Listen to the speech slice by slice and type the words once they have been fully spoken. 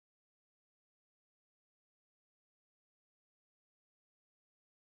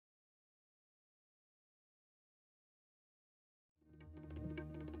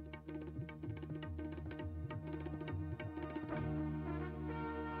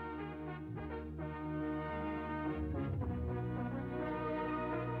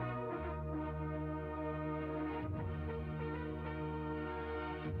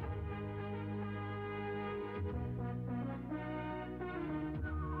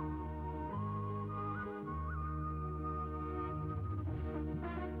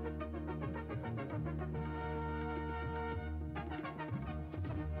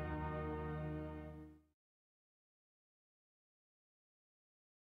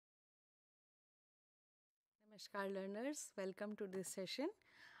नमस्कार learners, welcome to this session.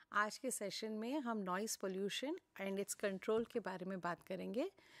 आज के सेशन में हम noise pollution and it's control के बारे में बात करेंगे।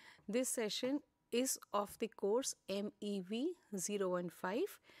 This session is of the course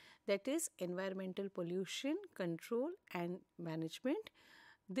MEV-015, that is Environmental Pollution Control and Management.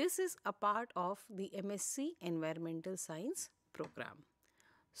 This is a part of the MSc Environmental Science program.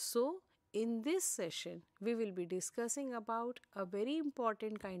 So, in this session, we will be discussing about a very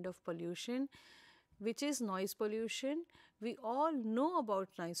important kind of pollution, which is noise pollution. We all know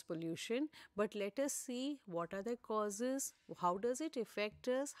about noise pollution, but let us see what are the causes, how does it affect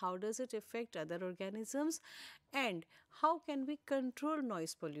us, how does it affect other organisms, and how can we control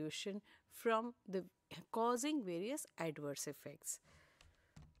noise pollution from the causing various adverse effects.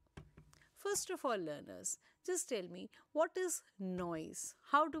 First of all, learners, just tell me, what is noise?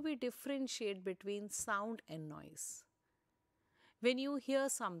 How do we differentiate between sound and noise? When you hear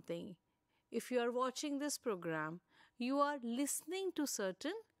something, if you are watching this program, you are listening to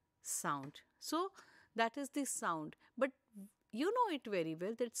certain sound. So, that is the sound. But you know it very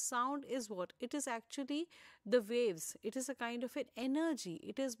well that sound is what? It is actually the waves. It is a kind of an energy.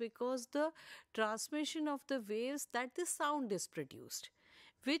 It is because the transmission of the waves that the sound is produced,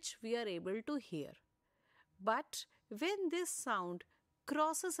 which we are able to hear. But when this sound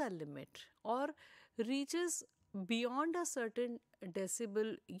crosses a limit or reaches beyond a certain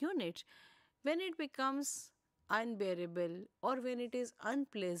decibel unit, when it becomes unbearable or when it is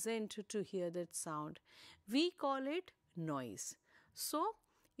unpleasant to hear that sound, we call it noise. So,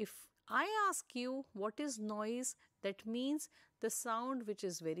 if I ask you what is noise, that means the sound which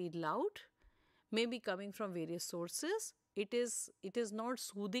is very loud, may be coming from various sources. It is not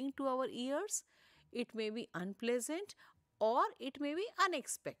soothing to our ears, it may be unpleasant, or it may be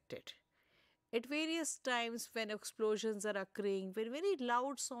unexpected. At various times when explosions are occurring, when very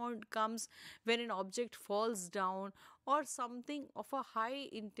loud sound comes when an object falls down or something of a high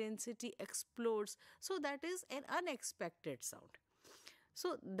intensity explodes, so that is an unexpected sound.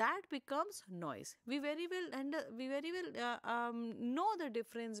 So that becomes noise. We very well know the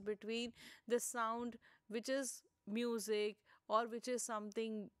difference between the sound which is music or which is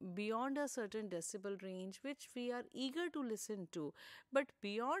something beyond a certain decibel range which we are eager to listen to, but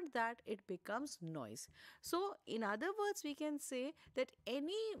beyond that it becomes noise. So in other words, we can say that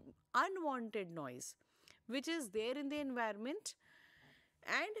any unwanted noise which is there in the environment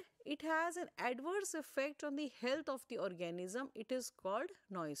and it has an adverse effect on the health of the organism, it is called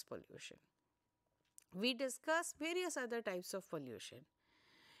noise pollution. We discuss various other types of pollution: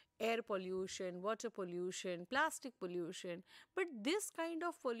 air pollution, water pollution, plastic pollution, but this kind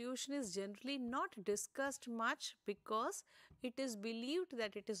of pollution is generally not discussed much because it is believed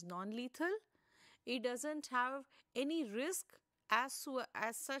that it is non-lethal, it doesn't have any risk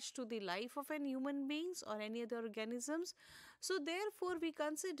as such to the life of an human beings or any other organisms. So therefore we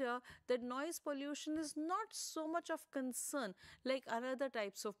consider that noise pollution is not so much of concern like other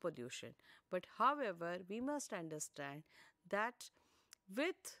types of pollution. But however, we must understand that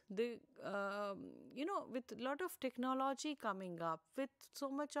with the with lot of technology coming up, with so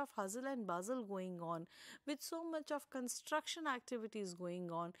much of hustle and bustle going on, with so much of construction activities going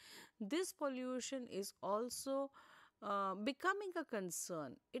on, this pollution is also becoming a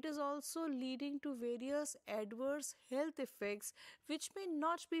concern. It is also leading to various adverse health effects which may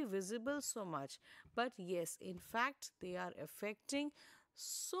not be visible so much, but yes, in fact they are affecting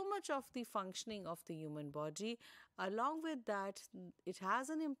so much of the functioning of the human body. Along with that, it has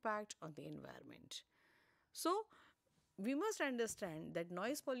an impact on the environment. So we must understand that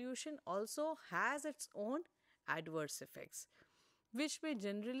noise pollution also has its own adverse effects, which may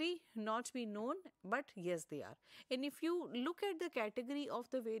generally not be known, but yes, they are. And if you look at the category of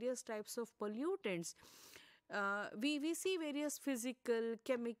the various types of pollutants, we see various physical,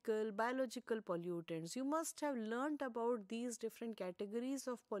 chemical, biological pollutants. You must have learnt about these different categories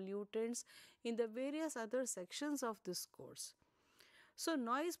of pollutants in the various other sections of this course. So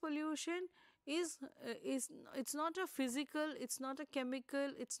noise pollution is it's not a physical, it's not a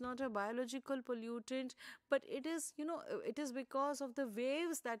chemical, it's not a biological pollutant, but it is, it is because of the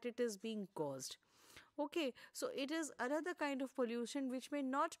waves that it is being caused. Okay, so it is another kind of pollution which may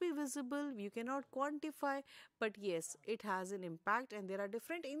not be visible, you cannot quantify, but yes, it has an impact, and there are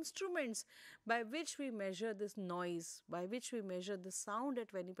different instruments by which we measure this noise, by which we measure the sound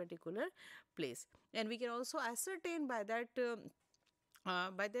at any particular place, and we can also ascertain by that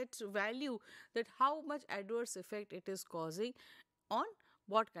value that how much adverse effect it is causing on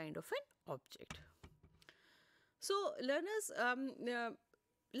what kind of an object. So learners,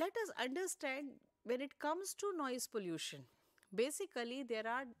 let us understand, when it comes to noise pollution, Basically, there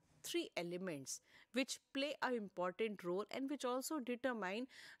are three elements which play an important role and which also determine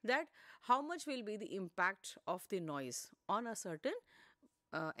that how much will be the impact of the noise on a certain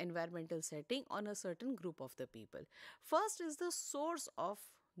environmental setting, on a certain group of the people. First is the source of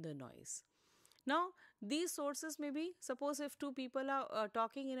the noise. Now, these sources may be, suppose if two people are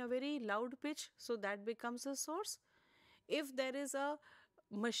talking in a very loud pitch, so that becomes a source. If there is a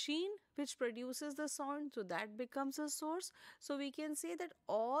machine which produces the sound, so that becomes a source. So we can say that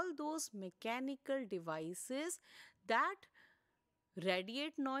all those mechanical devices that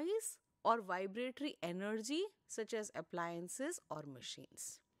radiate noise or vibratory energy, such as appliances or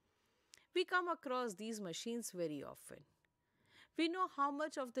machines, we come across these machines very often. We know how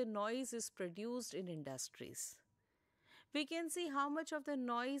much of the noise is produced in industries. We can see how much of the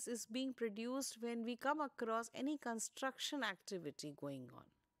noise is being produced when we come across any construction activity going on.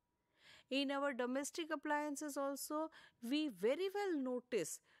 In our domestic appliances also, we very well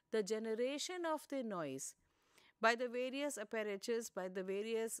notice the generation of the noise by the various apparatus, by the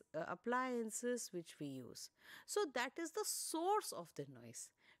various appliances which we use. So that is the source of the noise,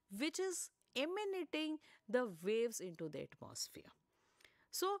 which is emanating the waves into the atmosphere.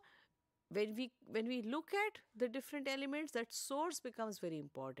 So when we look at the different elements, that source becomes very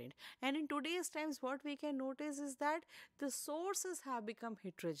important. And in today's times, what we can notice is that the sources have become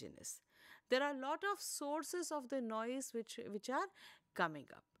heterogeneous. There are a lot of sources of the noise which are coming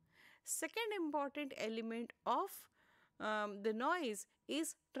up. Second important element of the noise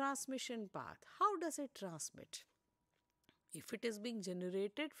is transmission path. How does it transmit? If it is being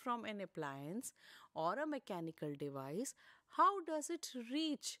generated from an appliance or a mechanical device, how does it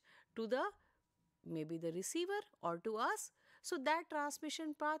reach to the maybe the receiver or to us? So that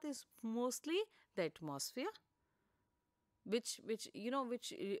transmission path is mostly the atmosphere, which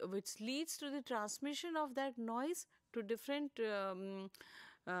leads to the transmission of that noise to different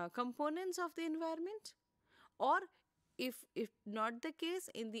components of the environment. Or if not the case,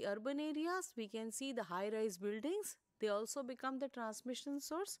 in the urban areas, we can see the high rise buildings, they also become the transmission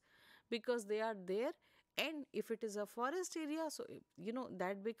source because they are there. And if it is a forest area, so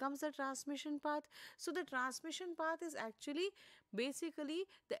that becomes the transmission path. So the transmission path is actually basically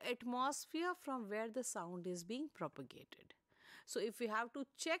the atmosphere from where the sound is being propagated. So if we have to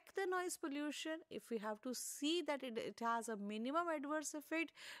check the noise pollution, if we have to see that it has a minimum adverse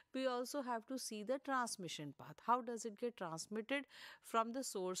effect, we also have to see the transmission path. How does it get transmitted from the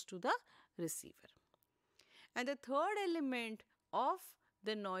source to the receiver? And the third element of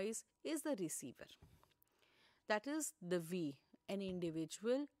the noise is the receiver. That is the we, an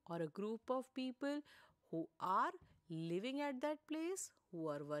individual or a group of people who are living at that place, who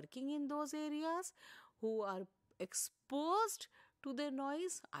are working in those areas, who are exposed to the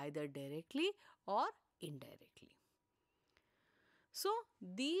noise either directly or indirectly. So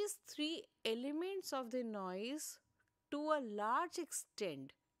these three elements of the noise to a large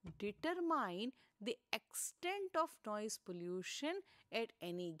extent determine the extent of noise pollution at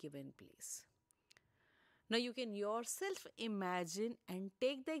any given place. Now you can yourself imagine and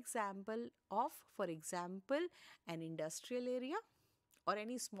take the example of, for example, an industrial area or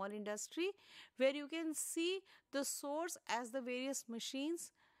any small industry where you can see the source as the various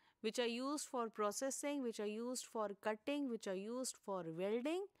machines which are used for processing, which are used for cutting, which are used for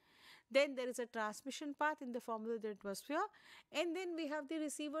welding. Then there is a transmission path in the form of the atmosphere, and then we have the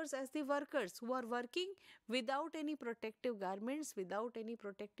receivers as the workers who are working without any protective garments, without any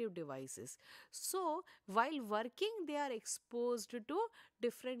protective devices. So while working, they are exposed to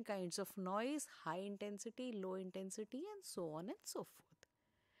different kinds of noise, high intensity, low intensity, and so on and so forth.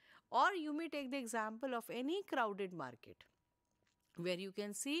 Or you may take the example of any crowded market where you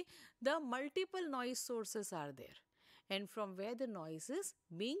can see the multiple noise sources are there, and from where the noise is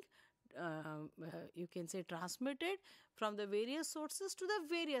being you can say transmitted from the various sources to the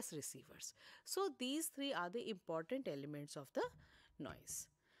various receivers. So these three are the important elements of the noise.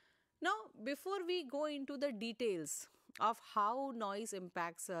 Now, before we go into the details of how noise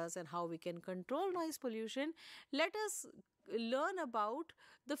impacts us and how we can control noise pollution, let us learn about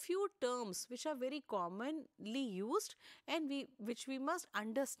the few terms which are very commonly used and which we must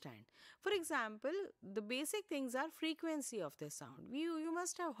understand. For example, the basic things are frequency of the sound. You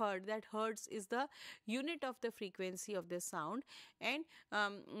must have heard that hertz is the unit of the frequency of the sound, and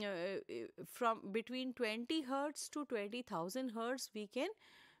from between 20 hertz to 20,000 hertz we can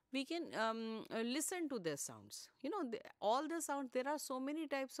listen to the sounds. All the sounds, there are so many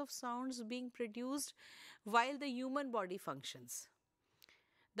types of sounds being produced while the human body functions.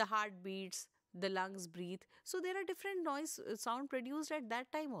 The heart beats, the lungs breathe. So there are different noise sound produced at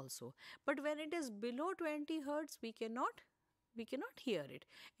that time also. But when it is below 20 hertz, we cannot we cannot hear it.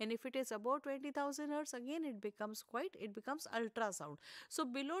 And if it is above 20,000 hertz, again it becomes ultrasound. So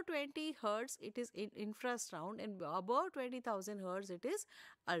below 20 hertz it is infrasound, and above 20,000 hertz it is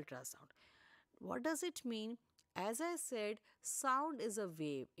ultrasound. What does it mean? As I said, sound is a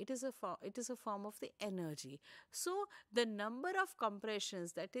wave. It is a form of the energy. So the number of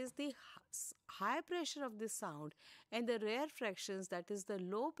compressions, that is the high pressure of the sound, and the rarefactions, that is the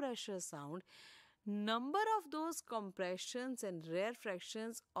low pressure sound, number of those compressions and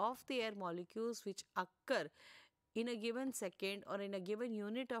rarefactions of the air molecules which occur in a given second or in a given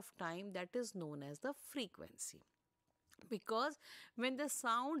unit of time, that is known as the frequency. Because when the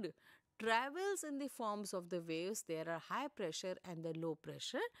sound travels in the forms of the waves, there are high pressure and the low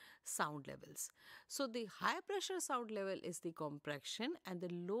pressure sound levels. So the high pressure sound level is the compression, and the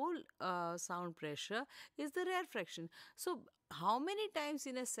low sound pressure is the rarefaction. So how many times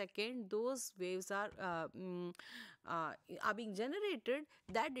in a second those waves are being generated,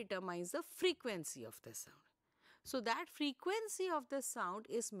 that determines the frequency of the sound. So that frequency of the sound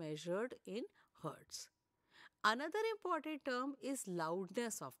is measured in hertz. Another important term is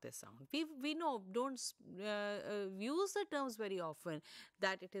loudness of the sound. We know, don't use the terms very often,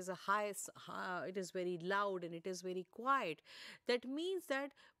 that it is it is very loud and it is very quiet. That means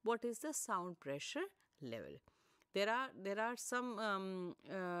that what is the sound pressure level? There are some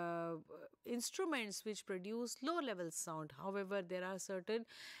instruments which produce low level sound. However, there are certain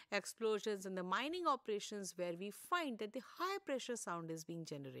explosions in the mining operations where we find that the high pressure sound is being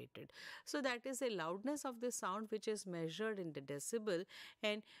generated. So that is the loudness of the sound, which is measured in the decibel.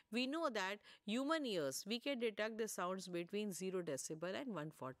 And we know that human ears, we can detect the sounds between 0 decibel and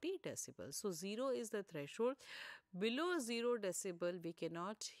 140 decibel. So 0 is the threshold. Below 0 decibel we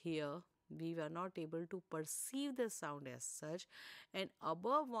cannot hear, we were not able to perceive the sound as such, and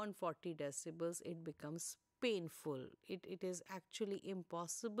above 140 decibels it becomes painful. It is actually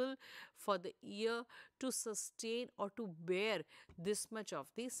impossible for the ear to sustain or to bear this much of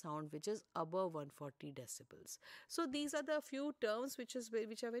the sound which is above 140 decibels. So these are the few terms which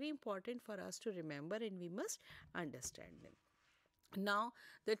are very important for us to remember, and we must understand them. Now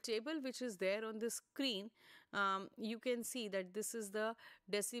the table which is there on the screen, you can see that this is the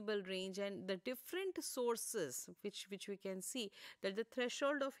decibel range and the different sources which we can see that the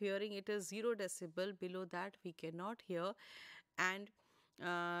threshold of hearing, it is 0 decibel, below that we cannot hear. And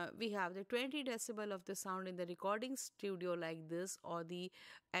we have the 20 decibel of the sound in the recording studio like this, or the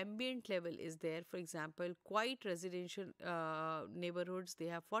ambient level is there. For example, quiet residential neighborhoods, they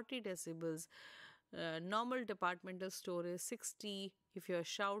have 40 decibels. Normal departmental store is 60. If you are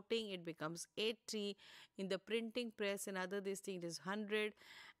shouting, it becomes 80. In the printing press and other this thing, it is 100.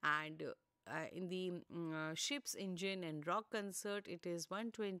 And in the ship's engine and rock concert, it is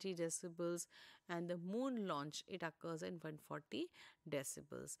 120 decibels. And the moon launch, it occurs in 140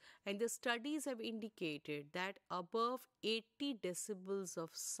 decibels. And the studies have indicated that above 80 decibels of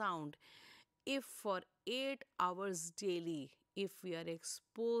sound, if for 8 hours daily, if we are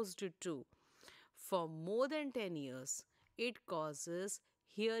exposed to for more than 10 years, it causes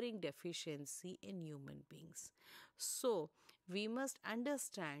hearing deficiency in human beings. So, we must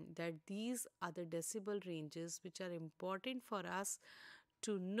understand that these are the decibel ranges which are important for us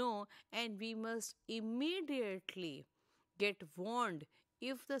to know, and we must immediately get warned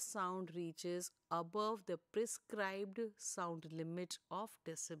if the sound reaches above the prescribed sound limit of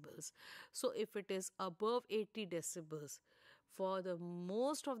decibels. So, if it is above 80 decibels for the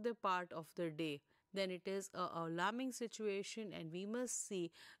most of the part of the day, then it is an alarming situation, and we must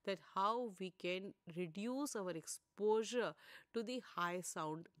see that how we can reduce our exposure to the high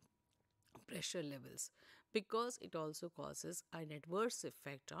sound pressure levels, because it also causes an adverse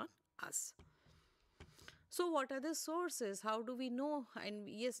effect on us. So what are the sources? How do we know? And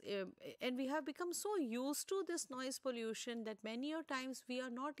yes, and we have become so used to this noise pollution that many a times we are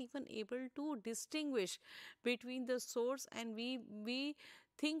not even able to distinguish between the source, and we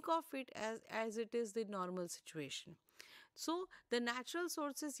think of it as it is the normal situation. So the natural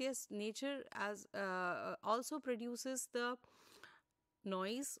sources, yes, nature as also produces the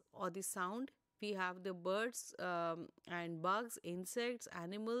noise or the sound. We have the birds and bugs, insects,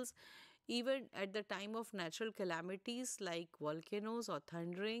 animals. Even at the time of natural calamities like volcanoes or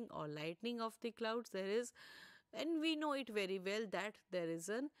thundering or lightning of the clouds, there is, and we know it very well, that there is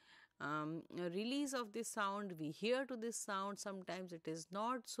a release of this sound. We hear to this sound. Sometimes it is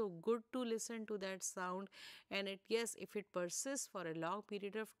not so good to listen to that sound, and yes, if it persists for a long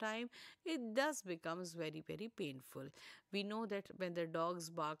period of time, it does becomes very, very painful. We know that when the dogs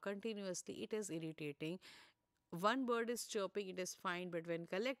bark continuously, it is irritating. one bird is chirping, it is fine, but when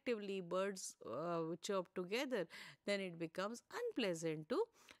collectively birds chirp together, then it becomes unpleasant to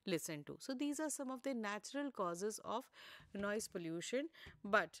listen to. So these are some of the natural causes of noise pollution,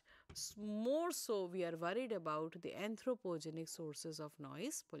 but more so we are worried about the anthropogenic sources of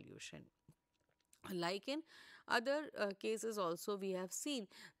noise pollution. Like in other cases also, we have seen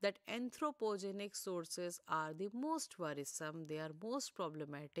that anthropogenic sources are the most worrisome, they are most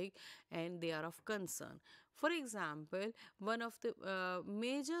problematic, and they are of concern. For example, one of the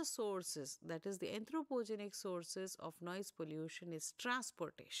major sources, that is the anthropogenic sources of noise pollution, is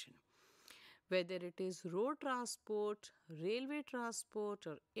transportation. Whether it is road transport, railway transport,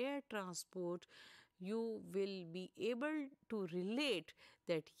 or air transport, you will be able to relate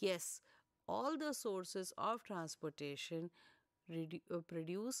that yes, all the sources of transportation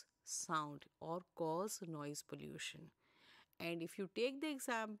produce sound or cause noise pollution. And if you take the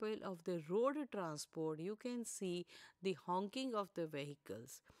example of the road transport, you can see the honking of the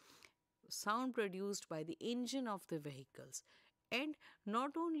vehicles, sound produced by the engine of the vehicles. And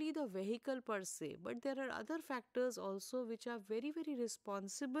not only the vehicle per se, but there are other factors also which are very, very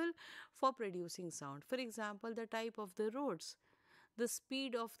responsible for producing sound. For example, the type of the roads, the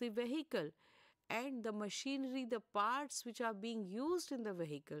speed of the vehicle, and the machinery, the parts which are being used in the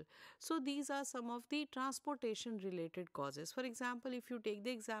vehicle. So these are some of the transportation related causes. For example, if you take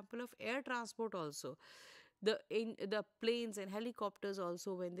the example of air transport also, the planes and helicopters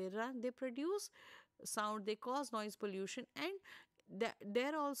also, when they run, they produce sound, they cause noise pollution. And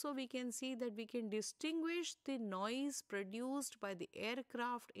there also we can see that we can distinguish the noise produced by the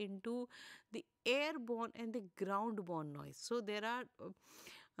aircraft into the airborne and the ground-borne noise. So there are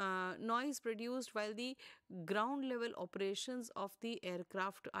noise produced while the ground level operations of the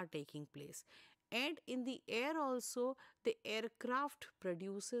aircraft are taking place, and in the air also the aircraft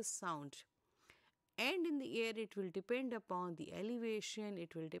produces sound. And in the air, it will depend upon the elevation,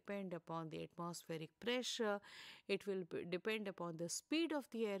 it will depend upon the atmospheric pressure, it will depend upon the speed of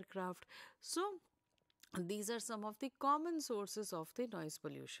the aircraft. So these are some of the common sources of the noise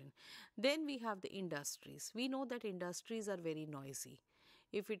pollution. Then we have the industries. We know that industries are very noisy.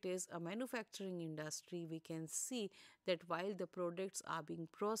 If it is a manufacturing industry, we can see that while the products are being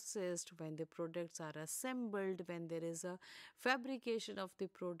processed, when the products are assembled, when there is a fabrication of the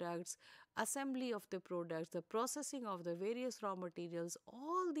products, assembly of the products, the processing of the various raw materials,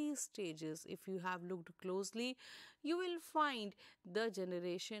 all these stages, if you have looked closely, you will find the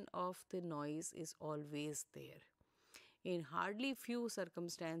generation of the noise is always there. In hardly few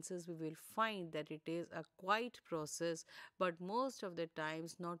circumstances, we will find that it is a quiet process, but most of the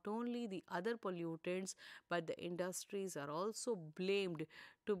times, not only the other pollutants, but the industries are also blamed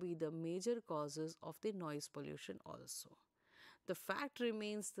to be the major causes of the noise pollution also. The fact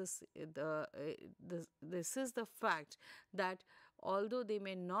remains this is the fact that although they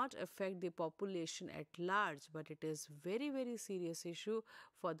may not affect the population at large, but it is very, very serious issue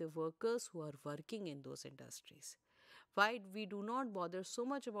for the workers who are working in those industries. Why we do not bother so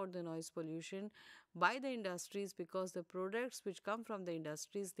much about the noise pollution by the industries? Because the products which come from the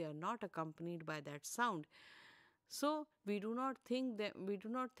industries, they are not accompanied by that sound. So we do not think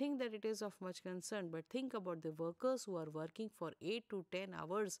that it is of much concern, but think about the workers who are working for 8 to 10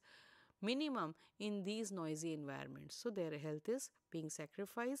 hours minimum in these noisy environments. So their health is being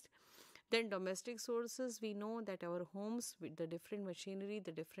sacrificed. Then domestic sources, we know that our homes, with the different machinery,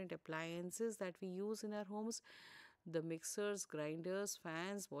 the different appliances that we use in our homes, the mixers, grinders,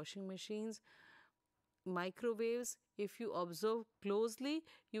 fans, washing machines, microwaves, if you observe closely,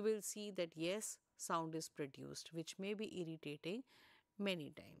 you will see that yes, sound is produced, which may be irritating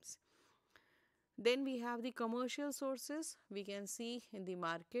many times. Then we have the commercial sources. We can see in the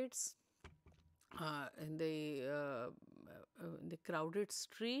markets, in the crowded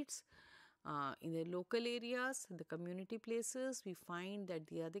streets, in the local areas, the community places, we find that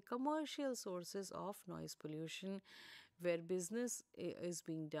they are the commercial sources of noise pollution, where business is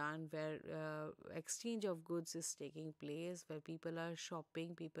being done, where exchange of goods is taking place, where people are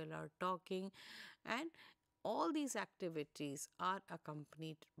shopping, people are talking, and all these activities are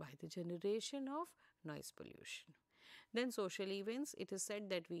accompanied by the generation of noise pollution. Then social events, it is said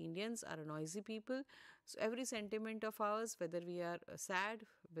that we Indians are a noisy people. So every sentiment of ours, whether we are sad,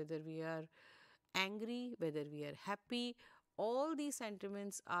 whether we are angry, whether we are happy, all these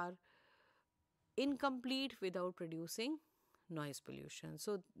sentiments are incomplete without producing noise pollution.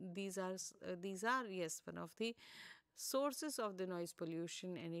 So these are yes, one of the sources of the noise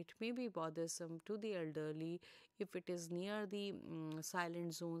pollution, and it may be bothersome to the elderly. If it is near the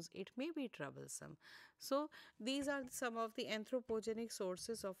silent zones, it may be troublesome. So these are some of the anthropogenic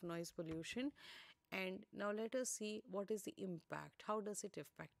sources of noise pollution. And now let us see what is the impact. How does it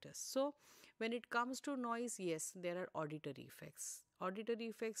affect us? So, when it comes to noise, yes, there are auditory effects. Auditory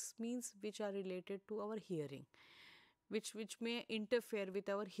effects means which are related to our hearing, which may interfere with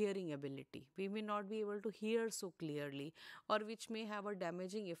our hearing ability. We may not be able to hear so clearly, or which may have a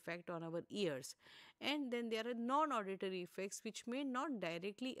damaging effect on our ears. And then there are non-auditory effects which may not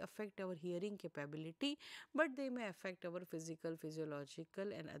directly affect our hearing capability, but they may affect our physical, physiological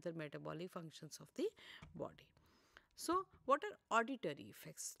and other metabolic functions of the body. So, what are auditory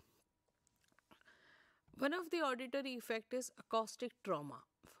effects? One of the auditory effect is acoustic trauma,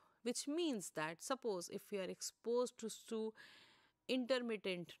 which means that suppose if we are exposed to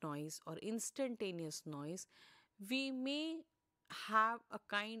intermittent noise or instantaneous noise, we may have a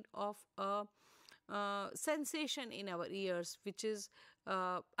kind of a sensation in our ears which is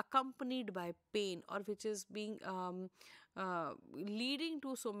accompanied by pain, or which is being leading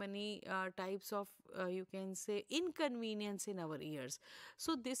to so many types of you can say inconvenience in our ears.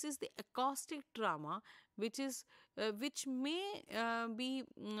 So this is the acoustic trauma, which may be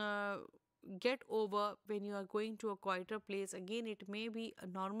get over when you are going to a quieter place. Again, it may be a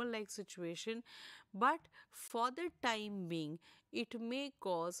normal like situation, but for the time being it may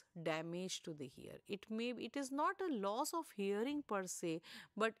cause damage to the ear. It is not a loss of hearing per se,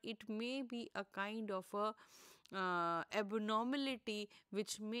 but it may be a kind of a abnormality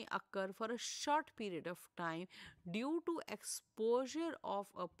which may occur for a short period of time due to exposure of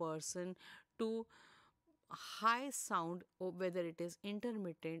a person to high sound, or whether it is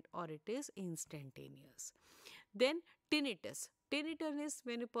intermittent or it is instantaneous. Then tinnitus. Tinnitus is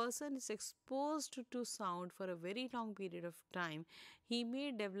when a person is exposed to sound for a very long period of time, he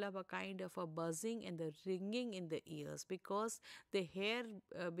may develop a kind of a buzzing and the ringing in the ears, because the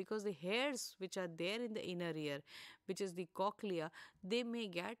hairs which are there in the inner ear, which is the cochlea, they may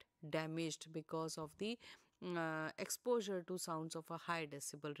get damaged because of the exposure to sounds of a high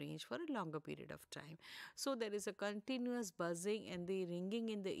decibel range for a longer period of time. So there is a continuous buzzing and the ringing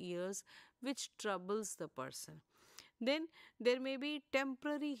in the ears which troubles the person. Then there may be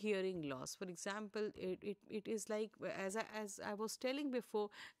temporary hearing loss. For example, it is like, as I was telling before,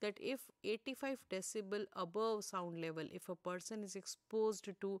 that if 85 decibel above sound level, if a person is exposed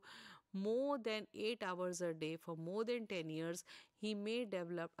to more than 8 hours a day for more than 10 years, he may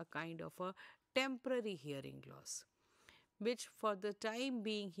develop a kind of a temporary hearing loss, which for the time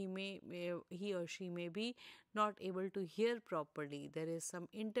being he or she may be not able to hear properly. There is some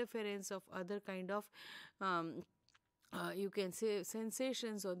interference of other kind of you can say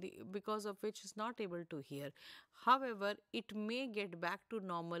sensations on the because of which is not able to hear. However, it may get back to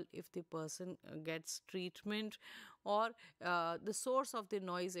normal if the person gets treatment, or the source of the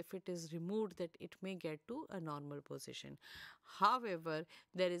noise, if it is removed, that it may get to a normal position. However,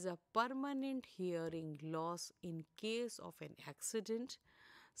 there is a permanent hearing loss in case of an accident.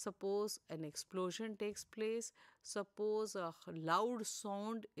 Suppose an explosion takes place, suppose a loud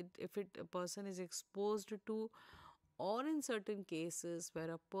sound, if a person is exposed to, or in certain cases where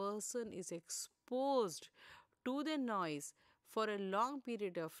a person is exposed to the noise for a long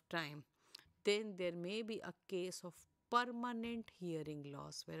period of time, then there may be a case of permanent hearing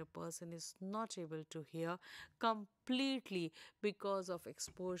loss where a person is not able to hear completely because of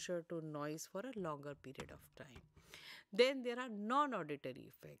exposure to noise for a longer period of time. Then there are non-auditory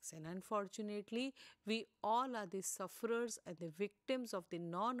effects, and unfortunately we all are the sufferers and the victims of the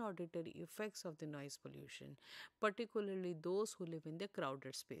non-auditory effects of the noise pollution, particularly those who live in the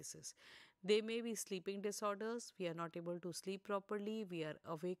crowded spaces. They may be sleeping disorders, we are not able to sleep properly, we are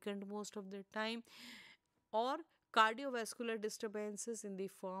awakened most of the time, or cardiovascular disturbances in the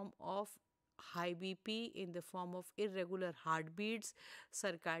form of high BP, in the form of irregular heartbeats,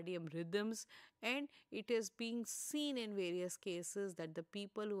 circadian rhythms, and it is being seen in various cases that the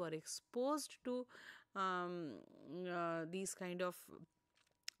people who are exposed to these kind of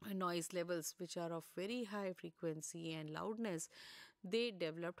noise levels which are of very high frequency and loudness, they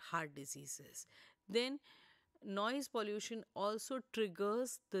developed heart diseases. Then noise pollution also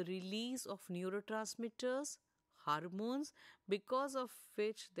triggers the release of neurotransmitters, hormones, because of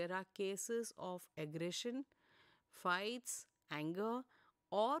which there are cases of aggression, fights, anger,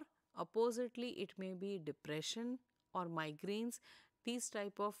 or oppositely it may be depression or migraines. These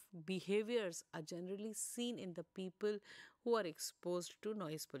type of behaviors are generally seen in the people who are exposed to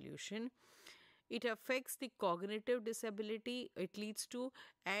noise pollution. It affects the cognitive disability it leads to,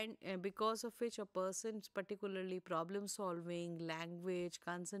 and because of which a person's particularly problem solving, language,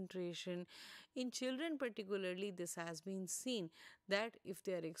 concentration, In children, particularly, this has been seen that if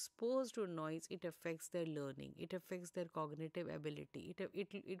they are exposed to noise, it affects their learning, it affects their cognitive ability,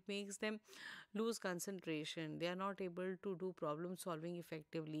 it makes them lose concentration, they are not able to do problem solving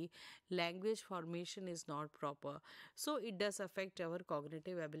effectively, language formation is not proper. So, it does affect our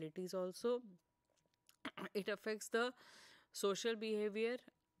cognitive abilities also. It affects the social behavior.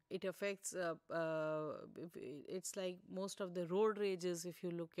 It affects it's like most of the road rages, if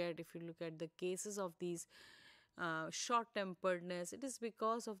you look at the cases of these short temperedness, it is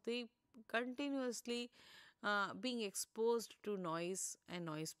because of the continuously being exposed to noise and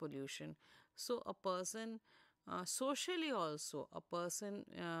noise pollution. So a person socially also, a person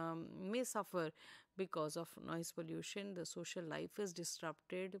may suffer because of noise pollution. The social life is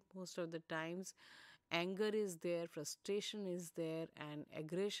disrupted most of the times. Anger is there, frustration is there, and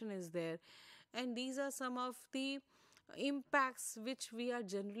aggression is there. And these are some of the impacts which we are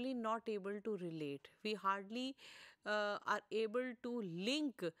generally not able to relate. We hardly are able to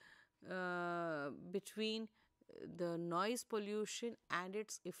link between the noise pollution and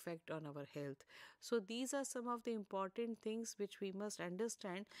its effect on our health. So these are some of the important things which we must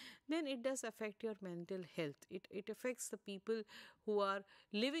understand. Then it does affect your mental health. It affects the people who are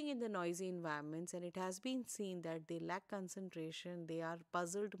living in the noisy environments, and it has been seen that they lack concentration, they are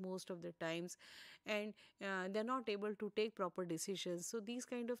puzzled most of the times, and they're not able to take proper decisions. So these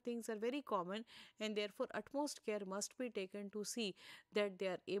kind of things are very common, and therefore utmost care must be taken to see that they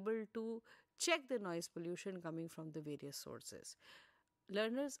are able to check the noise pollution coming from the various sources.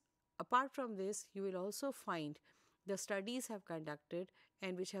 Learners, apart from this, you will also find the studies have conducted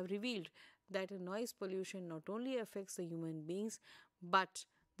and which have revealed that noise pollution not only affects the human beings, but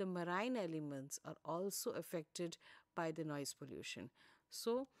the marine elements are also affected by the noise pollution.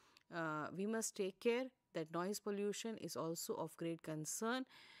 So, we must take care that noise pollution is also of great concern.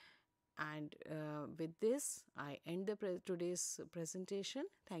 And with this, I end today's presentation.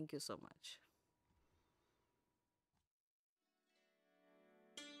 Thank you so much.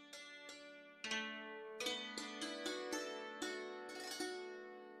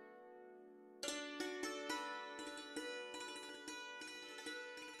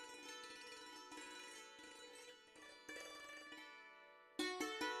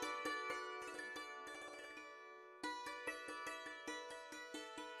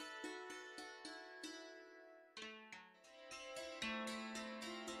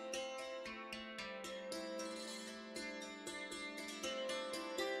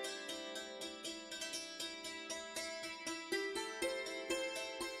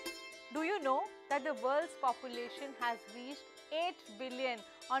 Do you know that the world's population has reached 8 billion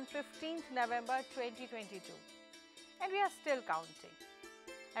on 15th November 2022? And we are still counting.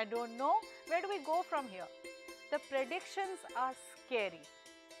 I don't know where do we go from here. The predictions are scary.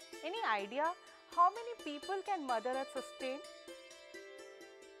 Any idea how many people can Mother Earth sustain?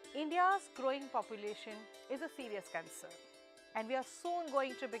 India's growing population is a serious concern, and we are soon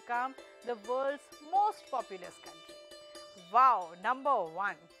going to become the world's most populous country. Wow, number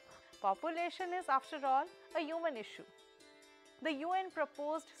one. Population is, after all, a human issue. The UN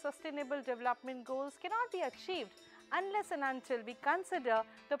proposed Sustainable Development Goals cannot be achieved unless and until we consider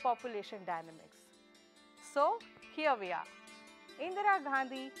the population dynamics. So, here we are. Indira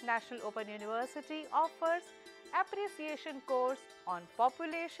Gandhi National Open University offers appreciation course on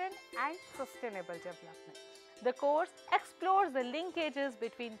population and sustainable development. The course explores the linkages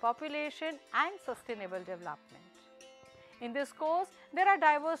between population and sustainable development. In this course, there are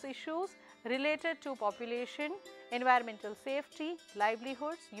diverse issues related to population, environmental safety,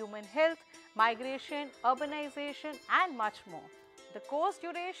 livelihoods, human health, migration, urbanization, and much more. The course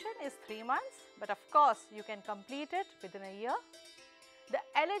duration is 3 months, but of course, you can complete it within a year. The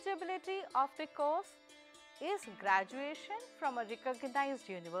eligibility of the course is graduation from a recognized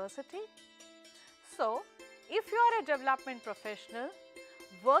university. So, if you are a development professional,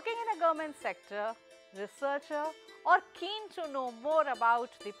 working in a government sector, researcher, or keen to know more about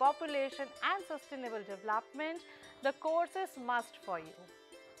the population and sustainable development, the course is must for you.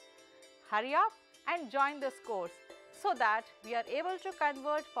 Hurry up and join this course so that we are able to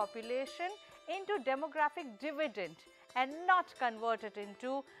convert population into demographic dividend and not convert it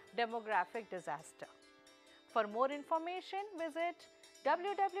into demographic disaster. For more information, visit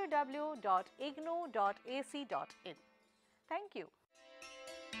www.ignou.ac.in. Thank you.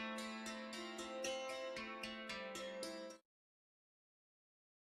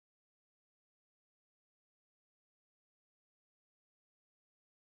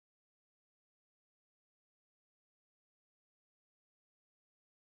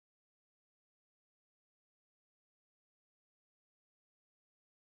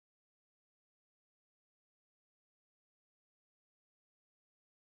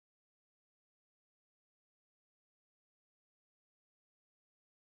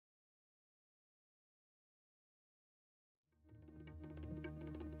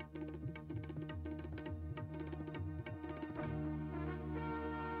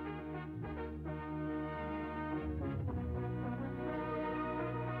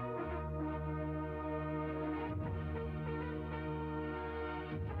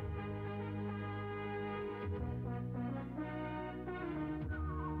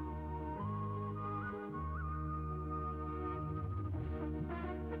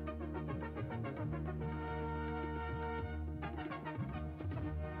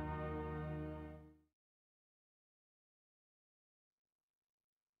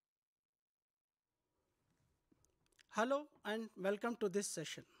 Hello and welcome to this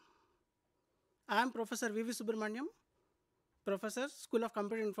session. I am Professor V.V. Subramaniam, Professor, School of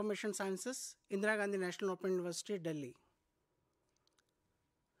Computer Information Sciences, Indira Gandhi National Open University, Delhi.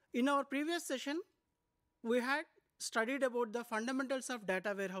 In our previous session, we had studied about the fundamentals of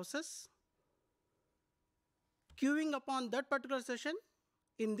data warehouses. Queuing upon that particular session,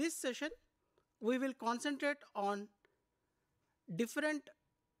 in this session, we will concentrate on different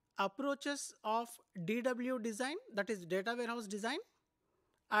approaches of DW design, that is data warehouse design,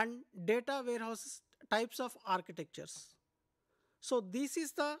 and data warehouse types of architectures. So this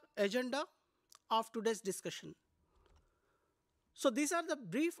is the agenda of today's discussion. So these are the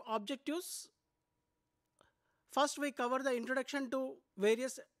brief objectives. First, we cover the introduction to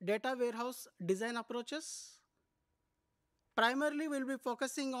various data warehouse design approaches. Primarily, we'll be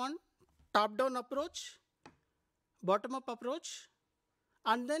focusing on top-down approach, bottom-up approach,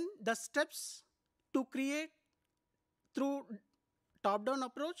 and then the steps to create through top-down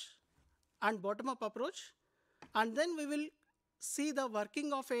approach and bottom-up approach. And then we will see the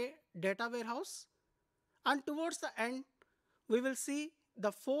working of a data warehouse. And towards the end, we will see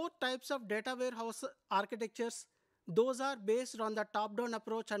the 4 types of data warehouse architectures. Those are based on the top-down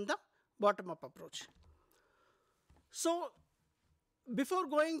approach and the bottom-up approach. So before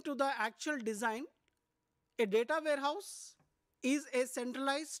going to the actual design, a data warehouse is a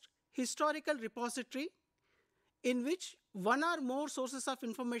centralized historical repository in which one or more sources of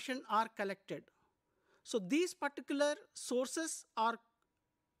information are collected. So these particular sources are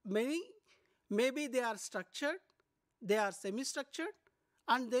many. Maybe they are structured, they are semi-structured,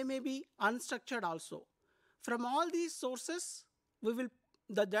 and they may be unstructured also. From all these sources,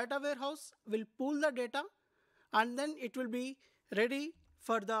 the data warehouse will pull the data, and then it will be ready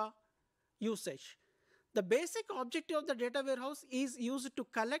for the usage. The basic objective of the data warehouse is used to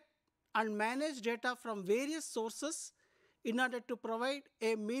collect and manage data from various sources in order to provide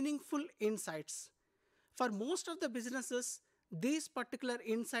a meaningful insights. For most of the businesses, these particular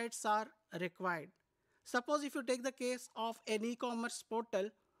insights are required. Suppose if you take the case of an e-commerce portal,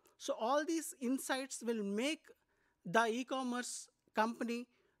 so all these insights will make the e-commerce company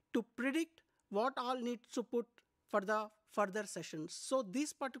to predict what all needs to put for the further sessions. So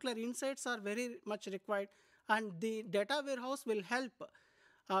these particular insights are very much required, and the data warehouse will help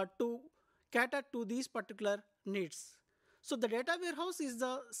to cater to these particular needs. So the data warehouse is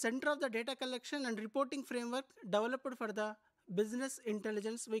the center of the data collection and reporting framework developed for the business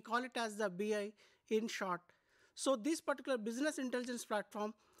intelligence. We call it as the BI in short. So these particular business intelligence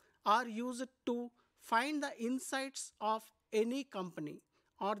platform are used to find the insights of any company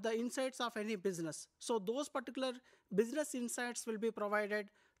or the insights of any business. So those particular business insights will be provided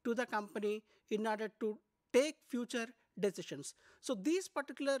to the company in order to take future decisions. So these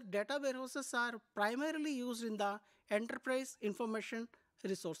particular data warehouses are primarily used in the enterprise information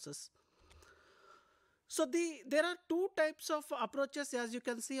resources. So there are 2 types of approaches, as you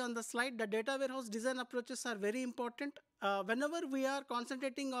can see on the slide. The data warehouse design approaches are very important. Whenever we are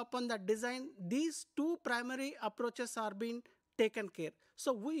concentrating upon the design, these 2 primary approaches are being taken care.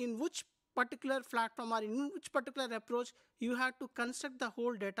 So in which particular platform or in which particular approach you have to construct the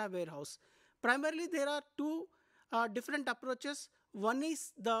whole data warehouse. Primarily, there are 2 different approaches. One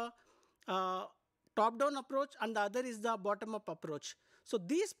is the top-down approach and the other is the bottom-up approach. So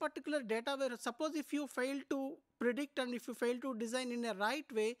these particular data warehouse, suppose if you fail to predict and if you fail to design in a right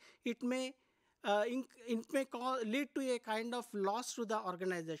way, it may lead to a kind of loss to the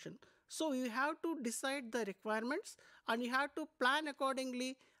organization. So you have to decide the requirements and you have to plan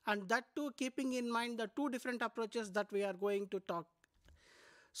accordingly, and that too keeping in mind the 2 different approaches that we are going to talk.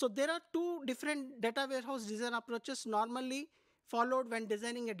 So there are 2 different data warehouse design approaches normally followed when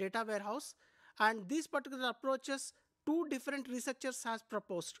designing a data warehouse, and these particular approaches 2 different researchers has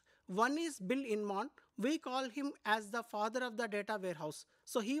proposed. One is Bill Inman. We call him as the father of the data warehouse.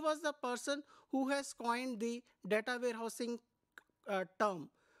 So he was the person who has coined the data warehousing term.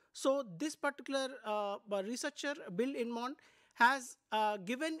 So this particular researcher, Bill Inman, has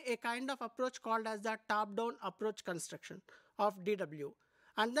given a kind of approach called as the top-down approach construction of DW.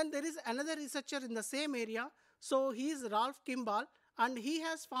 And then there is another researcher in the same area. So he is Ralph Kimball, and he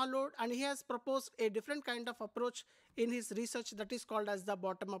has followed and he has proposed a different kind of approach in his research that is called as the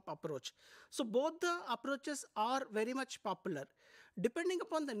bottom-up approach. So both the approaches are very much popular. Depending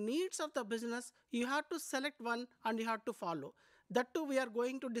upon the needs of the business, you have to select one and you have to follow. That too we are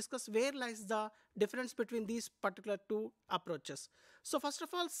going to discuss where lies the difference between these particular 2 approaches. So first of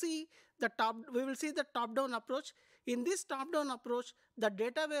all, we will see the top-down approach. In this top-down approach, the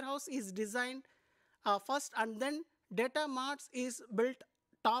data warehouse is designed first, and then data marts is built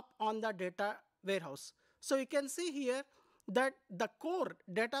top on the data warehouse. So you can see here that the core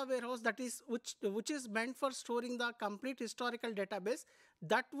data warehouse, that is which is meant for storing the complete historical database,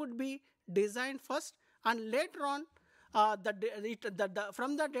 that would be designed first, and later on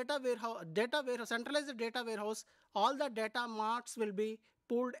from the data warehouse, centralized data warehouse, all the data marts will be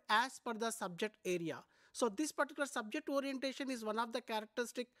pulled as per the subject area. So this particular subject orientation is one of the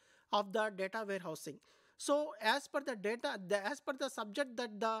characteristic of the data warehousing. So as per the data, as per the subject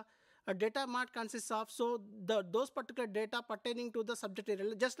that the data mart consists of, so those particular data pertaining to the subject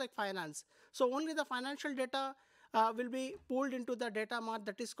area, just like finance. So only the financial data will be pulled into the data mart,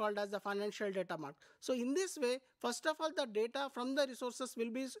 that is called as the financial data mart. So in this way, first of all, the data from the resources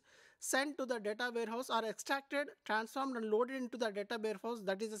will be sent to the data warehouse, or extracted, transformed and loaded into the data warehouse,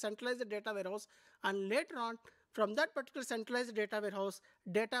 that is a centralized data warehouse, and later on from that particular centralized data warehouse,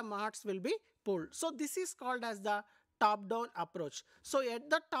 data marts will be pulled. So this is called as the top-down approach. So at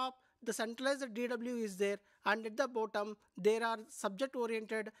the top, the centralized DW is there, and at the bottom there are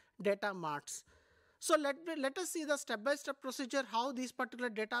subject-oriented data marts. So let us see the step-by-step procedure how this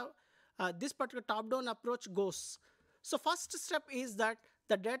particular top-down approach goes. So first step is that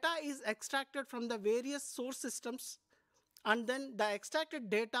the data is extracted from the various source systems, and then the extracted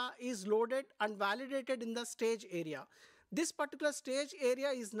data is loaded and validated in the stage area. This particular stage area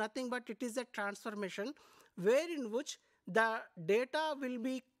is nothing but it is a transformation wherein which the data will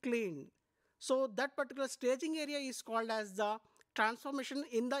be cleaned. So that particular staging area is called as the transformation.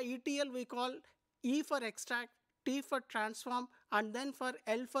 In the ETL we call E for extract, T for transform, and then for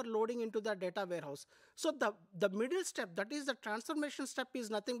L for loading into the data warehouse. So the middle step, that is the transformation step,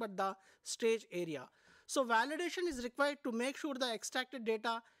 is nothing but the stage area. So validation is required to make sure the extracted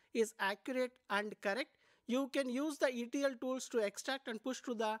data is accurate and correct. You can use the ETL tools to extract and push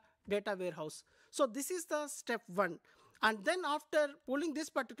to the data warehouse. So this is the step 1. And then after pulling this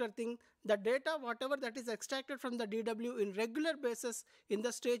particular thing, the data, whatever that is extracted from the DW in regular basis in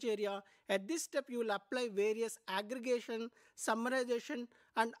the stage area, at this step you will apply various aggregation, summarization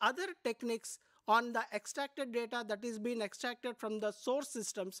and other techniques on the extracted data that is being extracted from the source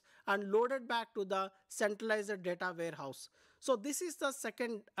systems and loaded back to the centralized data warehouse. So this is the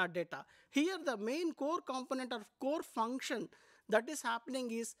second data. Here the main core component or core function that is happening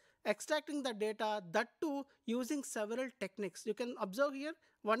is extracting the data, that too using several techniques. You can observe here,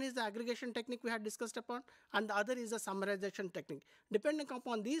 one is the aggregation technique we had discussed upon, and the other is the summarization technique. Depending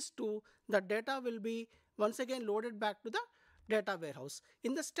upon these two, the data will be once again loaded back to the data warehouse.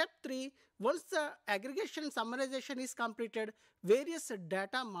 In the step 3, once the aggregation summarization is completed, various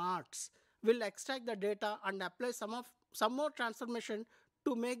data marts will extract the data and apply some more transformation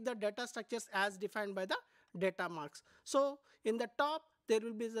to make the data structures as defined by the data marks. So in the top there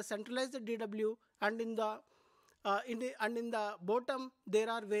will be the centralized DW, and in the bottom there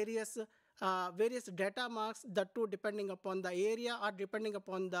are various data marks, that too depending upon the area or depending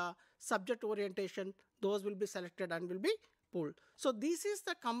upon the subject orientation, those will be selected and will be pulled. So this is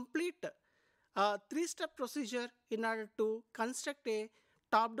the complete 3-step procedure in order to construct a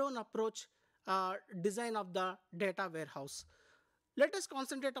top-down approach design of the data warehouse. Let us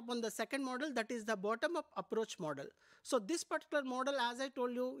concentrate upon the second model, that is the bottom-up approach model. So this particular model, as I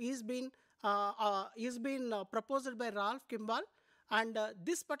told you, is been proposed by Ralph Kimball, and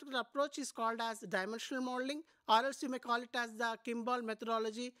this particular approach is called as dimensional modeling, or else you may call it as the Kimball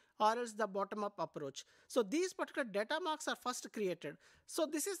methodology, or else the bottom-up approach. So these particular data marks are first created. So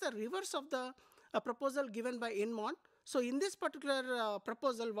this is the reverse of the proposal given by Inmon. So in this particular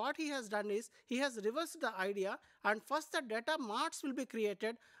proposal, what he has done is he has reversed the idea, and first the data marks will be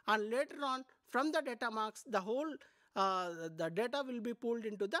created, and later on from the data marks the whole the data will be pulled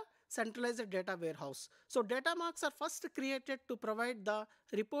into the centralized data warehouse. So data marks are first created to provide the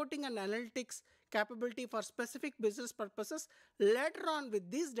reporting and analytics capability for specific business purposes. Later on, with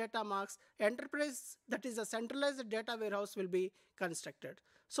these data marks, enterprise, that is a centralized data warehouse, will be constructed.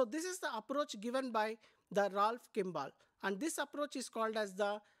 So this is the approach given by the Ralph Kimball, and this approach is called as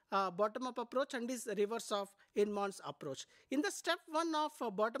the bottom-up approach and is reverse of Inmon's approach. In the step 1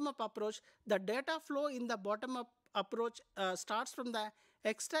 of bottom-up approach, the data flow in the bottom-up approach starts from the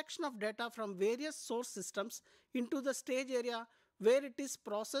extraction of data from various source systems into the stage area where it is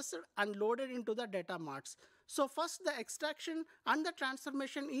processed and loaded into the data marts. So first the extraction and the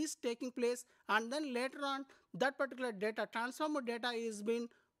transformation is taking place, and then later on that particular data, transformed data, is being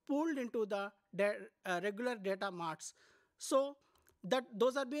pulled into the regular data marts. So that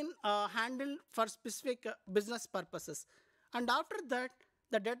those are being handled for specific business purposes. And after that,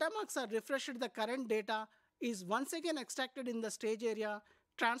 the data marks are refreshed, the current data is once again extracted in the stage area,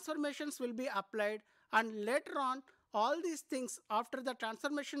 transformations will be applied, and later on all these things after the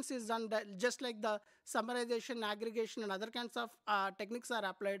transformations is done, just like the summarization, aggregation, and other kinds of techniques are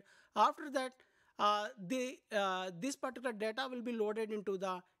applied. After that, this particular data will be loaded into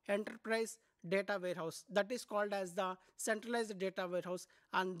the enterprise data warehouse, that is called as the centralized data warehouse,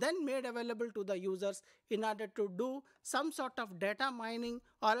 and then made available to the users in order to do some sort of data mining,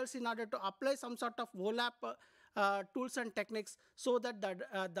 or else in order to apply some sort of OLAP tools and techniques, so that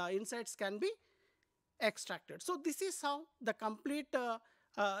the insights can be extracted. So this is how the complete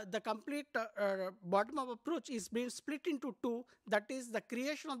bottom-up approach is being split into two. That is the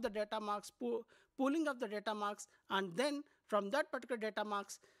creation of the data marks, pooling of the data marks, and then from that particular data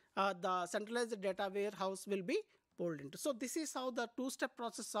marks, the centralized data warehouse will be pulled into. So this is how the two-step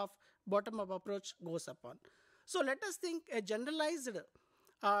process of bottom-up approach goes upon. So let us think a generalized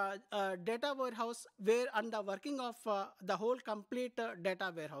data warehouse where under working of the whole complete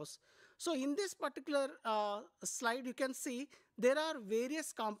data warehouse. So in this particular slide, you can see there are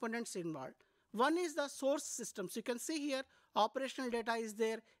various components involved. One is the source systems. You can see here operational data is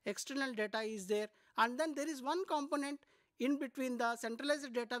there, external data is there, and then there is one component in between the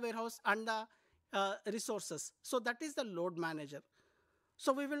centralized data warehouse and the resources. So that is the load manager.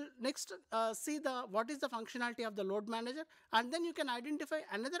 So we will next see what is the functionality of the load manager, and then you can identify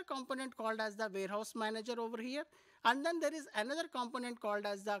another component called as the warehouse manager over here, and then there is another component called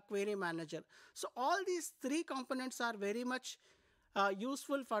as the query manager. So all these three components are very much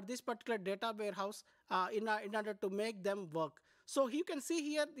useful for this particular data warehouse in order to make them work. So you can see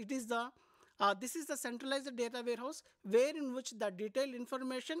here it is the this is the centralized data warehouse, where in which the detailed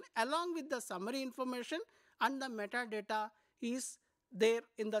information along with the summary information and the metadata is there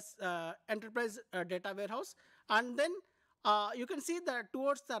in the enterprise data warehouse. And then you can see that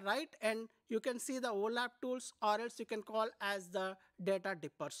towards the right end, you can see the OLAP tools, or else you can call as the data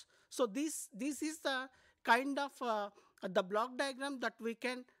dippers. So this is the kind of the block diagram that we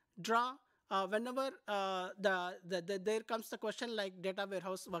can draw whenever there comes the question like data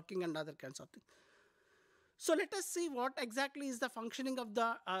warehouse working and other kinds of things. So let us see what exactly is the functioning of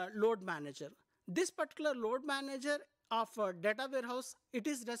the load manager. This particular load manager of data warehouse, it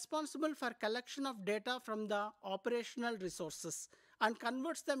is responsible for collection of data from the operational resources and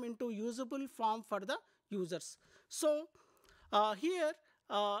converts them into usable form for the users. So here,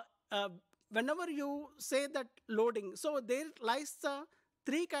 whenever you say that loading, so there lies the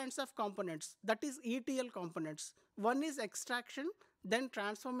three kinds of components, that is ETL components. One is extraction, then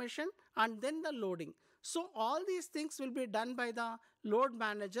transformation, and then the loading. So all these things will be done by the load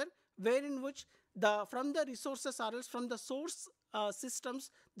manager, wherein which from the resources or else from the source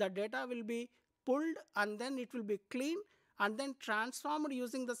systems, the data will be pulled, and then it will be cleaned and then transformed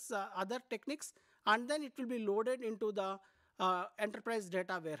using this other techniques, and then it will be loaded into the enterprise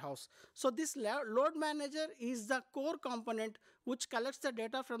data warehouse. So this load manager is the core component which collects the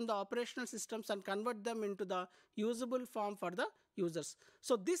data from the operational systems and convert them into the usable form for the users.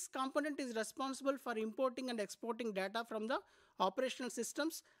 So this component is responsible for importing and exporting data from the operational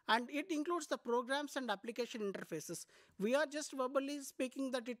systems, and it includes the programs and application interfaces. We are just verbally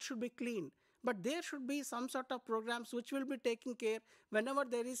speaking that it should be clean, but there should be some sort of programs which will be taking care whenever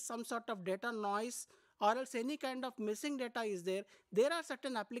there is some sort of data noise or else any kind of missing data is there. There are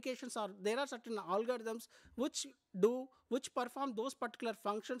certain applications or there are certain algorithms which perform those particular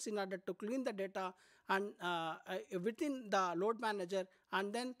functions in order to clean the data and within the load manager,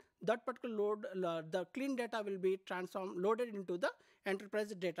 and then that particular the clean data will be loaded into the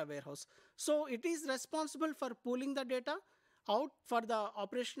enterprise data warehouse. So it is responsible for pulling the data out for the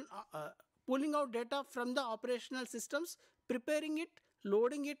operation, pulling out data from the operational systems, preparing it,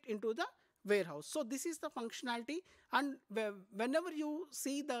 loading it into the warehouse. So this is the functionality, and whenever you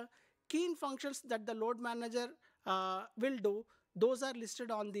see the key functions that the load manager will do, those are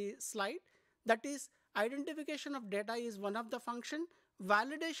listed on the slide. That is, identification of data is one of the function,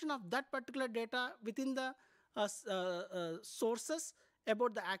 validation of that particular data within the sources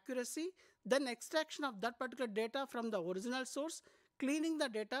about the accuracy, then extraction of that particular data from the original source, cleaning the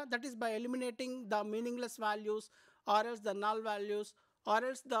data, that is by eliminating the meaningless values or else the null values or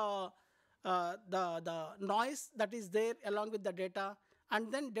else the noise that is there along with the data,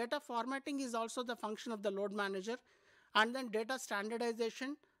 and then data formatting is also the function of the load manager, and then data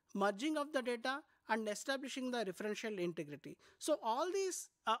standardization, merging of the data, and establishing the referential integrity. So all these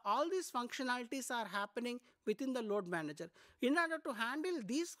functionalities are happening within the load manager. In order to handle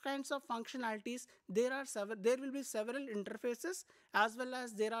these kinds of functionalities, there will be several interfaces as well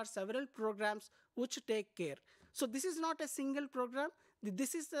as there are several programs which take care. So this is not a single program.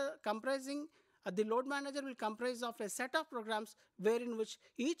 This is comprising the load manager will comprise of a set of programs wherein which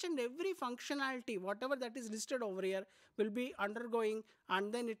each and every functionality, whatever that is listed over here, will be undergoing,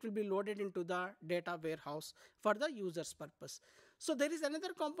 and then it will be loaded into the data warehouse for the user's purpose. So there is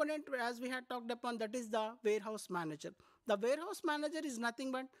another component, as we had talked upon, that is the warehouse manager. The warehouse manager is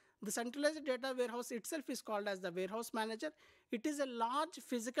nothing but the centralized data warehouse itself is called as the warehouse manager. It is a large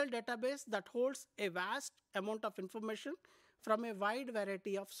physical database that holds a vast amount of information from a wide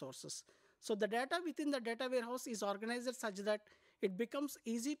variety of sources. So the data within the data warehouse is organized such that it becomes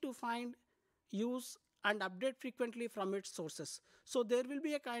easy to find, use, and update frequently from its sources. So there will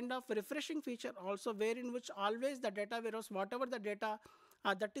be a kind of refreshing feature also, wherein which always the data warehouse, whatever the data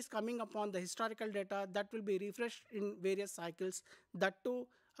that is coming upon the historical data, that will be refreshed in various cycles, that too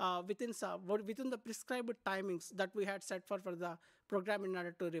within the prescribed timings that we had set for the program in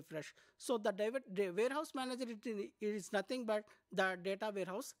order to refresh. So the warehouse manager, it is nothing but the data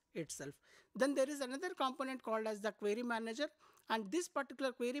warehouse itself. Then there is another component called as the query manager, and this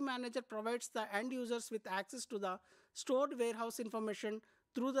particular query manager provides the end users with access to the stored warehouse information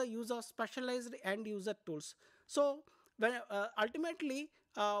through the use of specialized end user tools. So when ultimately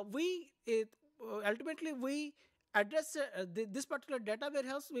we address this particular data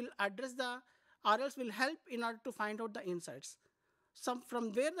warehouse will address the, or else will help in order to find out the insights.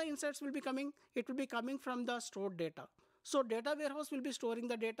 From where the insights will be coming, it will be coming from the stored data. So data warehouse will be storing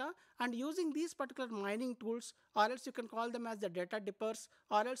the data, and using these particular mining tools, or else you can call them as the data dippers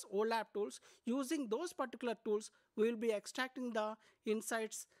or else OLAP tools. Using those particular tools, we will be extracting the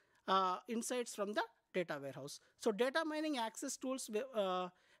insights from the data warehouse. So data mining access tools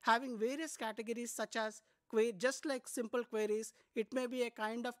having various categories such as just like simple queries, it may be a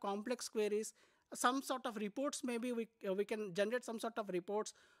kind of complex queries, some sort of reports, maybe we can generate some sort of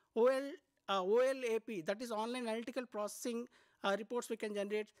reports, OLAP, that is online analytical processing reports we can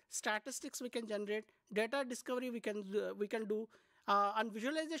generate, statistics we can generate, data discovery we can do, and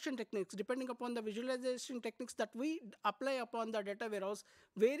visualization techniques. Depending upon the visualization techniques that we apply upon the data warehouse,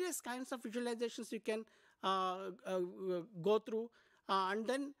 various kinds of visualizations you can go through, and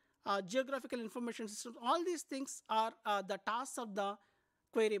then geographical information systems. All these things are the tasks of the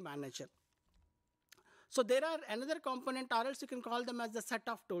query manager. So there are another component, or else you can call them as the set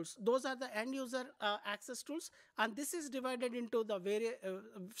of tools. Those are the end user access tools, and this is divided into the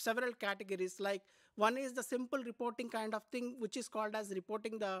several categories. Like one is the simple reporting kind of thing, which is called as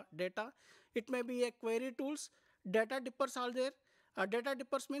reporting the data. It may be a query tools. Data dippers are there. Data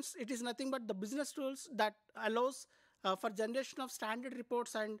dippers means it is nothing but the business tools that allows for generation of standard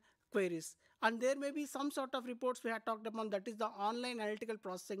reports and queries. And there may be some sort of reports we had talked about, that is the online analytical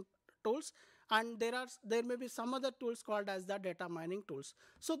processing tools, and there may be some other tools called as the data mining tools.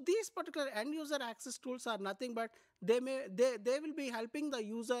 So these particular end user access tools are nothing but they will be helping the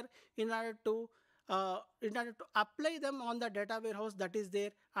user in order to apply them on the data warehouse that is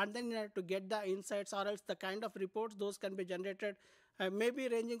there, and then in order to get the insights, or else the kind of reports those can be generated, maybe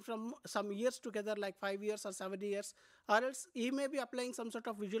ranging from some years together, like 5 years or 7 years, or else he may be applying some sort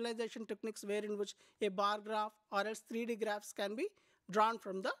of visualization techniques wherein which a bar graph or else 3D graphs can be drawn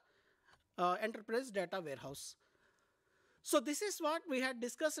from the enterprise data warehouse. So this is what we had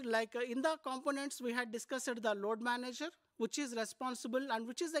discussed, like in the components we had discussed the load manager, which is responsible and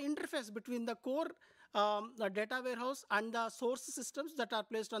which is the interface between the core the data warehouse and the source systems that are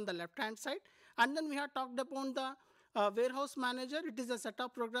placed on the left hand side. And then we have talked upon the warehouse manager. It is a set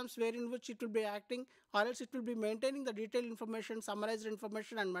of programs wherein which it will be acting, or else it will be maintaining the detailed information, summarized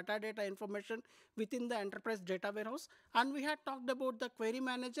information and metadata information within the enterprise data warehouse. And we had talked about the query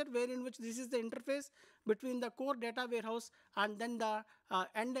manager, wherein which this is the interface between the core data warehouse and then the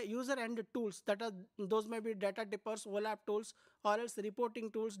user end tools, that are those may be data dippers, OLAP tools, or else reporting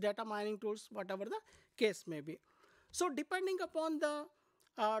tools, data mining tools, whatever the case may be. So depending upon the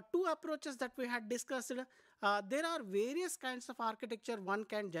two approaches that we had discussed, there are various kinds of architecture one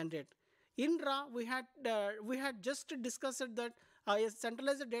can generate. In RA, we had just discussed that a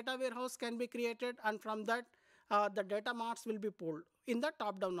centralized data warehouse can be created, and from that the data marts will be pulled in the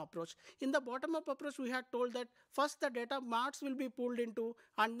top-down approach. In the bottom-up approach, we had told that first the data marts will be pulled into,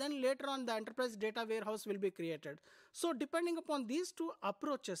 and then later on the enterprise data warehouse will be created. So depending upon these two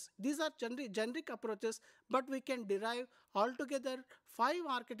approaches, these are generic approaches, but we can derive altogether 5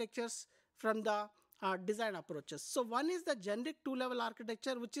 architectures from the design approaches. So one is the generic 2-level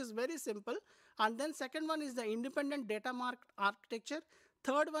architecture, which is very simple, and then second one is the independent data mart architecture.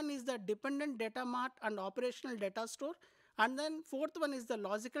 Third one is the dependent data mart and operational data store. And then fourth one is the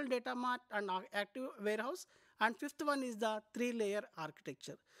logical data mart and active warehouse. and fifth one is the three-layer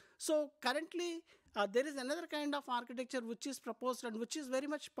architecture. So currently there is another kind of architecture which is proposed and which is very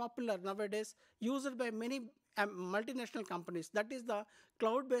much popular nowadays, used by many multinational companies. That is the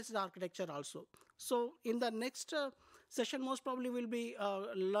cloud-based architecture also. So in the next session, most probably we'll be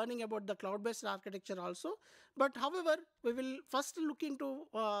learning about the cloud-based architecture also. But however, we will first look into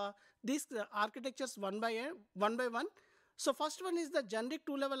these architectures one by one. So first one is the generic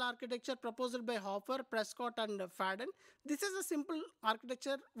two-level architecture proposed by Hopper, Prescott, and Fadden. This is a simple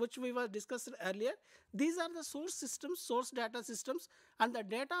architecture which we were discussed earlier. These are the source systems, source data systems, and the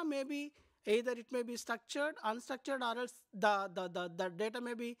data may be either it may be structured, unstructured, or else the data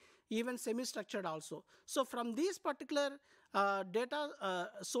may be even semi-structured also. So from these particular data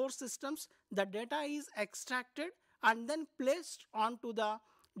source systems, the data is extracted and then placed onto the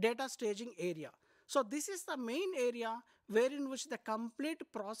data staging area. So this is the main area wherein which the complete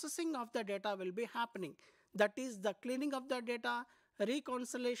processing of the data will be happening. That is the cleaning of the data,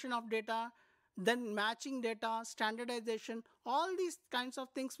 reconciliation of data, then matching data, standardization, all these kinds of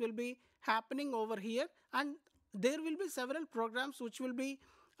things will be happening over here, and there will be several programs which will be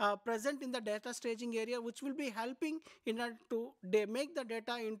present in the data staging area, which will be helping in order to make the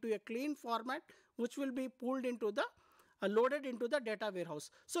data into a clean format, which will be pulled into the loaded into the data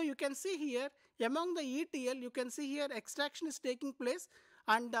warehouse. So you can see here among the ETL, you can see here extraction is taking place,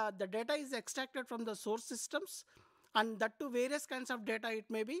 and the data is extracted from the source systems, and that to various kinds of data it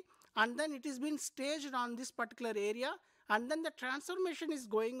may be, and then it is being staged on this particular area, and then the transformation is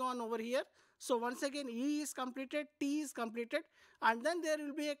going on over here. So once again, E is completed, T is completed, and then there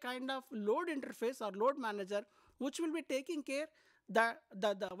will be a kind of load interface or load manager which will be taking care the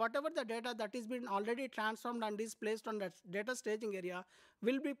whatever the data that is been already transformed and is placed on that data staging area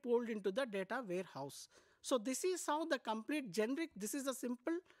will be pulled into the data warehouse. So this is how the complete generic, this is a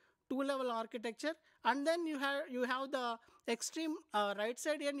simple two-level architecture, and then you have the extreme right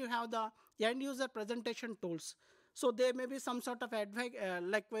side, and you have the end user presentation tools. So there may be some sort of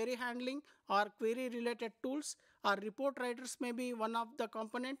like query handling or query related tools, or report writers may be one of the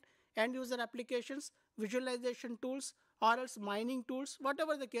component, end user applications, visualization tools, or else mining tools,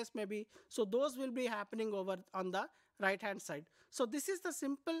 whatever the case may be. So those will be happening over on the right hand side. So this is the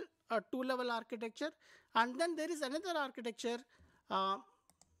simple two-level architecture, and then there is another architecture.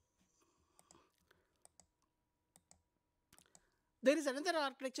 There is another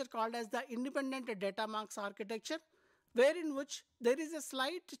architecture called as the independent data marks architecture, wherein which there is a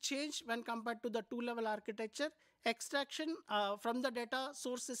slight change when compared to the two-level architecture. Extraction from the data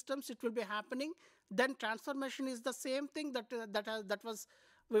source systems, it will be happening. Then transformation is the same thing that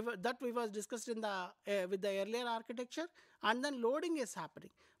was discussed in the with the earlier architecture, and then loading is happening.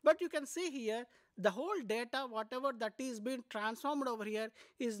 But you can see here the whole data, whatever that is being transformed over here,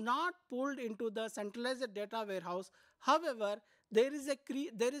 is not pulled into the centralized data warehouse. However, there is a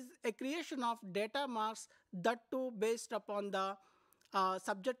creation of data marks, that too based upon the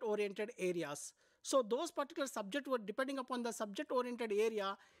subject oriented areas. So those particular subject were depending upon the subject oriented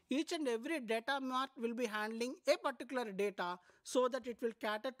area, each and every data mark will be handling a particular data, so that it will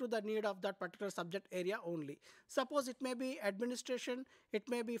cater to the need of that particular subject area only. Suppose it may be administration, it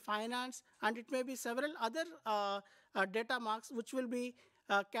may be finance, and it may be several other data marks which will be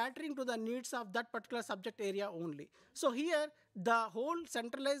catering to the needs of that particular subject area only. So here the whole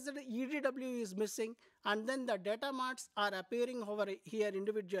centralized EDW is missing, and then the data marks are appearing over here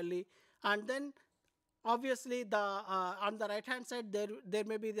individually, and then obviously the on the right hand side there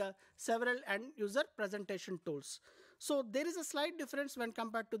may be the several end user presentation tools. So there is a slight difference when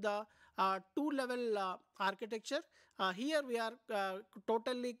compared to the two-level architecture. Here we are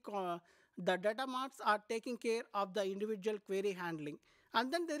totally the data marks are taking care of the individual query handling,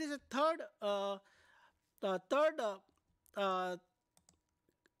 and then there is a third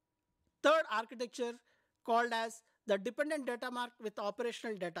architecture called as the dependent data mark with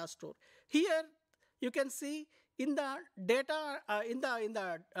operational data store. Here you can see in the data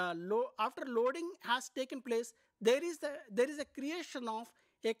after loading has taken place, there is a creation of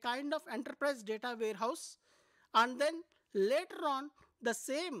a kind of enterprise data warehouse, and then later on the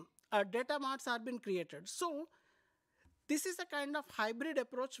same data marts are being created. So this is a kind of hybrid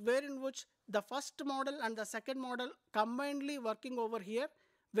approach, wherein which the first model and the second model combinedly working over here,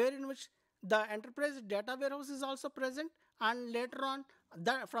 wherein which the enterprise data warehouse is also present, and later on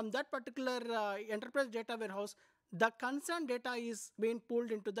from that particular enterprise data warehouse, the concerned data is being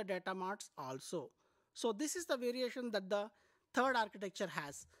pulled into the data marts also. So this is the variation that the third architecture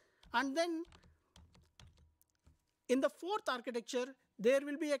has. And then in the fourth architecture, there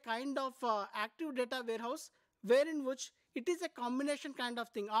will be a kind of active data warehouse, wherein which it is a combination kind of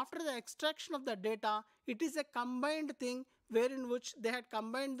thing. After the extraction of the data, it is a combined thing wherein which they had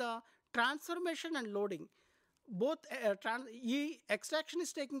combined the transformation and loading. Both extraction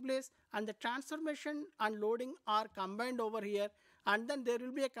is taking place and the transformation and loading are combined over here, and then there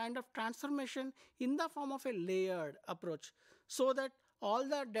will be a kind of transformation in the form of a layered approach, so that all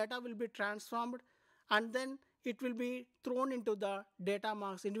the data will be transformed and then it will be thrown into the data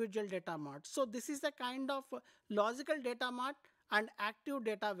marts, individual data marts. So this is the kind of logical data mart and active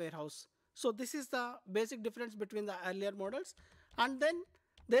data warehouse. So this is the basic difference between the earlier models. And then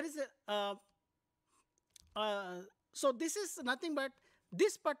there is a so this is nothing but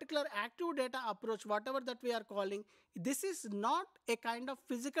this particular active data approach, whatever that we are calling, this is not a kind of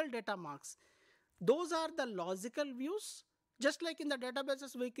physical data marks. Those are the logical views. Just like in the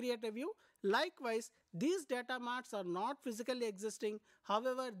databases we create a view, likewise these data marts are not physically existing.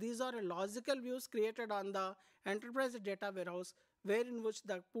 However, these are logical views created on the enterprise data warehouse, wherein which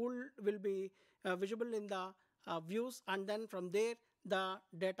the pool will be visible in the views, and then from there the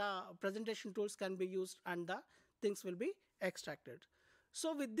data presentation tools can be used and the things will be extracted.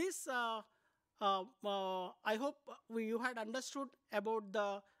 So with this, I hope you had understood about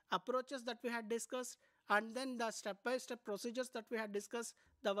the approaches that we had discussed, and then the step-by-step procedures that we had discussed,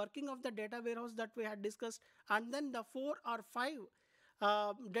 the working of the data warehouse that we had discussed, and then the 4 or 5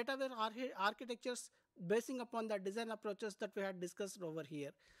 data warehouse architectures basing upon the design approaches that we had discussed over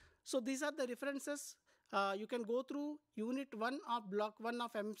here. So these are the references. You can go through Unit 1 of Block 1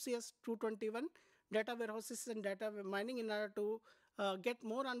 of MCS 221, Data Warehouses and Data Mining, in order to get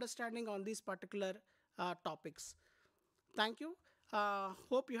more understanding on these particular topics. Thank you.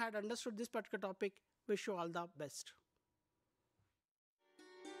 Hope you had understood this particular topic. Wish you all the best.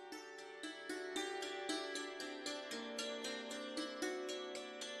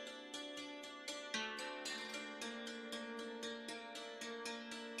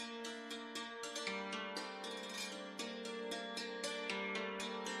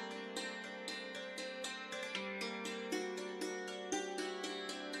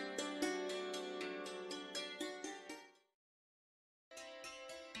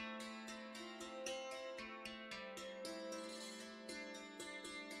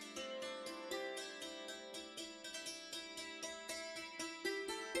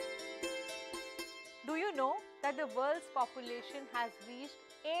 Do you know that the world's population has reached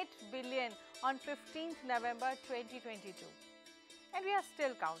 8 billion on 15th November 2022? And we are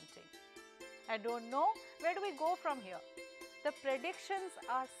still counting. I don't know where do we go from here. The predictions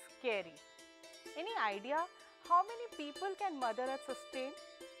are scary. Any idea how many people can Mother Earth sustain?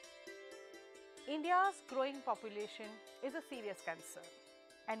 India's growing population is a serious concern,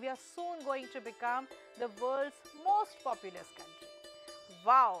 and we are soon going to become the world's most populous country.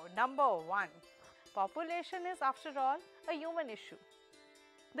 Wow, number 1. Population is, after all, a human issue.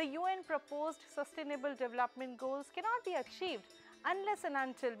 The UN proposed Sustainable Development Goals cannot be achieved unless and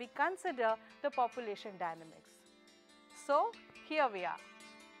until we consider the population dynamics. So, here we are.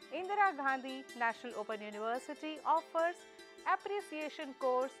 Indira Gandhi National Open University offers appreciation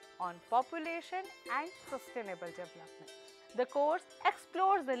course on population and sustainable development. The course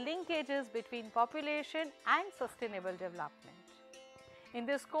explores the linkages between population and sustainable development. In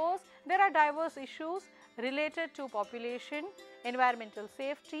this course, there are diverse issues related to population, environmental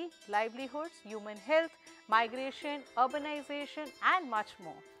safety, livelihoods, human health, migration, urbanization, and much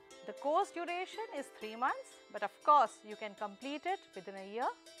more. The course duration is 3 months, but of course, you can complete it within a year.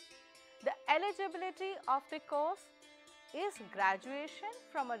 The eligibility of the course is graduation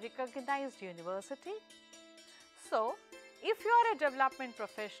from a recognized university. So, if you are a development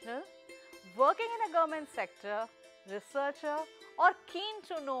professional, working in a government sector, researcher, or keen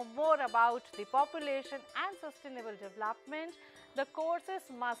to know more about the population and sustainable development, the course is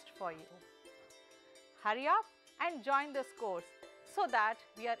must for you. Hurry up and join this course so that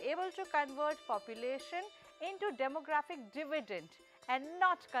we are able to convert population into demographic dividend and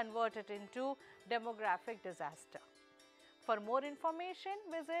not convert it into demographic disaster. For more information,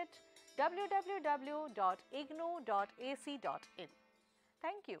 visit www.ignou.ac.in.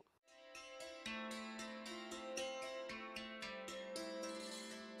 Thank you.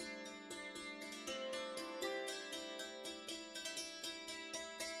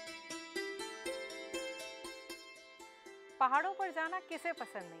 पहाड़ों पर जाना किसे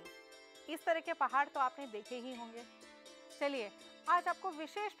पसंद नहीं? इस तरह के पहाड़ तो आपने देखे ही होंगे। चलिए, आज आपको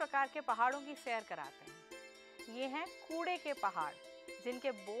विशेष प्रकार के पहाड़ों की सैर कराते हैं। ये हैं कूड़े के पहाड़,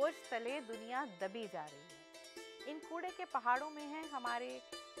 जिनके बोझ तले दुनिया दबी जा रही है। इन कूड़े के पहाड़ों में हैं हमारे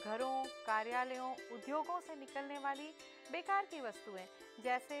घरों, कार्यालयों, उद्योगों से निकलने वाली बेकार की वस्तुएं,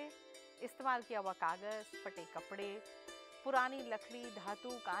 जैसे इस्तेमाल किया हुआ कागज़, फटे कपड़े, पुरानी लकड़ी, धातु,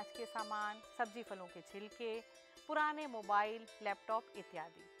 कांच के सामान, सब्जी फलों के छिलके, पुराने मोबाइल, लैपटॉप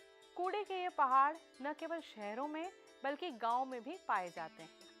इत्यादि। कूड़े के ये पहाड़ न केवल शहरों में बल्कि गांव में भी पाए जाते हैं।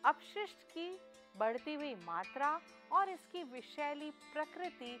 अपशिष्ट की बढ़ती हुई मात्रा और इसकी विषैली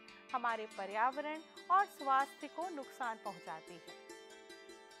प्रकृति हमारे पर्यावरण और स्वास्थ्य को नुकसान पहुंचाती है।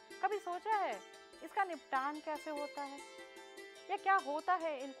 कभी सोचा है इसका निपटान कैसे होता है, या क्या होता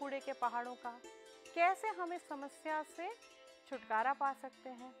है इन कूड़े के पहाड़ों का? कैसे हम इस समस्या से छुटकारा पा सकते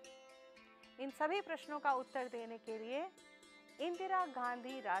हैं? इन सभी प्रश्नों का उत्तर देने के लिए इंदिरा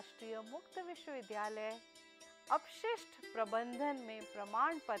गांधी राष्ट्रीय मुक्त विश्वविद्यालय अपशिष्ट प्रबंधन में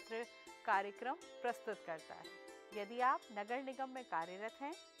प्रमाण पत्र कार्यक्रम प्रस्तुत करता है। यदि आप नगर निगम में कार्यरत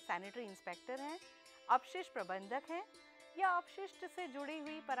हैं, सैनिटरी इंस्पेक्टर हैं, अपशिष्ट प्रबंधक हैं या अपशिष्ट से जुड़ी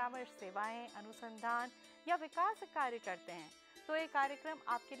हुई परामर्श सेवाएं, अनुसंधान या विकास कार्य करते हैं, तो ये कार्यक्रम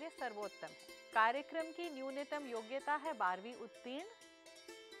आपके लिए सर्वोत्तम है। कार्यक्रम की न्यूनतम योग्यता है 12वीं उत्तीर्ण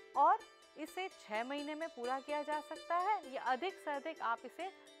और इसे 6 महीने में पूरा किया जा सकता है, या अधिक से अधिक आप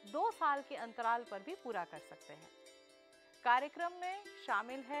इसे 2 साल के अंतराल पर भी पूरा कर सकते हैं। कार्यक्रम में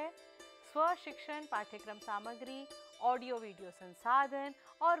शामिल है स्व शिक्षण पाठ्यक्रम सामग्री, ऑडियो वीडियो संसाधन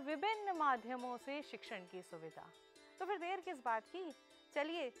और विभिन्न माध्यमों से शिक्षण की सुविधा। तो फिर देर किस बात की,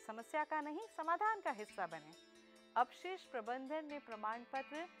 चलिए समस्या का नहीं समाधान का हिस्सा बने। अपशिष्ट प्रबंधन में प्रमाण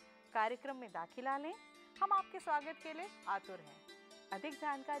पत्र कार्यक्रम में दाखिला लें। हम आपके स्वागत के लिए आतुर हैं। अधिक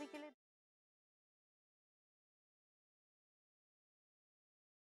जानकारी के लिए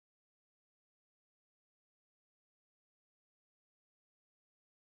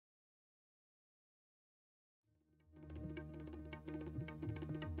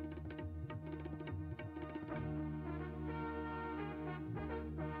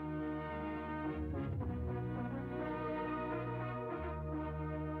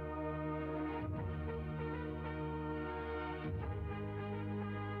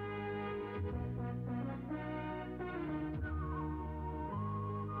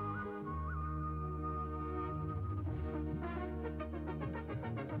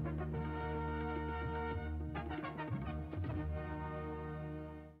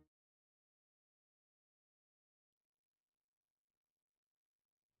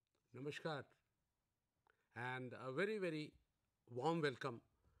Namaskar and a very warm welcome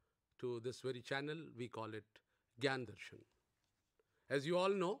to this very channel. We call it Gyan Darshan. As you all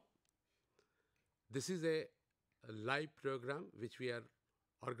know, this is a live program which we are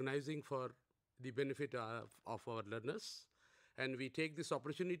organizing for the benefit of our learners, and we take this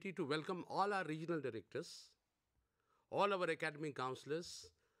opportunity to welcome all our regional directors, all our academic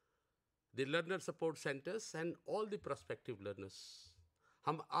counselors, the learner support centers and all the prospective learners.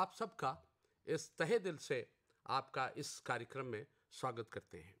 हम आप सबका इस तहे दिल से आपका इस कार्यक्रम में स्वागत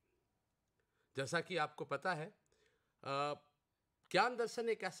करते हैं। जैसा कि आपको पता है, ज्ञान दर्शन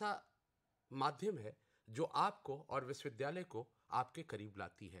एक ऐसा माध्यम है जो आपको और विश्वविद्यालय को आपके करीब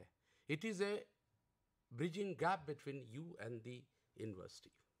लाती है। It is a bridging gap between you and the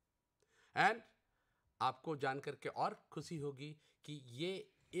university. And आपको जानकर के और खुशी होगी कि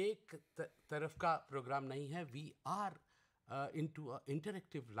ये एक तरफ का प्रोग्राम नहीं है। We are into an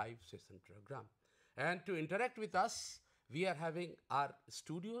interactive live session program, and to interact with us we are having our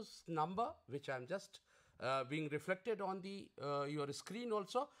studios number, which I am just being reflected on the your screen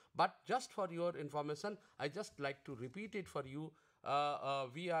also, but just for your information I just like to repeat it for you.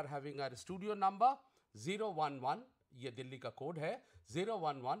 We are having our studio number 011, ये दिल्ली का code है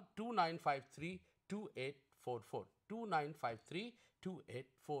 011-2953-2844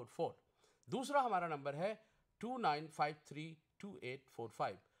 2953-2844। दूसरा हमारा number है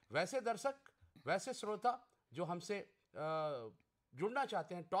 2953-2845। वैसे दर्शक, वैसे श्रोता जो हमसे जुड़ना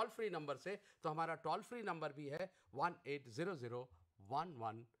चाहते हैं टोल फ्री नंबर से, तो हमारा टोल फ्री नंबर भी है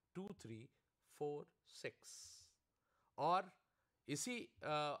 1800-112346। और इसी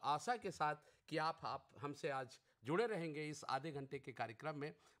आशा के साथ कि आप हमसे आज जुड़े रहेंगे इस आधे घंटे के कार्यक्रम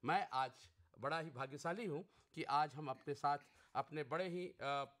में, मैं आज बड़ा ही भाग्यशाली हूँ कि आज हम अपने साथ अपने बड़े ही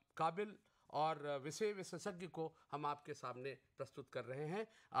काबिल और विषय विशेषज्ञ को हम आपके सामने प्रस्तुत कर रहे हैं।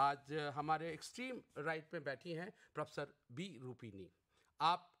 आज हमारे एक्सट्रीम राइट में बैठी हैं प्रोफेसर बी रूपिनी।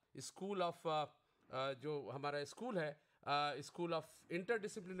 आप स्कूल ऑफ जो हमारा स्कूल है, स्कूल ऑफ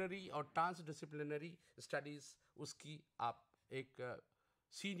इंटरडिसिप्लिनरी और ट्रांसडिसिप्लिनरी स्टडीज़, उसकी आप एक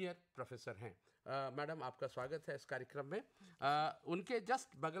सीनियर प्रोफेसर हैं। मैडम, आपका स्वागत है इस कार्यक्रम में। उनके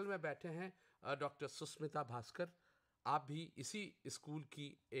जस्ट बगल में बैठे हैं डॉक्टर सुस्मिता भास्कर। आप भी इसी स्कूल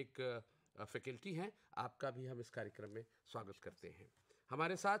की एक फैकल्टी हैं, आपका भी हम इस कार्यक्रम में स्वागत करते हैं।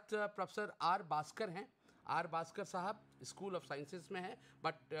 हमारे साथ प्रोफेसर आर भास्कर हैं। आर भास्कर साहब स्कूल ऑफ साइंसेज में हैं,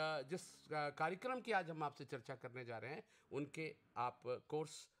 बट जिस कार्यक्रम की आज हम आपसे चर्चा करने जा रहे हैं उनके आप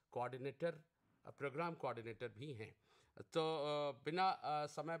कोर्स कोऑर्डिनेटर, प्रोग्राम कोऑर्डिनेटर भी हैं। तो बिना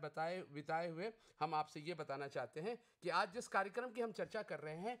समय बिताए हुए हम आपसे ये बताना चाहते हैं कि आज जिस कार्यक्रम की हम चर्चा कर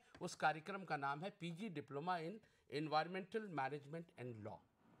रहे हैं उस कार्यक्रम का नाम है PG diploma in environmental management and law.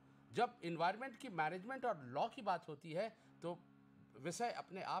 जब इन्वायरमेंट की मैनेजमेंट और लॉ की बात होती है तो विषय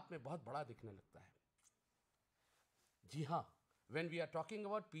अपने आप में बहुत बड़ा दिखने लगता है। जी हाँ, when we are talking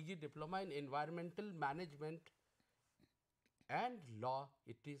about PG diploma in environmental management and law,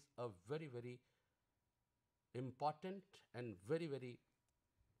 it is a very, very important and very, very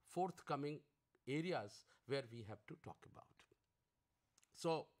forthcoming areas where we have to talk about.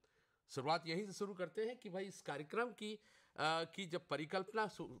 So, शुरुआत यहीं से शुरू करते हैं कि भाई इस कार्यक्रम की जब परिकल्पना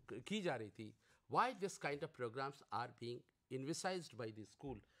की जा रही थी, why this kind of programs are being envisaged by the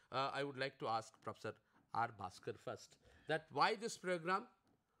school. I would like to ask Professor R. Bhaskar first, that why this program,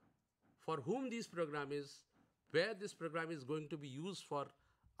 for whom this program is, where this program is going to be used for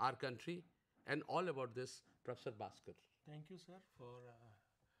our country, and all about this, Professor Bhaskar. Thank you, sir, for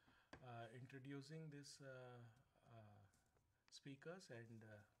introducing this speakers and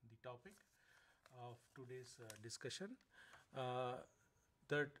the topic of today's discussion.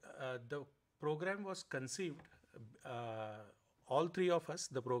 The program was conceived, all three of us,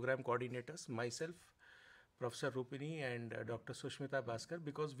 the program coordinators, myself, Professor Rupini and Dr. Sushmita Bhaskar,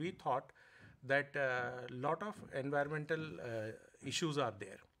 because we thought that a lot of environmental issues are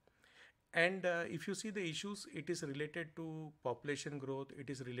there. And if you see the issues, it is related to population growth, it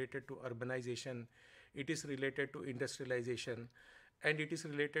is related to urbanization, it is related to industrialization, and it is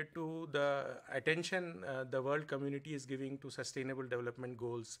related to the attention the world community is giving to sustainable development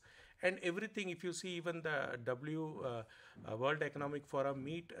goals. And everything, if you see even the World Economic Forum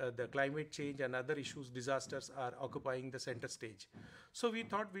meet, the climate change and other issues, disasters are occupying the center stage. So we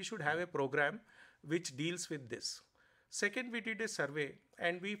thought we should have a program which deals with this. Second, we did a survey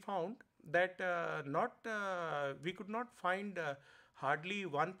and we found that we could not find hardly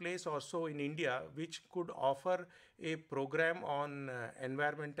one place or so in India which could offer a program on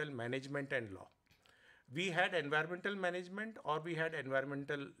environmental management and law. We had environmental management or we had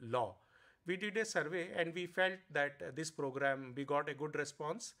environmental law. We did a survey and we felt that this program, we got a good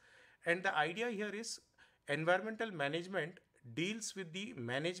response. And the idea here is environmental management deals with the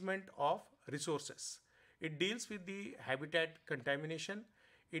management of resources. It deals with the habitat contamination.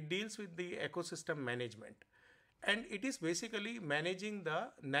 It deals with the ecosystem management. And it is basically managing the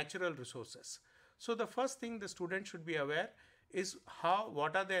natural resources. So the first thing the student should be aware is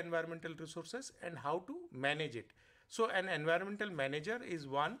what are the environmental resources and how to manage it. So an environmental manager is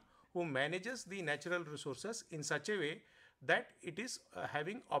one who manages the natural resources in such a way that it is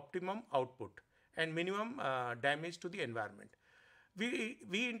having optimum output and minimum damage to the environment. We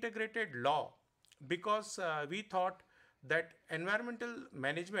integrated law because we thought that environmental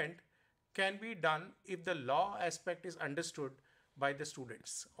management can be done if the law aspect is understood by the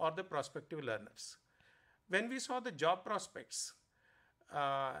students or the prospective learners. When we saw the job prospects,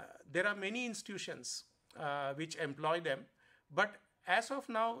 there are many institutions which employ them, but as of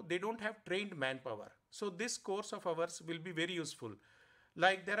now, they don't have trained manpower. So this course of ours will be very useful.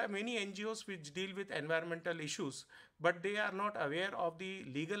 Like there are many NGOs which deal with environmental issues, but they are not aware of the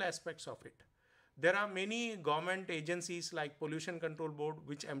legal aspects of it. There are many government agencies like Pollution Control Board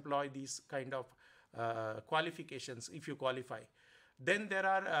which employ these kind of qualifications if you qualify. Then there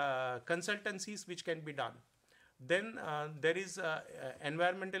are consultancies which can be done. Then there is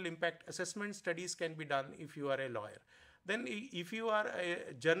environmental impact assessment studies can be done if you are a lawyer. Then if you are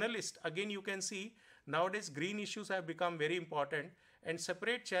a journalist, again you can see nowadays green issues have become very important and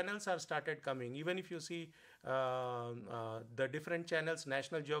separate channels are started coming. Even if you see the different channels,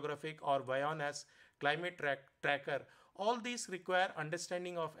 National Geographic or Vion as Climate Tracker, all these require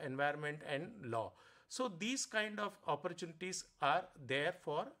understanding of environment and law. So these kind of opportunities are there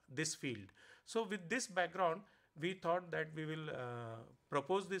for this field. So with this background, we thought that we will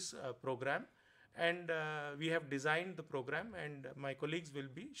propose this program, and we have designed the program, and my colleagues will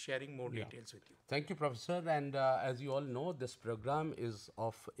be sharing more details with you. Thank you, Professor. And as you all know, this program is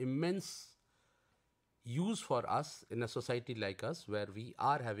of immense use for us in a society like us, where we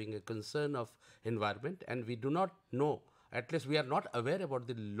are having a concern of environment and we do not know, at least we are not aware about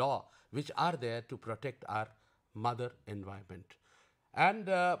the law which are there to protect our mother environment. And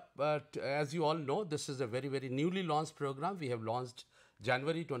as you all know, this is a very, very newly launched program. We have launched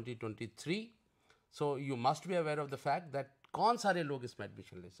January 2023. So you must be aware of the fact that कौन सारे लोग इसमें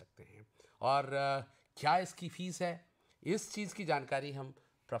admission ले सकते हैं और क्या इसकी फीस है, इस चीज़ की जानकारी हम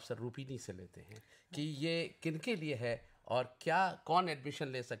प्रोफेसर रूपिनी से लेते हैं कि ये किनके लिए है और क्या कौन एडमिशन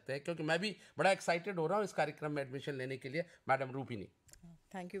ले सकते हैं, क्योंकि मैं भी बड़ा एक्साइटेड हो रहा हूँ इस कार्यक्रम में एडमिशन लेने के लिए. Madam रूपिनी.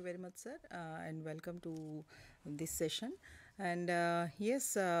 Thank you very much, sir, and welcome to this session. And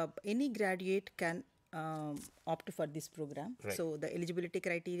yes, any graduate can opt for this program. Right. So the eligibility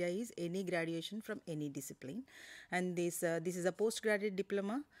criteria is any graduation from any discipline, and this is a postgraduate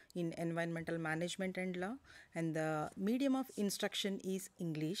diploma in environmental management and law, and the medium of instruction is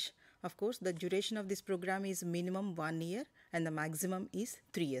English. Of course, the duration of this program is minimum 1 year and the maximum is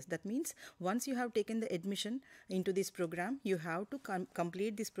 3 years. That means once you have taken the admission into this program, you have to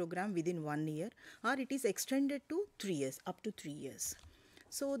complete this program within 1 year, or it is extended to 3 years, up to 3 years.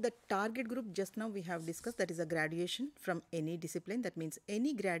 So the target group just now we have discussed, that is a graduation from any discipline. That means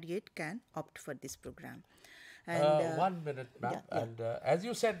any graduate can opt for this program. And 1 minute, ma'am. yeah. And as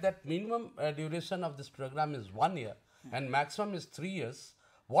you said that minimum duration of this program is 1 year and maximum is 3 years.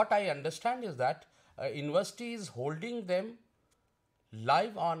 What I understand is that university is holding them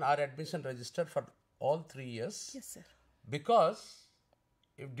live on our admission register for all 3 years. Yes, sir. Because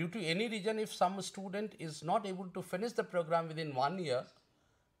if due to any reason, if some student is not able to finish the program within 1 year,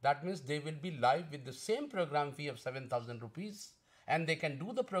 that means they will be live with the same program fee of 7,000 rupees, and they can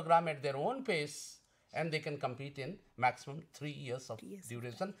do the program at their own pace, and they can complete in maximum 3 years of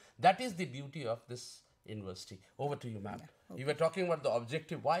duration. That is the beauty of this university. Over to you, ma'am. Yeah, You were talking about the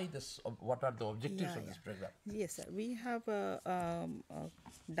objective. Why this? What are the objectives of this program? Yes, sir. We have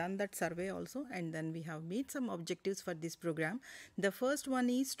done that survey also, and then we have made some objectives for this program. The first one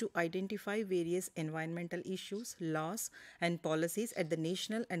is to identify various environmental issues, laws, and policies at the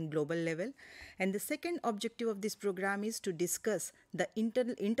national and global level. And the second objective of this program is to discuss the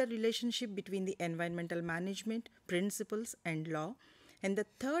interrelationship between the environmental management, principles, and law. And the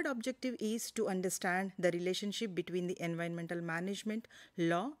third objective is to understand the relationship between the environmental management,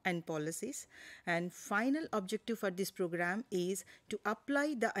 law, and policies. And final objective for this program is to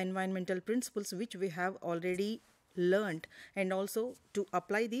apply the environmental principles which we have already learned, and also to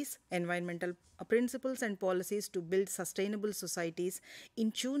apply these environmental principles and policies to build sustainable societies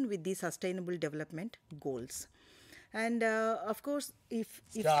in tune with the sustainable development goals. And of course, if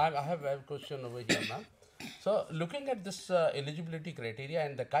Yeah, I have a question over here, ma'am. So, looking at this eligibility criteria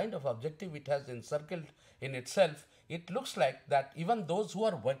and the kind of objective it has encircled in itself, it looks like that even those who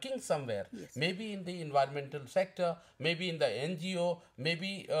are working somewhere, maybe in the environmental sector, maybe in the NGO,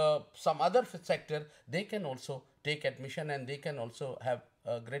 maybe some other sector, they can also take admission and they can also have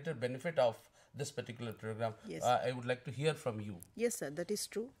a greater benefit of this particular program. Yes. I would like to hear from you. Yes, sir, that is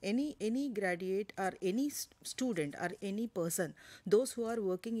true. Any graduate or any student or any person, those who are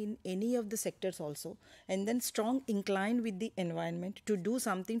working in any of the sectors also, and then strong inclined with the environment to do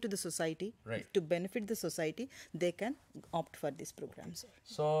something to the society, Right. to benefit the society, they can opt for this program, sir.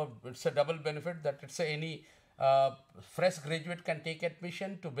 So it's a double benefit that it's any fresh graduate can take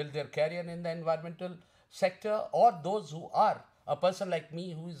admission to build their career in the environmental sector, or those who are a person like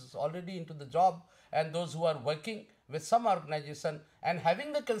me who is already into the job, and those who are working with some organization and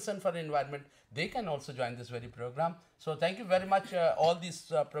having the concern for environment, they can also join this very program. So thank you very much all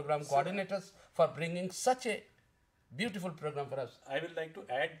these program coordinators for bringing such a beautiful program for us. I would like to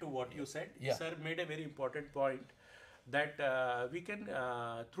add to what you said. Yeah. Sir made a very important point that we can,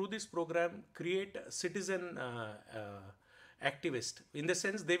 through this program, create citizen activist. In the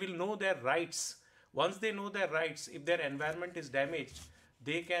sense, they will know their rights. Once they know their rights, if their environment is damaged,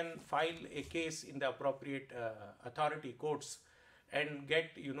 they can file a case in the appropriate authority courts and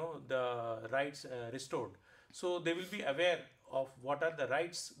get the rights restored. So they will be aware of what are the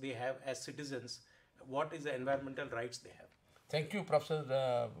rights they have as citizens, what is the environmental rights they have. Thank you,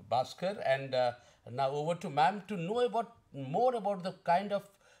 Professor Bhaskar. And now over to ma'am to know about more about the kind of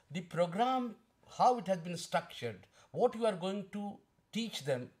the program, how it has been structured, what you are going to teach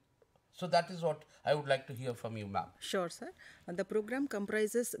them. So that is what I would like to hear from you, ma'am. Sure, sir. The program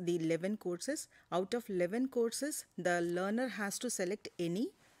comprises the 11 courses. Out of 11 courses, the learner has to select any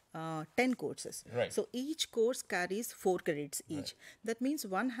 10 courses. Right. So each course carries 4 credits each. That means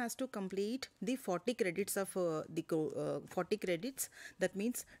one has to complete the 40 credits of 40 credits. That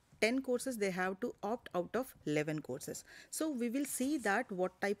means 10 courses they have to opt out of 11 courses. So we will see that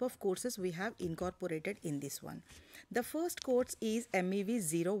what type of courses we have incorporated in this one. The first course is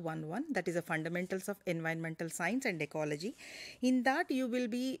MEV-011, that is a Fundamentals of Environmental Science and Ecology. In that you will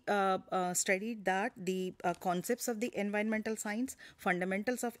be studied that the concepts of the environmental science,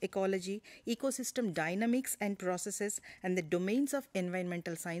 fundamentals of ecology, ecosystem dynamics and processes, and the domains of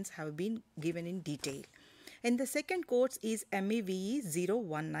environmental science have been given in detail. And the second course is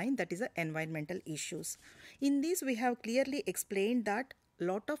MEVE-019, that is environmental issues. In this we have clearly explained that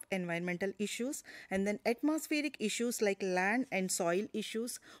lot of environmental issues, and then atmospheric issues like land and soil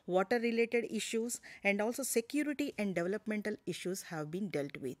issues, water related issues, and also security and developmental issues have been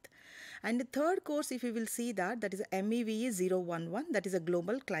dealt with. And the third course, if you will see that is MEVE 011, that is a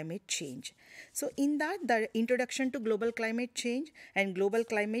global climate change. So in that, the introduction to global climate change and global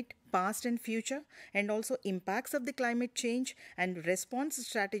climate past and future, and also impacts of the climate change and response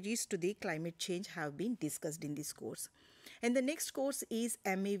strategies to the climate change have been discussed in this course. And the next course is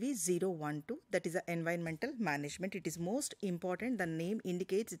MEV 012, that is environmental management. It is most important. The name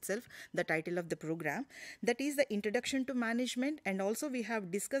indicates itself, the title of the program. That is the introduction to management, and also we have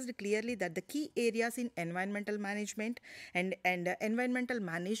discussed clearly that the key areas in environmental management and environmental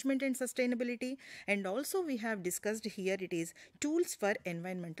management and sustainability, and also we have discussed here it is tools for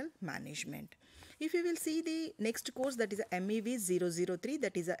environmental management. If you will see the next course, that is MEV 003,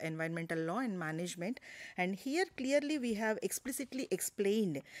 that is environmental law and management, and here clearly we have explicitly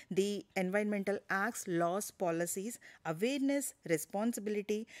explained the environmental acts, laws, policies, awareness,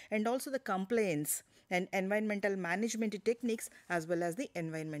 responsibility, and also the compliance and environmental management techniques, as well as the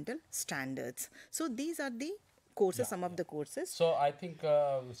environmental standards. So these are the courses, some of the courses. So I think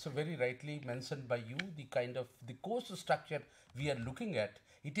so very rightly mentioned by you, the kind of the course structure we are looking at,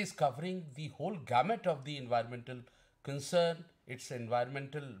 it is covering the whole gamut of the environmental concern, its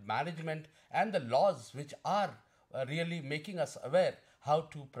environmental management, and the laws which are really making us aware how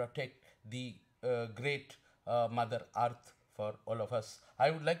to protect the great Mother Earth for all of us. I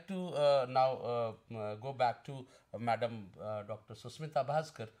would like to now go back to Madam Dr. Susmita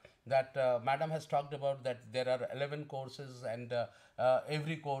Bhaskar, that Madam has talked about that there are 11 courses, and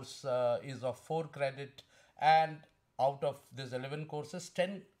every course is of 4 credit, and out of these 11 courses,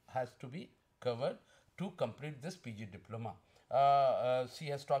 10 has to be covered to complete this PG diploma. She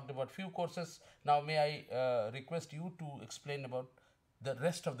has talked about few courses. Now may I request you to explain about the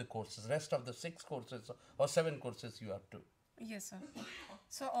rest of the courses, rest of the 6 courses or 7 courses you have to. Yes, sir.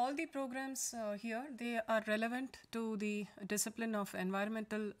 So all the programs here, they are relevant to the discipline of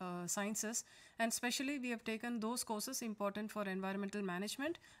environmental sciences, and especially we have taken those courses important for environmental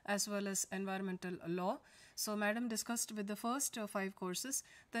management as well as environmental law. So Madam discussed with the first 5 courses.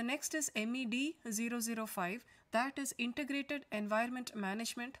 The next is MED 005, that is Integrated Environment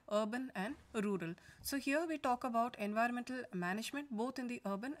Management, Urban and Rural. So here we talk about environmental management both in the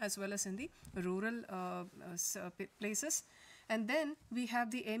urban as well as in the rural places. And then we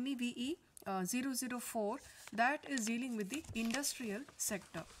have the MEVE 004, that is dealing with the industrial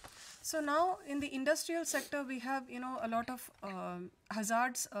sector. So now in the industrial sector we have a lot of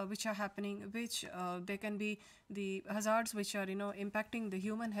hazards which are happening, which they can be the hazards which are impacting the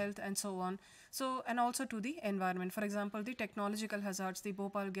human health and so on. So and also to the environment, for example the technological hazards, the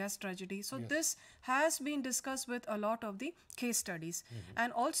Bhopal gas tragedy. So this has been discussed with a lot of the case studies,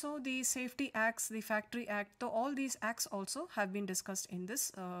 and also the safety acts, the factory act. So all these acts also have been discussed in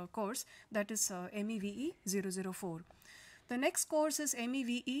this course, that is MEVE 004. The next course is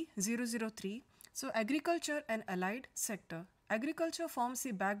MEVE 003. So agriculture and allied sector. Agriculture forms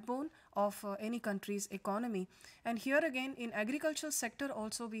the backbone of any country's economy, and here again in agricultural sector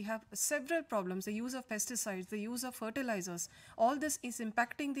also we have several problems. The use of pesticides, the use of fertilizers, all this is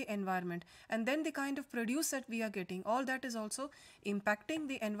impacting the environment, and then the kind of produce that we are getting, all that is also impacting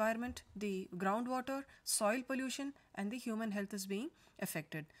the environment, the groundwater, soil pollution, and the human health is being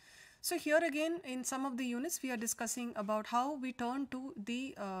affected. So here again in some of the units we are discussing about how we turn to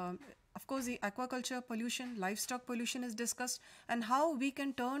the of course the aquaculture pollution, livestock pollution is discussed, and how we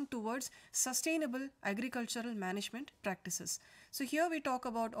can turn towards sustainable agricultural management practices. So here we talk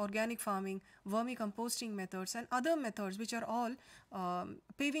about organic farming, vermicomposting methods, and other methods which are all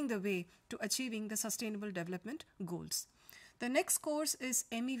paving the way to achieving the sustainable development goals. The next course is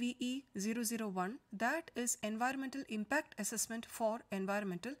MEVE 001, that is Environmental Impact Assessment for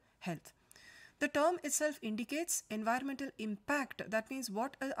Environmental Health. The term itself indicates environmental impact. That means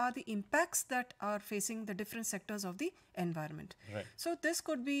what are the impacts that are facing the different sectors of the environment. Right. So this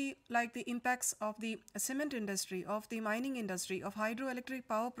could be like the impacts of the cement industry, of the mining industry, of hydroelectric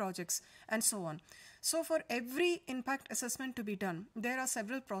power projects, and so on. So for every impact assessment to be done, there are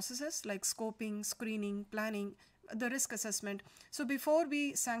several processes like scoping, screening, planning, the risk assessment. So before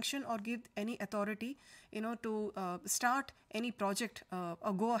we sanction or give any authority to start any project,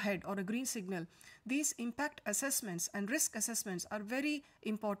 a go ahead or a green signal, these impact assessments and risk assessments are very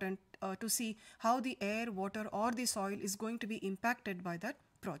important to see how the air, water or the soil is going to be impacted by that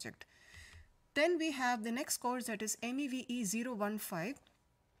project. Then we have the next course, that is MEVE 015,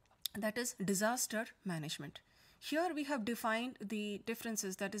 that is disaster management. Here we have defined the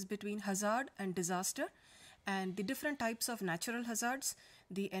differences, that is between hazard and disaster, and the different types of natural hazards,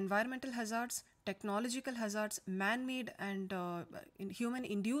 the environmental hazards, technological hazards, man-made and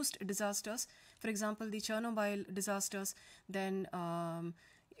human-induced disasters, for example, the Chernobyl disasters, then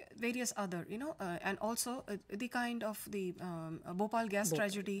various other, and also the kind of the Bhopal gas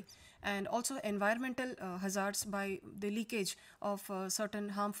tragedy, and also environmental hazards by the leakage of certain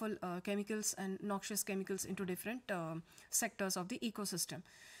harmful chemicals and noxious chemicals into different sectors of the ecosystem.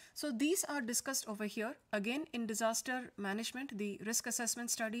 So these are discussed over here. Again, in disaster management, the risk assessment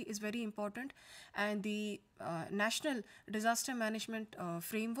study is very important, and the National Disaster Management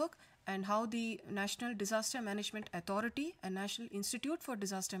Framework, and how the National Disaster Management Authority and National Institute for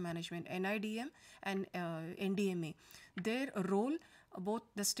Disaster Management, NIDM and NDMA, their role, both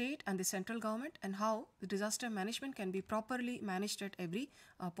the state and the central government, and how the disaster management can be properly managed at every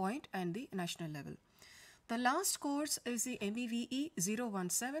point and the national level. The last course is the MEVE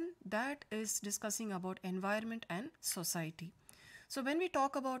 017, that is discussing about environment and society. So when we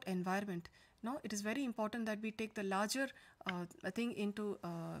talk about environment, now it is very important that we take the larger thing into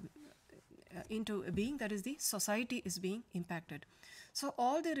being, that is the society is being impacted. So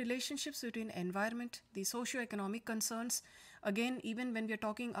all the relationships between environment, the socio-economic concerns, again, even when we are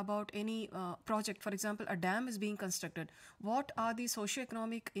talking about any project, for example, a dam is being constructed, what are the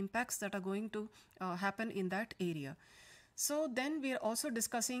socio-economic impacts that are going to happen in that area? So then we are also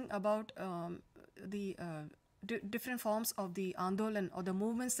discussing about the different forms of the Andolan, or the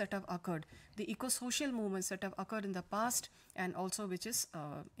movements that have occurred, the eco-social movements that have occurred in the past, and also which is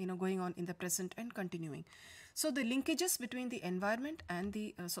going on in the present and continuing. So the linkages between the environment and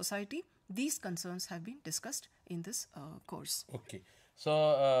the society, these concerns have been discussed in this course. Okay.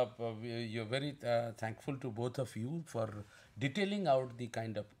 So you're very thankful to both of you for detailing out the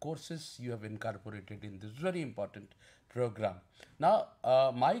kind of courses you have incorporated in this very important program. Now,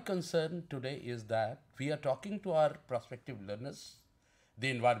 my concern today is that we are talking to our prospective learners,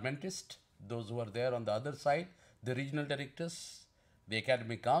 the environmentalists, those who are there on the other side, the regional directors, the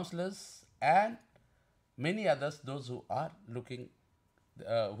academic counselors, and many others, those who are looking,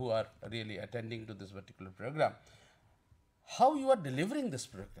 who are really attending to this particular program. How you are delivering this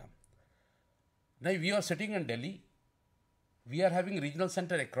program? Now, we are sitting in Delhi, we are having regional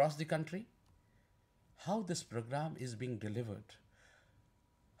center across the country. How this program is being delivered?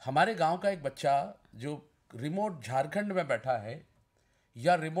 हमारे गांव का एक बच्चा जो remote Jharkhand में बैठा है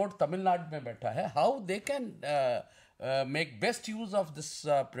या रिमोट तमिलनाडु में बैठा है, how they can make best use of this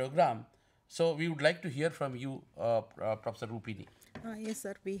program? So we would like to hear from you, Professor Rupini. Yes,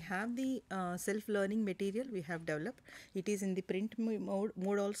 sir. We have the self-learning material we have developed. It is in the print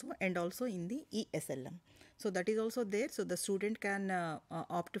mode also, and also in the ESLM. So that is also there. So the student can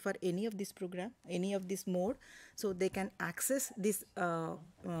opt for any of this program, any of this mode. So they can access this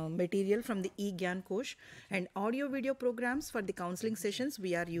material from the EGNOU course, and audio video programs for the counseling sessions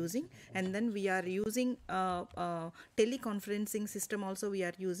we are using, and then we are using teleconferencing system also we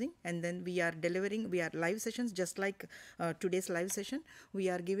are using, and then we are delivering, we are live sessions just like today's live session. We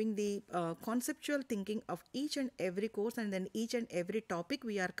are giving the conceptual thinking of each and every course, and then each and every topic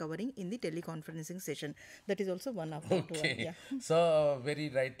we are covering in the teleconferencing session. That is also one of Okay. one. Yeah. So very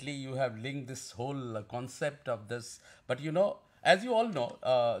rightly you have linked this whole concept of this. But you know, as you all know,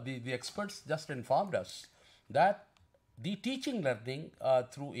 the experts just informed us that the teaching learning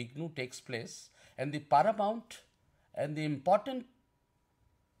through IGNOU takes place, and the paramount and the important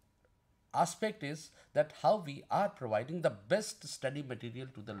aspect is that how we are providing the best study material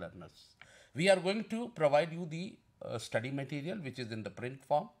to the learners. We are going to provide you the study material which is in the print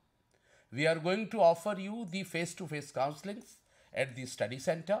form. We are going to offer you the face-to-face counselings at the study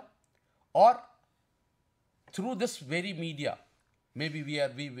center, or through this very media. Maybe we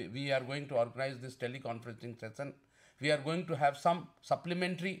are going to organize this teleconferencing session. We are going to have some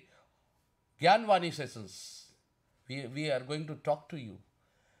supplementary Gyanvani sessions. We are going to talk to you.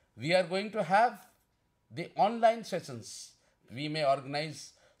 We are going to have the online sessions. We may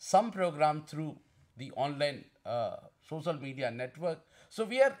organize some program through the online social media network. So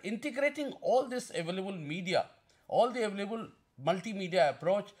we are integrating all this available media, all the available multimedia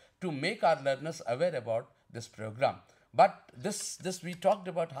approach to make our learners aware about this program. But this we talked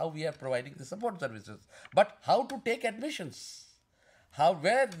about how we are providing the support services. But how to take admissions?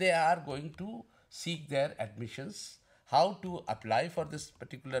 Where they are going to seek their admissions? How to apply for this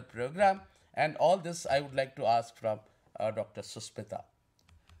particular program? And all this I would like to ask from Dr. Susmita.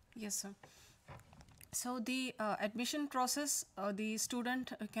 Yes, sir. So the admission process, the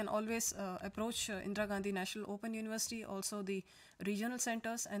student can always approach Indira Gandhi National Open University, also the regional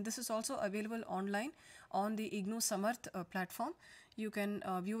centers, and this is also available online on the IGNOU Samarth platform. You can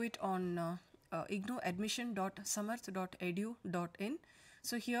view it on ignoadmission.samarth.edu.in.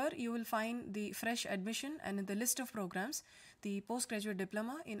 So here you will find the fresh admission, and in the list of programs, the postgraduate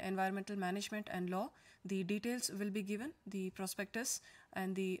diploma in environmental management and law, the details will be given, the prospectus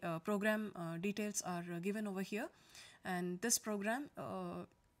and the program details are given over here. And this program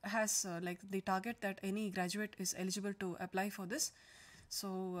has like the target that any graduate is eligible to apply for this.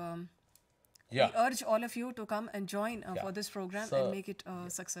 So we urge all of you to come and join for this program and make it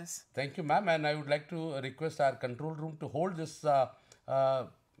a success. Thank you, ma'am. And I would like to request our control room to hold this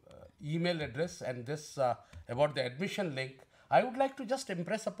email address and this about the admission link. I would like to just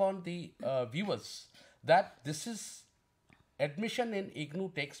impress upon the viewers that this is admission in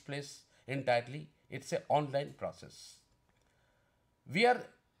IGNOU takes place entirely. It's an online process. We are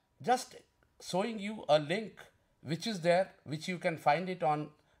just showing you a link which is there, which you can find it on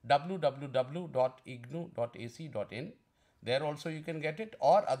www.ignou.ac.in. There also you can get it,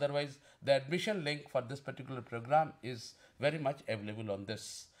 or otherwise the admission link for this particular program is very much available on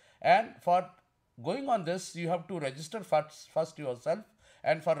this. And for going on this, you have to register first yourself,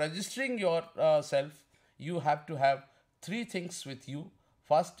 and for registering yourself, you have to have 3 things with you.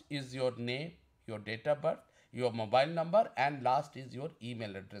 First is your name, your date of birth, your mobile number, and last is your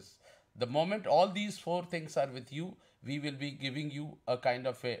email address. The moment all these 4 things are with you, we will be giving you a kind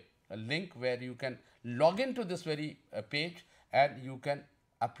of a link where you can log into this very page, and you can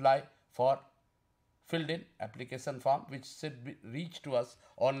apply for filled in application form, which should be reach to us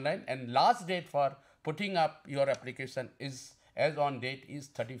online. And last date for putting up your application is, as on date, is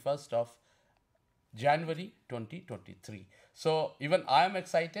 31st of January 2023. So even I am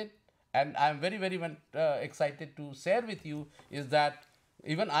excited, and I am very excited to share with you is that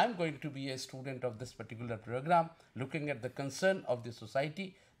even I am going to be a student of this particular program, looking at the concern of the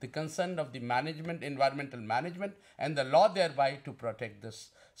society, the concern of the management, environmental management, and the law thereby to protect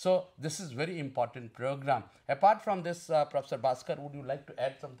this. So this is very important program. Apart from this, Professor Bhaskar, would you like to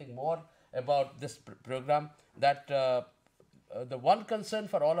add something more about this program? That the one concern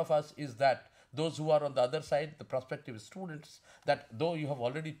for all of us is that those who are on the other side, the prospective students, that though you have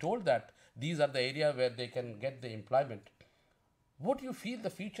already told that these are the area where they can get the employment, what do you feel the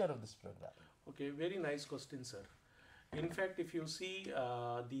future of this program? Okay, very nice question, sir. In fact, if you see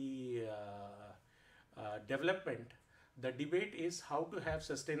the development, the debate is how to have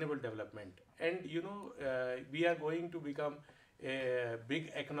sustainable development. And you know, we are going to become a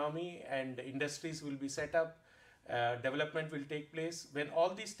big economy, and industries will be set up, development will take place. When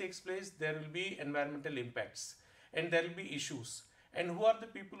all this takes place, there will be environmental impacts and there will be issues. And who are the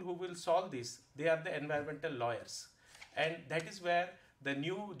people who will solve this? They are the environmental lawyers. And that is where the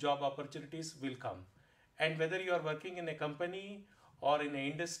new job opportunities will come. And whether you are working in a company or in an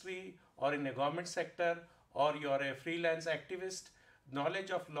industry or in a government sector, or you are a freelance activist,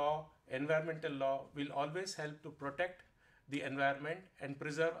 knowledge of law, environmental law will always help to protect the environment and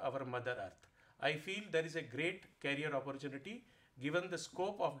preserve our Mother Earth. I feel there is a great career opportunity given the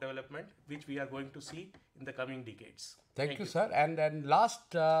scope of development which we are going to see in the coming decades. Thank you, sir. And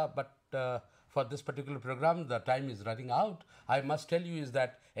last, for this particular program, the time is running out. I must tell you is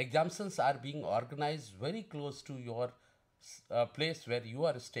that examinations are being organized very close to your place where you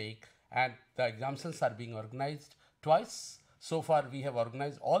are staying, and the examinations are being organized twice. So far, we have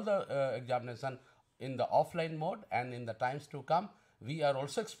organized all the examination in the offline mode, and in the times to come, we are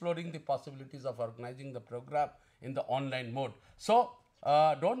also exploring the possibilities of organizing the program in the online mode. So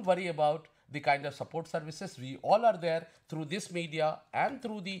don't worry about the kind of support services. We all are there through this media and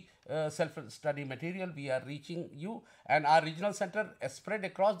through the self-study material. We are reaching you, and our regional center spread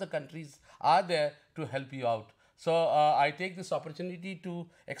across the countries are there to help you out. So I take this opportunity to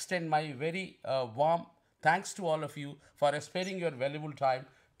extend my very warm thanks to all of you for sparing your valuable time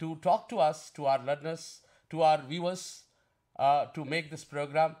to talk to us, to our learners, to our viewers, to make this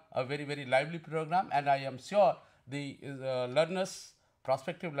program a very lively program. And I am sure the learners,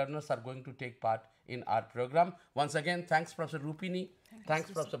 prospective learners, are going to take part in our program. Once again, thanks Professor Rupini, thanks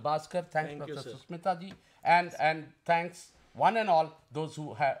Professor Bhaskar, thanks Professor Susmita ji, and thanks one and all those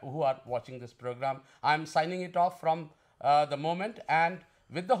who are watching this program. I am signing it off from the moment, and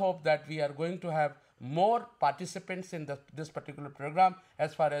with the hope that we are going to have more participants in this particular program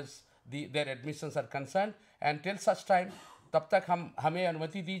as far as their admissions are concerned. And till such time, तब तक हमें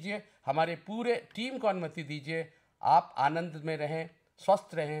अनुमति दीजिए, हमारे पूरे team को अनुमति दीजिए। आप आनंद में रहें,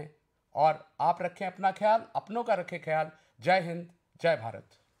 स्वस्थ रहें, और आप रखें अपना ख्याल, अपनों का रखें ख्याल। जय हिंद, जय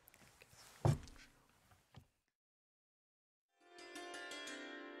Bharat.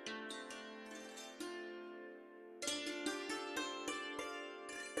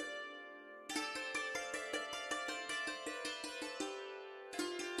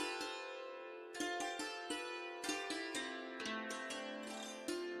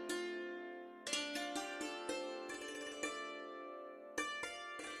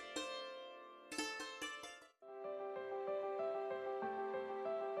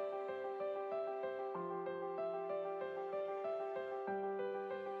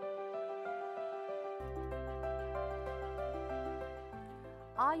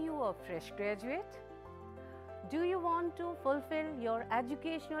 Are you a fresh graduate? Do you want to fulfill your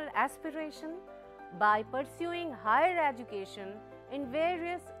educational aspiration by pursuing higher education in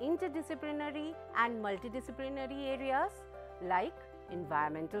various interdisciplinary and multidisciplinary areas like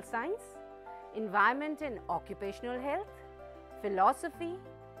environmental science, environment and occupational health, philosophy,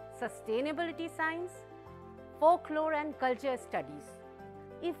 sustainability science, folklore and culture studies?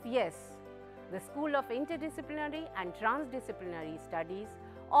 If yes, the School of Interdisciplinary and Transdisciplinary Studies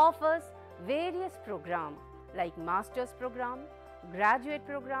offers various programs like Master's Program, Graduate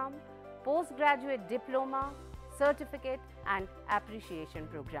Program, Postgraduate Diploma, Certificate and Appreciation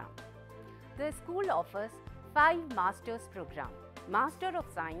Program. The school offers 5 Master's Program: Master of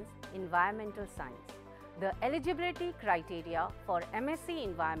Science, Environmental Science. The eligibility criteria for MSc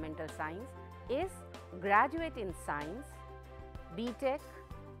Environmental Science is Graduate in Science, BTech,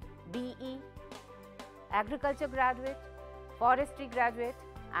 BE, Agriculture Graduate, Forestry Graduate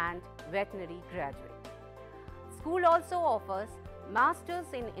and Veterinary Graduate. School also offers Masters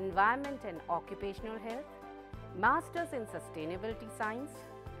in Environment and Occupational Health, Masters in Sustainability Science,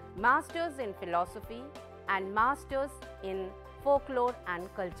 Masters in Philosophy and Masters in Folklore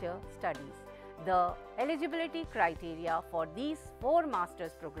and Culture Studies. The eligibility criteria for these 4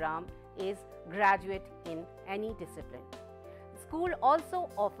 Masters program is graduate in any discipline. School also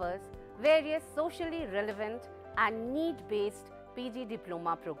offers various socially relevant and need-based PG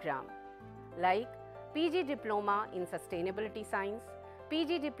Diploma program like PG Diploma in Sustainability Science,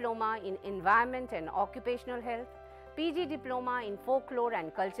 PG Diploma in Environment and Occupational Health, PG Diploma in Folklore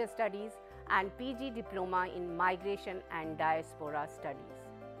and Culture Studies and PG Diploma in Migration and Diaspora Studies.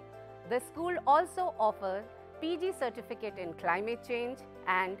 The school also offers PG Certificate in Climate Change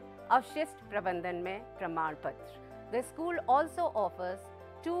and Avshist Prabandhan mein Praman Patra. The school also offers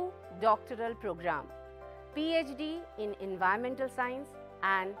 2 doctoral programs, PhD in Environmental Science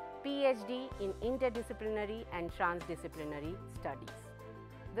and PhD in Interdisciplinary and Transdisciplinary Studies.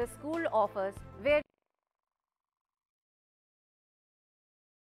 The school offers various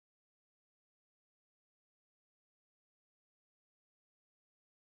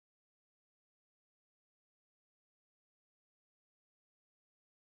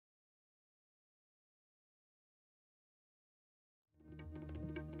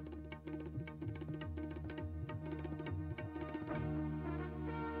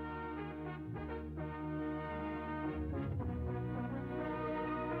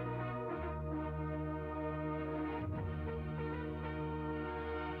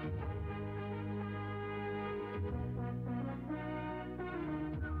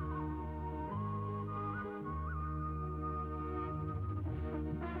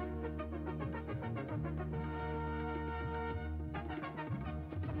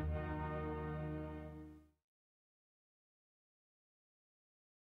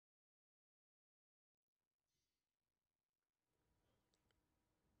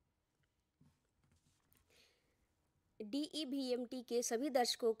DEBMT के सभी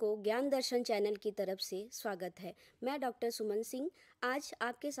दर्शकों को ज्ञान दर्शन channel की तरफ से स्वागत है। मैं डॉक्टर सुमन सिंह आज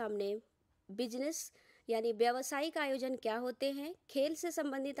आपके सामने बिजनेस यानी व्यावसायिक आयोजन क्या होते हैं, खेल से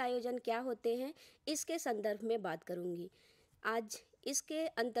संबंधित आयोजन क्या होते हैं, इसके संदर्भ में बात करूंगी। आज इसके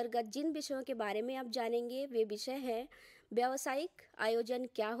अंतर्गत जिन विषयों के बारे में आप जानेंगे वे विषय हैं व्यावसायिक आयोजन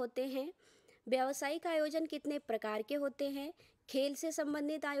क्या होते हैं, व्यावसायिक आयोजन कितने प्रकार के होते हैं, खेल से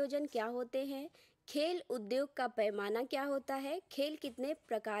संबंधित आयोजन क्या होते हैं, खेल उद्योग का पैमाना क्या होता है, खेल कितने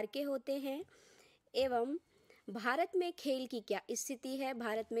प्रकार के होते हैं एवं भारत में खेल की क्या स्थिति है,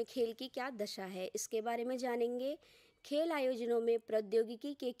 भारत में खेल की क्या दशा है, इसके बारे में जानेंगे। खेल आयोजनों में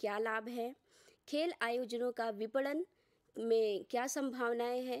प्रौद्योगिकी के क्या लाभ हैं, खेल आयोजनों का विपणन में क्या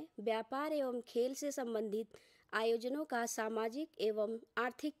संभावनाएं हैं, व्यापार एवं खेल से संबंधित आयोजनों का सामाजिक एवं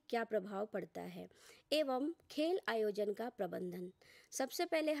आर्थिक क्या प्रभाव पड़ता है एवं खेल आयोजन का प्रबंधन। सबसे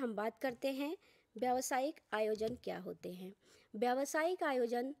पहले हम बात करते हैं व्यावसायिक आयोजन क्या होते हैं। व्यावसायिक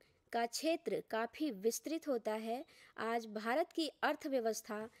आयोजन का क्षेत्र काफ़ी विस्तृत होता है। आज भारत की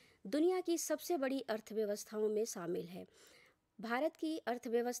अर्थव्यवस्था दुनिया की सबसे बड़ी अर्थव्यवस्थाओं में शामिल है। भारत की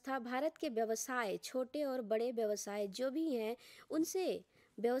अर्थव्यवस्था, भारत के व्यवसाय, छोटे और बड़े व्यवसाय जो भी हैं उनसे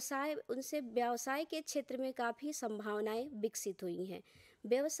व्यवसाय के क्षेत्र में काफ़ी संभावनाएं विकसित हुई हैं।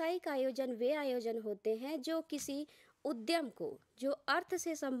 व्यावसायिक आयोजन वे आयोजन होते हैं जो किसी उद्यम को, जो अर्थ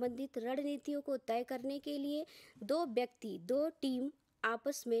से संबंधित रणनीतियों को तय करने के लिए 2 व्यक्ति, 2 टीम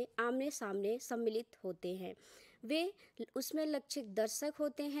आपस में आमने सामने सम्मिलित होते हैं। वे उसमें लक्षित दर्शक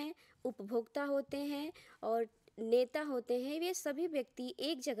होते हैं, उपभोक्ता होते हैं और नेता होते हैं। वे सभी व्यक्ति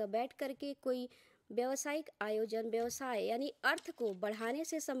एक जगह बैठ करके कोई व्यावसायिक आयोजन, व्यवसाय यानी अर्थ को बढ़ाने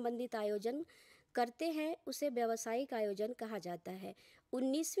से संबंधित आयोजन करते हैं उसे व्यावसायिक आयोजन कहा जाता है।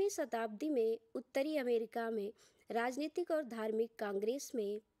 19वीं शताब्दी में उत्तरी अमेरिका में राजनीतिक और धार्मिक कांग्रेस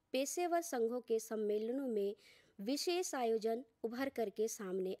में पेशेवर संघों के सम्मेलनों में विशेष आयोजन उभर करके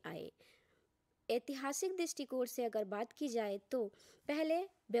सामने आए। ऐतिहासिक दृष्टिकोण से अगर बात की जाए तो पहले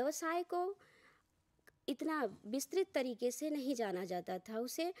व्यवसाय को इतना विस्तृत तरीके से नहीं जाना जाता था,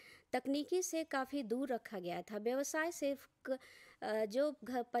 उसे तकनीकी से काफ़ी दूर रखा गया था। व्यवसाय सिर्फ जो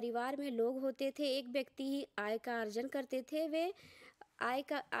घर परिवार में लोग होते थे, एक व्यक्ति ही आय का अर्जन करते थे, वे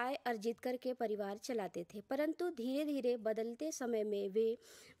आय अर्जित करके परिवार चलाते थे। परंतु धीरे धीरे बदलते समय में वे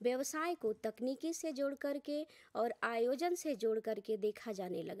व्यवसाय को तकनीकी से जोड़ करके और आयोजन से जोड़ करके देखा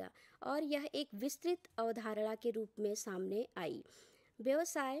जाने लगा और यह एक विस्तृत अवधारणा के रूप में सामने आई।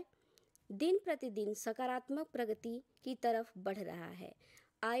 व्यवसाय दिन प्रतिदिन सकारात्मक प्रगति की तरफ बढ़ रहा है।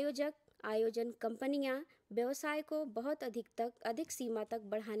 आयोजन कंपनियां व्यवसाय को बहुत अधिक सीमा तक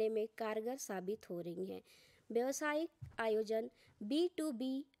बढ़ाने में कारगर साबित हो रही हैं। व्यावसायिक आयोजन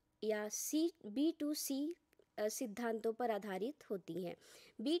B2B या B2C सिद्धांतों पर आधारित होती हैं।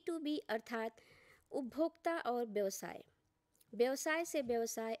 B2B अर्थात उपभोक्ता और व्यवसाय, व्यवसाय से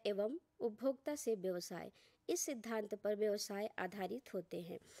व्यवसाय एवं उपभोक्ता से व्यवसाय, इस सिद्धांत पर व्यवसाय आधारित होते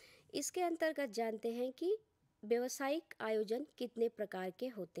हैं। इसके अंतर्गत जानते हैं कि व्यावसायिक आयोजन कितने प्रकार के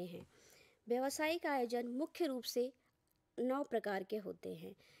होते हैं। व्यावसायिक आयोजन मुख्य रूप से 9 प्रकार के होते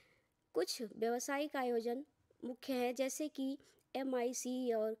हैं। कुछ व्यावसायिक आयोजन मुख्य हैं जैसे कि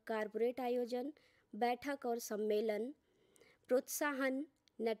MIC और कॉरपोरेट आयोजन, बैठक और सम्मेलन, प्रोत्साहन,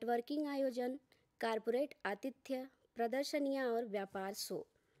 नेटवर्किंग आयोजन, कॉरपोरेट आतिथ्य, प्रदर्शनियां और व्यापार शो,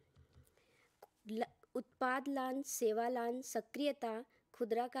 उत्पाद लॉन्च, सेवा लॉन्च, सक्रियता,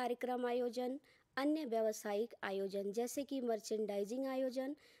 खुदरा कार्यक्रम आयोजन, अन्य व्यावसायिक आयोजन जैसे कि मर्चेंडाइजिंग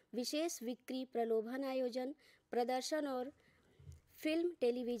आयोजन, विशेष बिक्री प्रलोभन आयोजन, प्रदर्शन और फिल्म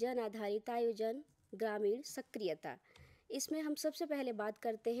टेलीविज़न आधारित आयोजन, ग्रामीण सक्रियता। इसमें हम सबसे पहले बात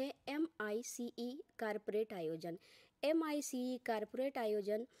करते हैं MICE कॉरपोरेट आयोजन। MICE कॉरपोरेट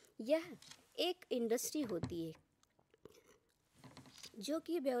आयोजन यह एक इंडस्ट्री होती है जो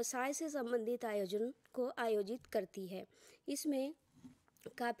कि व्यवसाय से संबंधित आयोजन को आयोजित करती है। इसमें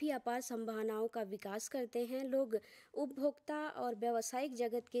काफ़ी अपार संभावनाओं का विकास करते हैं लोग। उपभोक्ता और व्यावसायिक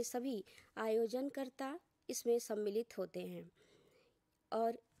जगत के सभी आयोजनकर्ता इसमें सम्मिलित होते हैं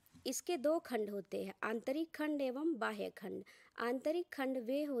और इसके 2 खंड होते हैं, आंतरिक खंड एवं बाह्य खंड। आंतरिक खंड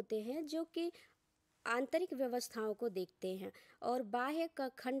वे होते हैं जो कि आंतरिक व्यवस्थाओं को देखते हैं और बाह्य का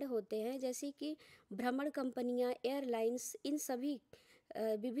खंड होते हैं जैसे कि भ्रमण कंपनियां, एयरलाइंस, इन सभी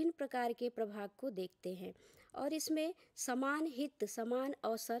विभिन्न प्रकार के प्रभाग को देखते हैं और इसमें समान हित, समान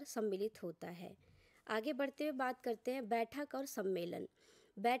अवसर सम्मिलित होता है। आगे बढ़ते हुए बात करते हैं बैठक और सम्मेलन।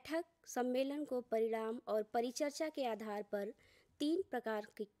 बैठक सम्मेलन को परिणाम और परिचर्चा के आधार पर 3 प्रकार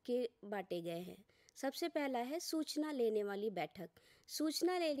के बांटे गए हैं। सबसे पहला है सूचना लेने वाली बैठक।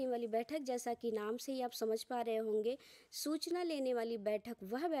 सूचना लेने वाली बैठक जैसा कि नाम से ही आप समझ पा रहे होंगे, सूचना लेने वाली बैठक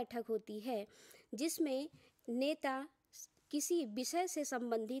वह बैठक होती है जिसमें नेता किसी विषय से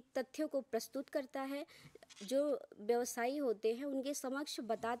संबंधित तथ्यों को प्रस्तुत करता है, जो व्यवसायी होते हैं उनके समक्ष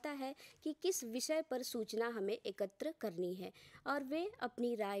बताता है कि किस विषय पर सूचना हमें एकत्र करनी है और वे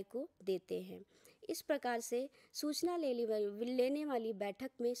अपनी राय को देते हैं। इस प्रकार से सूचना लेने वाली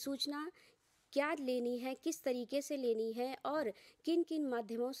बैठक में सूचना क्या लेनी है, किस तरीके से लेनी है और किन किन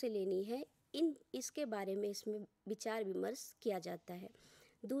माध्यमों से लेनी है, इसके बारे में इसमें विचार विमर्श किया जाता है।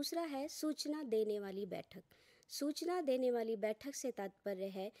 दूसरा है सूचना देने वाली बैठक। सूचना देने वाली बैठक से तात्पर्य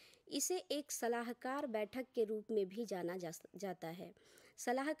है इसे एक सलाहकार बैठक के रूप में भी जाना जाता है।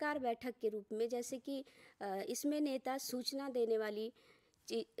 सलाहकार बैठक के रूप में जैसे कि इसमें नेता सूचना देने वाली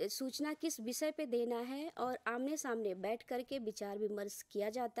सूचना किस विषय पे देना है और आमने सामने बैठ करके विचार विमर्श किया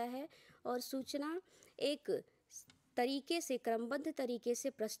जाता है और सूचना एक तरीके से, क्रमबद्ध तरीके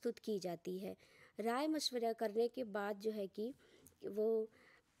से प्रस्तुत की जाती है। राय मशवरा करने के बाद जो है कि वो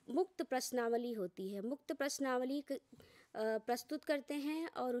मुक्त प्रश्नावली होती है। मुक्त प्रश्नावली प्रस्तुत करते हैं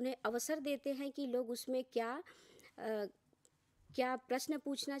और उन्हें अवसर देते हैं कि लोग उसमें क्या प्रश्न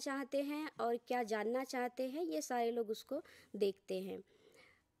पूछना चाहते हैं और क्या जानना चाहते हैं, ये सारे लोग उसको देखते हैं।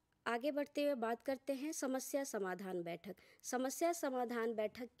 आगे बढ़ते हुए बात करते हैं समस्या समाधान बैठक। समस्या समाधान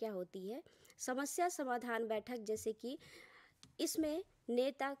बैठक क्या होती है? समस्या समाधान बैठक जैसे कि इसमें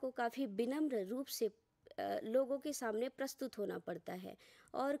नेता को काफ़ी विनम्र रूप से लोगों के सामने प्रस्तुत होना पड़ता है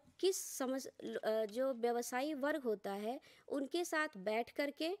और जो व्यवसायी वर्ग होता है उनके साथ बैठ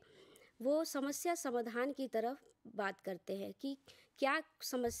करके वो समस्या समाधान की तरफ बात करते हैं कि क्या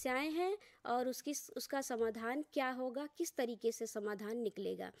समस्याएं हैं और उसका समाधान क्या होगा, किस तरीके से समाधान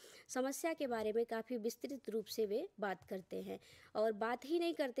निकलेगा। समस्या के बारे में काफ़ी विस्तृत रूप से वे बात करते हैं और बात ही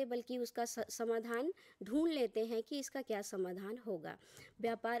नहीं करते बल्कि उसका समाधान ढूंढ लेते हैं कि इसका क्या समाधान होगा।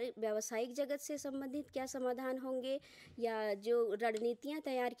 व्यावसायिक जगत से संबंधित क्या समाधान होंगे या जो रणनीतियाँ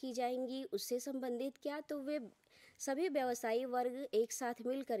तैयार की जाएंगी उससे संबंधित क्या, तो वे सभी व्यवसायी वर्ग एक साथ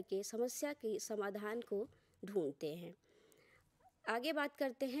मिल करके समस्या के समाधान को ढूंढते हैं। आगे बात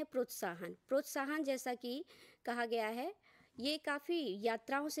करते हैं प्रोत्साहन। प्रोत्साहन जैसा कि कहा गया है ये काफ़ी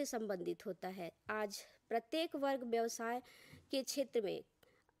यात्राओं से संबंधित होता है। आज प्रत्येक वर्ग व्यवसाय के क्षेत्र में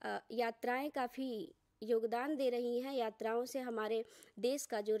यात्राएं काफ़ी योगदान दे रही हैं। यात्राओं से हमारे देश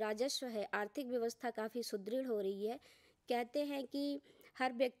का जो राजस्व है, आर्थिक व्यवस्था काफ़ी सुदृढ़ हो रही है। कहते हैं कि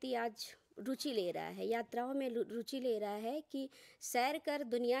हर व्यक्ति आज रुचि ले रहा है, यात्राओं में रुचि ले रहा है कि सैर कर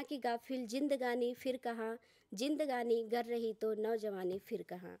दुनिया की गाफिल जिंदगानी फिर कहाँ, जिंदगानी गर रही तो नौजवानी फिर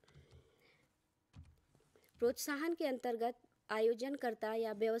कहाँ। प्रोत्साहन के अंतर्गत आयोजनकर्ता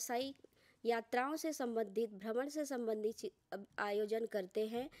या व्यवसायी यात्राओं से संबंधित, भ्रमण से संबंधित आयोजन करते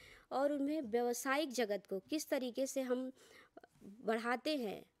हैं और उनमें व्यवसायिक जगत को किस तरीके से हम बढ़ाते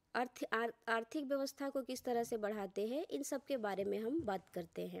हैं, आर्थिक व्यवस्था को किस तरह से बढ़ाते हैं, इन सब के बारे में हम बात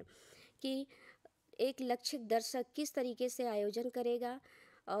करते हैं कि एक लक्षित दर्शक किस तरीके से आयोजन करेगा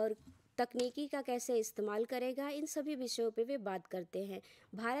और तकनीकी का कैसे इस्तेमाल करेगा, इन सभी विषयों पे वे बात करते हैं।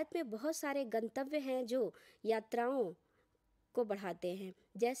 भारत में बहुत सारे गंतव्य हैं जो यात्राओं को बढ़ाते हैं,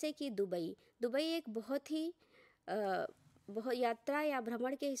 जैसे कि दुबई एक बहुत ही बहुत यात्रा या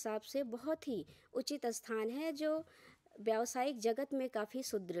भ्रमण के हिसाब से बहुत ही उचित स्थान है जो व्यावसायिक जगत में काफ़ी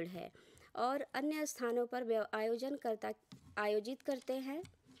सुदृढ़ है और अन्य स्थानों पर आयोजित करते हैं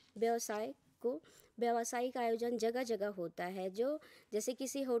व्यवसाय को। व्यावसायिक आयोजन जगह जगह होता है, जो जैसे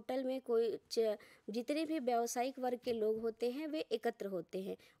किसी होटल में जितने भी व्यावसायिक वर्ग के लोग होते हैं वे एकत्र होते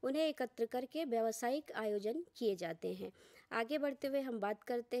हैं, उन्हें एकत्र करके व्यावसायिक आयोजन किए जाते हैं। आगे बढ़ते हुए हम बात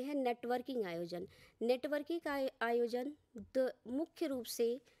करते हैं नेटवर्किंग आयोजन। नेटवर्किंग आयोजन मुख्य रूप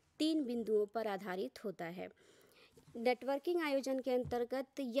से 3 बिंदुओं पर आधारित होता है। नेटवर्किंग आयोजन के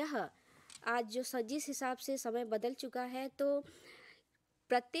अंतर्गत यह आज जो जिस हिसाब से समय बदल चुका है, तो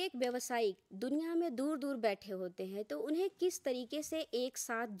प्रत्येक व्यवसायिक दुनिया में दूर दूर बैठे होते हैं, तो उन्हें किस तरीके से एक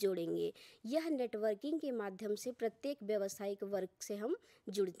साथ जोड़ेंगे, यह नेटवर्किंग के माध्यम से प्रत्येक व्यावसायिक वर्ग से हम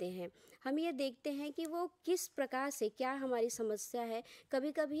जुड़ते हैं। हम ये देखते हैं कि वो किस प्रकार से, क्या हमारी समस्या है।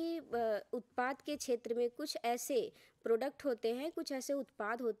 कभी कभी उत्पाद के क्षेत्र में कुछ ऐसे प्रोडक्ट होते हैं, कुछ ऐसे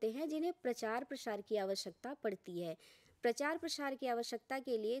उत्पाद होते हैं जिन्हें प्रचार प्रसार की आवश्यकता पड़ती है। प्रचार प्रसार की आवश्यकता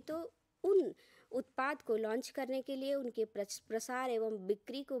के लिए तो उन उत्पाद को लॉन्च करने के लिए, उनके प्रसार एवं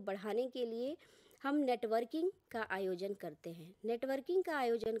बिक्री को बढ़ाने के लिए हम नेटवर्किंग का आयोजन करते हैं। नेटवर्किंग का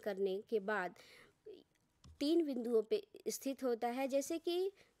आयोजन करने के बाद 3 बिंदुओं पे स्थित होता है, जैसे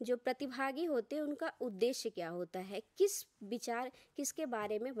कि जो प्रतिभागी होते हैं उनका उद्देश्य क्या होता है, किसके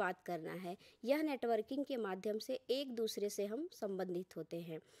बारे में बात करना है। यह नेटवर्किंग के माध्यम से एक दूसरे से हम संबंधित होते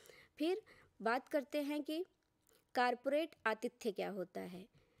हैं। फिर बात करते हैं कि कारपोरेट आतिथ्य क्या होता है।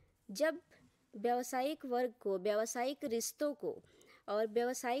 जब व्यावसायिक वर्ग को, व्यावसायिक रिश्तों को और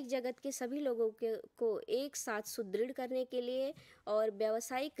व्यावसायिक जगत के सभी लोगों को एक साथ सुदृढ़ करने के लिए और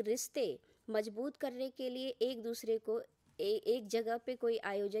व्यावसायिक रिश्ते मजबूत करने के लिए एक दूसरे को एक जगह पे कोई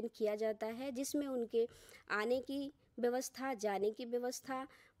आयोजन किया जाता है, जिसमें उनके आने की व्यवस्था, जाने की व्यवस्था,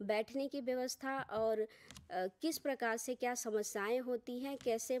 बैठने की व्यवस्था और किस प्रकार से क्या समस्याएं होती हैं,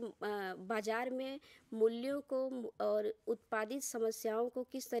 कैसे बाज़ार में मूल्यों को और उत्पादित समस्याओं को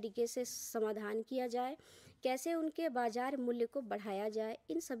किस तरीके से समाधान किया जाए, कैसे उनके बाज़ार मूल्य को बढ़ाया जाए,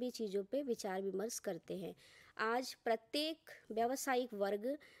 इन सभी चीज़ों पे विचार विमर्श करते हैं। आज प्रत्येक व्यावसायिक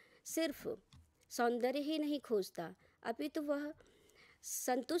वर्ग सिर्फ सौंदर्य ही नहीं खोजता, अपितु वह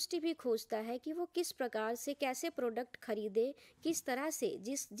संतुष्टि भी खोजता है कि वो किस प्रकार से कैसे प्रोडक्ट खरीदे, किस तरह से,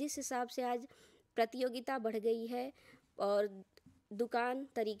 जिस हिसाब से आज प्रतियोगिता बढ़ गई है और दुकान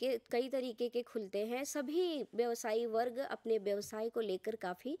कई तरीके के खुलते हैं। सभी व्यवसायी वर्ग अपने व्यवसाय को लेकर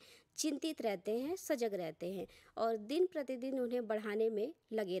काफ़ी चिंतित रहते हैं, सजग रहते हैं और दिन प्रतिदिन उन्हें बढ़ाने में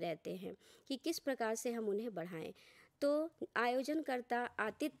लगे रहते हैं कि किस प्रकार से हम उन्हें बढ़ाएं। तो आयोजनकर्ता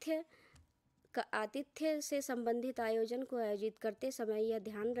आतिथ्य से संबंधित आयोजन को आयोजित करते समय यह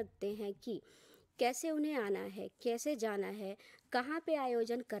ध्यान रखते हैं कि कैसे उन्हें आना है, कैसे जाना है, कहाँ पे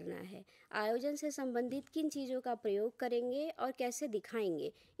आयोजन करना है, आयोजन से संबंधित किन चीज़ों का प्रयोग करेंगे और कैसे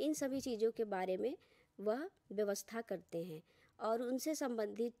दिखाएंगे, इन सभी चीज़ों के बारे में वह व्यवस्था करते हैं। और उनसे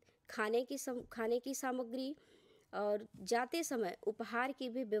संबंधित खाने की सामग्री, और जाते समय उपहार की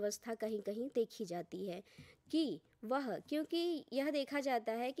भी व्यवस्था कहीं कहीं देखी जाती है कि वह, क्योंकि यह देखा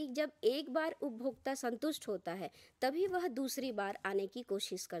जाता है कि जब एक बार उपभोक्ता संतुष्ट होता है तभी वह दूसरी बार आने की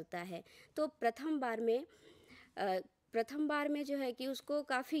कोशिश करता है। तो प्रथम बार में जो है कि उसको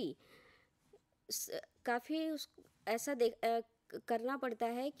काफ़ी ऐसा करना पड़ता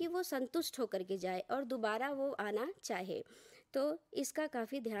है कि वो संतुष्ट होकर के जाए और दोबारा वो आना चाहे, तो इसका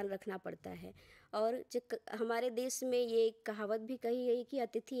काफ़ी ध्यान रखना पड़ता है। और हमारे देश में ये एक कहावत भी कही गई कि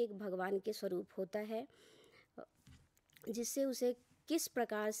अतिथि एक भगवान के स्वरूप होता है, जिससे उसे किस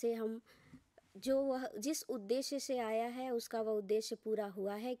प्रकार से हम जो वह जिस उद्देश्य से आया है उसका वह उद्देश्य पूरा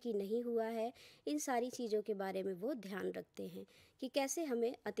हुआ है कि नहीं हुआ है, इन सारी चीज़ों के बारे में वो ध्यान रखते हैं कि कैसे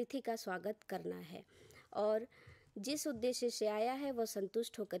हमें अतिथि का स्वागत करना है और जिस उद्देश्य से आया है वह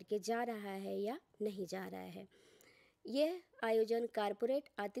संतुष्ट होकर के जा रहा है या नहीं जा रहा है। यह आयोजन कारपोरेट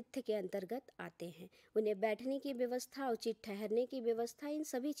आतिथ्य के अंतर्गत आते हैं। उन्हें बैठने की व्यवस्था, उचित ठहरने की व्यवस्था, इन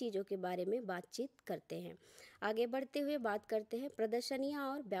सभी चीज़ों के बारे में बातचीत करते हैं। आगे बढ़ते हुए बात करते हैं प्रदर्शनियाँ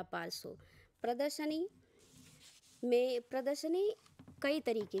और व्यापार शो। प्रदर्शनी कई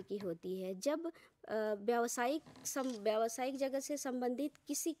तरीके की होती है। जब व्यावसायिक जगत से संबंधित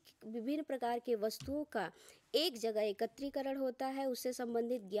किसी विभिन्न प्रकार के वस्तुओं का एक जगह एकत्रीकरण होता है, उससे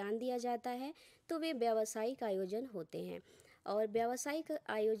संबंधित ज्ञान दिया जाता है, तो वे व्यावसायिक आयोजन होते हैं। और व्यावसायिक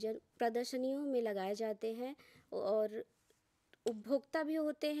आयोजन प्रदर्शनियों में लगाए जाते हैं और उपभोक्ता भी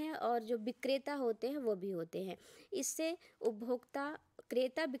होते हैं और जो विक्रेता होते हैं वो भी होते हैं। इससे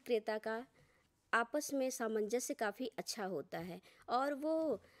क्रेता विक्रेता का आपस में सामंजस्य काफ़ी अच्छा होता है और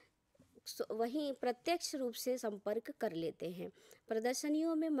वो वहीं प्रत्यक्ष रूप से संपर्क कर लेते हैं।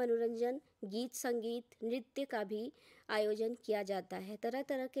 प्रदर्शनियों में मनोरंजन, गीत संगीत, नृत्य का भी आयोजन किया जाता है। तरह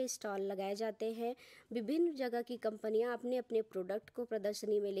तरह के स्टॉल लगाए जाते हैं। विभिन्न जगह की कंपनियां अपने अपने प्रोडक्ट को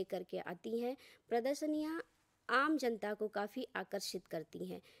प्रदर्शनी में लेकर के आती हैं। प्रदर्शनियां आम जनता को काफ़ी आकर्षित करती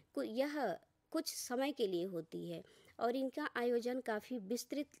हैं। यह कुछ समय के लिए होती है और इनका आयोजन काफ़ी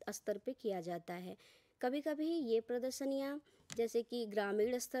विस्तृत स्तर पे किया जाता है। कभी कभी ये प्रदर्शनियाँ जैसे कि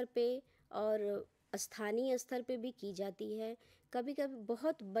ग्रामीण स्तर पे और स्थानीय स्तर पे भी की जाती है। कभी कभी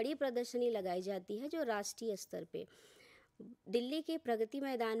बहुत बड़ी प्रदर्शनी लगाई जाती है जो राष्ट्रीय स्तर पे। दिल्ली के प्रगति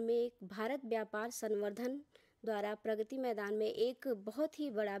मैदान में एक भारत व्यापार संवर्धन द्वारा प्रगति मैदान में एक बहुत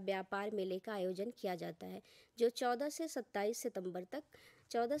ही बड़ा व्यापार मेले का आयोजन किया जाता है, जो 14 से 27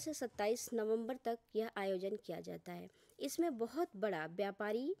 नवंबर तक यह आयोजन किया जाता है। इसमें बहुत बड़ा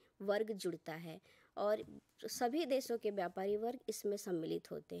व्यापारी वर्ग जुड़ता है और सभी देशों के व्यापारी वर्ग इसमें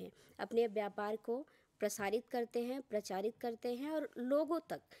सम्मिलित होते हैं, अपने व्यापार को प्रसारित करते हैं, प्रचारित करते हैं और लोगों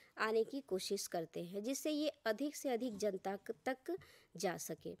तक आने की कोशिश करते हैं, जिससे ये अधिक से अधिक जनता तक जा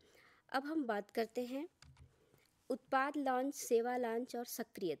सके। अब हम बात करते हैं उत्पाद लॉन्च, सेवा लॉन्च और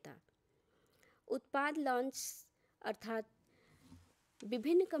सक्रियता। उत्पाद लॉन्च अर्थात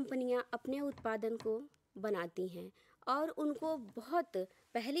विभिन्न कंपनियां अपने उत्पादन को बनाती हैं और उनको बहुत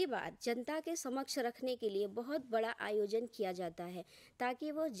पहली बार जनता के समक्ष रखने के लिए बहुत बड़ा आयोजन किया जाता है,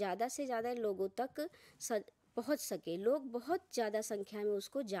 ताकि वो ज़्यादा से ज़्यादा लोगों तक पहुंच सके, लोग बहुत ज़्यादा संख्या में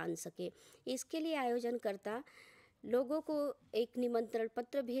उसको जान सके। इसके लिए आयोजनकर्ता लोगों को एक निमंत्रण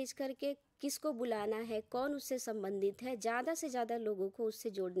पत्र भेज करके किसको बुलाना है, कौन उससे संबंधित है, ज़्यादा से ज़्यादा लोगों को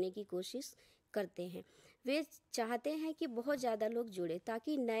उससे जोड़ने की कोशिश करते हैं। वे चाहते हैं कि बहुत ज़्यादा लोग जुड़े,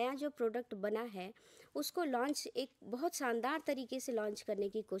 ताकि नया जो प्रोडक्ट बना है उसको लॉन्च एक बहुत शानदार तरीके से लॉन्च करने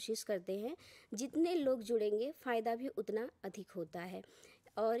की कोशिश करते हैं। जितने लोग जुड़ेंगे फ़ायदा भी उतना अधिक होता है।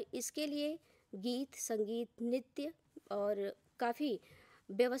 और इसके लिए गीत, संगीत, नृत्य और काफ़ी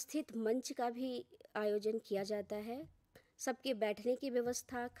व्यवस्थित मंच का भी आयोजन किया जाता है। सबके बैठने की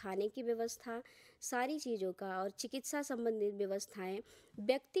व्यवस्था, खाने की व्यवस्था, सारी चीज़ों का और चिकित्सा संबंधित व्यवस्थाएं,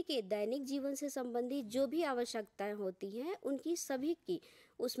 व्यक्ति के दैनिक जीवन से संबंधित जो भी आवश्यकताएं होती हैं उनकी सभी की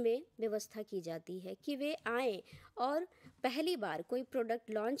उसमें व्यवस्था की जाती है कि वे आएँ और पहली बार कोई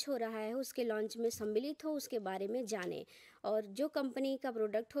प्रोडक्ट लॉन्च हो रहा है उसके लॉन्च में सम्मिलित हो, उसके बारे में जाने और जो कंपनी का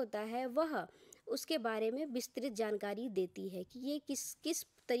प्रोडक्ट होता है वह उसके बारे में विस्तृत जानकारी देती है कि ये किस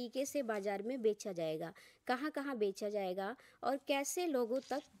तरीके से बाज़ार में बेचा जाएगा, कहाँ कहाँ बेचा जाएगा और कैसे लोगों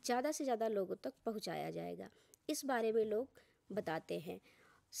तक, ज़्यादा से ज़्यादा लोगों तक पहुँचाया जाएगा, इस बारे में लोग बताते हैं।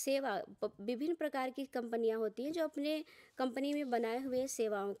 सेवा, विभिन्न प्रकार की कंपनियां होती हैं जो अपने कंपनी में बनाए हुए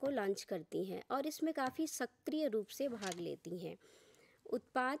सेवाओं को लॉन्च करती हैं और इसमें काफ़ी सक्रिय रूप से भाग लेती हैं।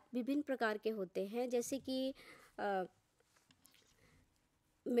 उत्पाद विभिन्न प्रकार के होते हैं, जैसे कि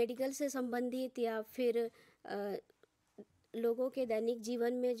मेडिकल से संबंधित या फिर लोगों के दैनिक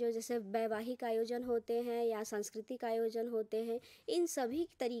जीवन में जो जैसे वैवाहिक आयोजन होते हैं या सांस्कृतिक आयोजन होते हैं, इन सभी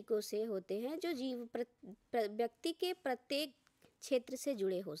तरीक़ों से होते हैं जो व्यक्ति के प्रत्येक क्षेत्र से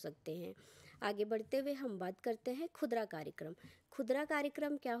जुड़े हो सकते हैं। आगे बढ़ते हुए हम बात करते हैं खुदरा कार्यक्रम। खुदरा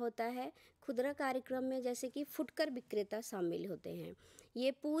कार्यक्रम क्या होता है? खुदरा कार्यक्रम में जैसे कि फुटकर विक्रेता शामिल होते हैं।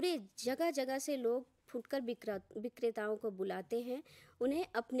 ये पूरे जगह जगह से लोग फुटकर विक्रेताओं को बुलाते हैं, उन्हें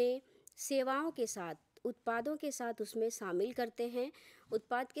अपने सेवाओं के साथ, उत्पादों के साथ उसमें शामिल करते हैं।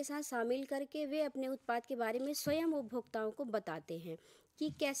 उत्पाद के साथ शामिल करके वे अपने उत्पाद के बारे में स्वयं उपभोक्ताओं को बताते हैं कि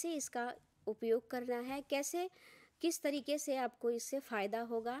कैसे इसका उपयोग करना है, कैसे किस तरीके से आपको इससे फ़ायदा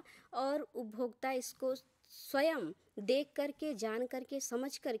होगा, और उपभोक्ता इसको स्वयं देख करके, जान करके,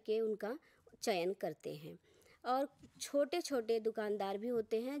 समझ करके उनका चयन करते हैं। और छोटे छोटे दुकानदार भी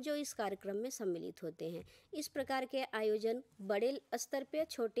होते हैं जो इस कार्यक्रम में सम्मिलित होते हैं। इस प्रकार के आयोजन बड़े स्तर पे,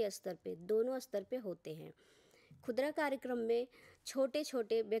 छोटे स्तर पे, दोनों स्तर पे होते हैं। खुदरा कार्यक्रम में छोटे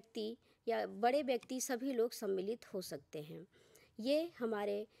छोटे व्यक्ति या बड़े व्यक्ति सभी लोग सम्मिलित हो सकते हैं। ये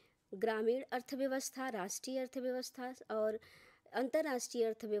हमारे ग्रामीण अर्थव्यवस्था, राष्ट्रीय अर्थव्यवस्था और अंतर्राष्ट्रीय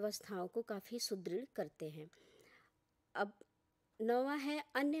अर्थव्यवस्थाओं को काफ़ी सुदृढ़ करते हैं। अब 9वां है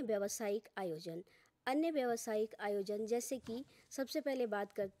अन्य व्यावसायिक आयोजन। अन्य व्यावसायिक आयोजन जैसे कि सबसे पहले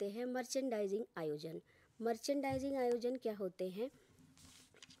बात करते हैं मर्चेंडाइजिंग आयोजन। मर्चेंडाइजिंग आयोजन क्या होते हैं?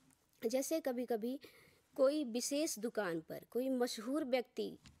 जैसे कभी कभी कोई विशेष दुकान पर कोई मशहूर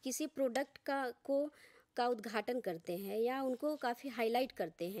व्यक्ति किसी प्रोडक्ट का उद्घाटन करते हैं या उनको काफ़ी हाईलाइट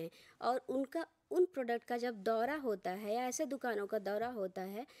करते हैं, और उन प्रोडक्ट का जब दौरा होता है या ऐसे दुकानों का दौरा होता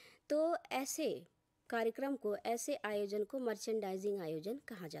है, तो ऐसे कार्यक्रम को, ऐसे आयोजन को मर्चेंडाइजिंग आयोजन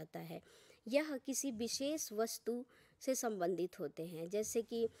कहा जाता है। यह किसी विशेष वस्तु से संबंधित होते हैं, जैसे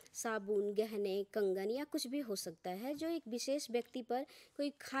कि साबुन, गहने, कंगन या कुछ भी हो सकता है जो एक विशेष व्यक्ति पर, कोई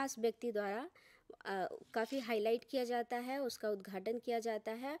खास व्यक्ति द्वारा काफ़ी हाईलाइट किया जाता है, उसका उद्घाटन किया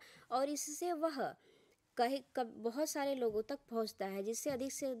जाता है, और इससे वह बहुत सारे लोगों तक पहुंचता है, जिससे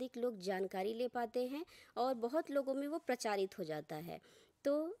अधिक से अधिक लोग जानकारी ले पाते हैं और बहुत लोगों में वो प्रचारित हो जाता है,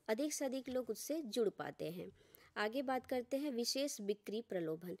 तो अधिक से अधिक लोग उससे जुड़ पाते हैं। आगे बात करते हैं विशेष बिक्री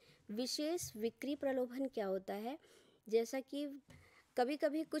प्रलोभन। विशेष बिक्री प्रलोभन क्या होता है? जैसा कि कभी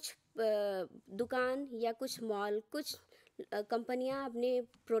कभी कुछ दुकान या कुछ मॉल, कुछ कंपनियां अपने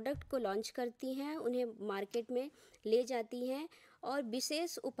प्रोडक्ट को लॉन्च करती हैं, उन्हें मार्केट में ले जाती हैं और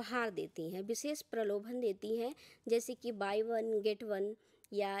विशेष उपहार देती हैं, विशेष प्रलोभन देती हैं, जैसे कि बाय वन गेट वन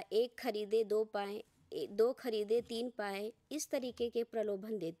या एक खरीदे दो पाए, दो खरीदे तीन पाए, इस तरीके के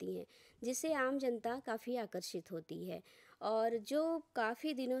प्रलोभन देती हैं, जिससे आम जनता काफ़ी आकर्षित होती है। और जो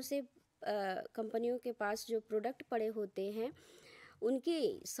काफ़ी दिनों से कंपनियों के पास जो प्रोडक्ट पड़े होते हैं,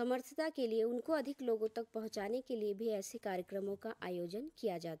 उनकी समर्थता के लिए, उनको अधिक लोगों तक पहुंचाने के लिए भी ऐसे कार्यक्रमों का आयोजन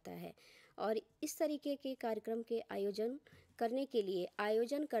किया जाता है। और इस तरीके के कार्यक्रम के आयोजन करने के लिए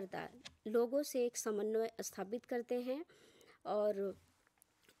आयोजनकर्ता लोगों से एक समन्वय स्थापित करते हैं, और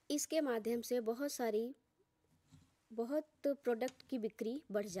इसके माध्यम से बहुत प्रोडक्ट की बिक्री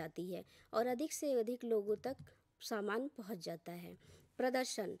बढ़ जाती है और अधिक से अधिक लोगों तक सामान पहुंच जाता है।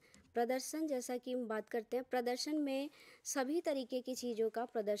 प्रदर्शन जैसा कि हम बात करते हैं, प्रदर्शन में सभी तरीके की चीज़ों का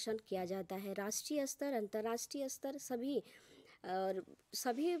प्रदर्शन किया जाता है, राष्ट्रीय स्तर, अंतर्राष्ट्रीय स्तर,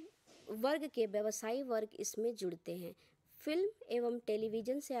 सभी वर्ग के व्यवसायी वर्ग इसमें जुड़ते हैं। फिल्म एवं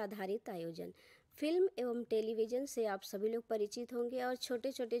टेलीविज़न से आधारित आयोजन। फिल्म एवं टेलीविज़न से आप सभी लोग परिचित होंगे, और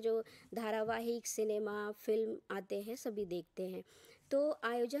छोटे छोटे जो धारावाहिक, सिनेमा, फिल्म आते हैं, सभी देखते हैं। तो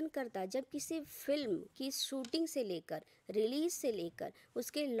आयोजनकर्ता जब किसी फिल्म की शूटिंग से लेकर, रिलीज़ से लेकर,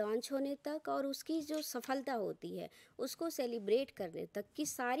 उसके लॉन्च होने तक और उसकी जो सफलता होती है उसको सेलिब्रेट करने तक की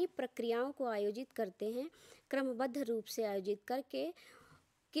सारी प्रक्रियाओं को आयोजित करते हैं, क्रमबद्ध रूप से आयोजित करके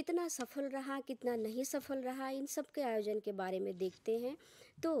कितना सफल रहा, कितना नहीं सफल रहा, इन सब के आयोजन के बारे में देखते हैं।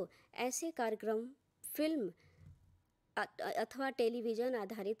 तो ऐसे कार्यक्रम फिल्म अथवा टेलीविज़न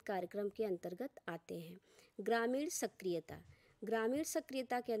आधारित कार्यक्रम के अंतर्गत आते हैं। ग्रामीण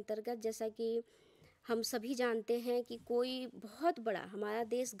सक्रियता के अंतर्गत, जैसा कि हम सभी जानते हैं कि कोई बहुत बड़ा, हमारा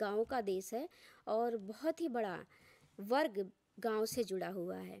देश गाँव का देश है और बहुत ही बड़ा वर्ग गाँव से जुड़ा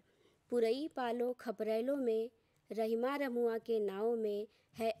हुआ है। पुरई पालो खपरेलों में, रहीमा रमुआ के नाव में,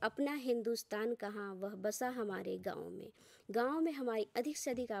 है अपना हिंदुस्तान कहाँ, वह बसा हमारे गाँव में। गाँव में हमारी अधिक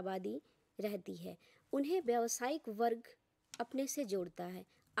से अधिक आबादी रहती है, उन्हें व्यावसायिक वर्ग अपने से जोड़ता है,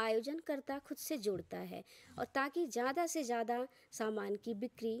 आयोजनकर्ता खुद से जोड़ता है, और ताकि ज़्यादा से ज़्यादा सामान की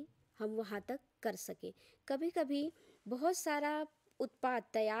बिक्री हम वहाँ तक कर सके। कभी कभी बहुत सारा उत्पाद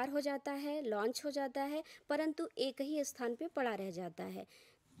तैयार हो जाता है, लॉन्च हो जाता है, परंतु एक ही स्थान पे पड़ा रह जाता है,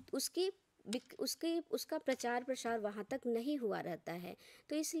 उसका प्रचार प्रसार वहाँ तक नहीं हुआ रहता है।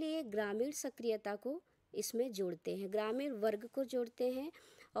 तो इसलिए ग्रामीण सक्रियता को इसमें जोड़ते हैं, ग्रामीण वर्ग को जोड़ते हैं,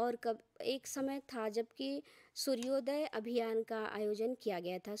 और एक समय था जबकि सूर्योदय अभियान का आयोजन किया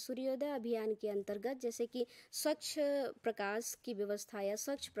गया था। सूर्योदय अभियान के अंतर्गत जैसे कि स्वच्छ प्रकाश की व्यवस्था या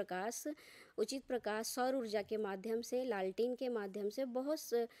स्वच्छ प्रकाश, उचित प्रकाश, सौर ऊर्जा के माध्यम से, लालटेन के माध्यम से बहुत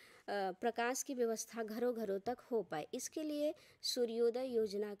प्रकाश की व्यवस्था घरों घरों तक हो पाए, इसके लिए सूर्योदय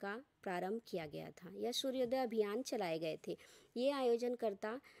योजना का प्रारंभ किया गया था या सूर्योदय अभियान चलाए गए थे। ये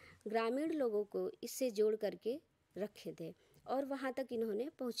आयोजनकर्ता ग्रामीण लोगों को इससे जोड़ करके रखे थे और वहाँ तक इन्होंने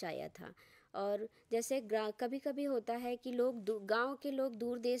पहुँचाया था। और जैसे कभी कभी होता है कि गांव के लोग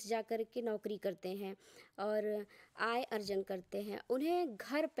दूर देश जा कर के नौकरी करते हैं और आय अर्जन करते हैं, उन्हें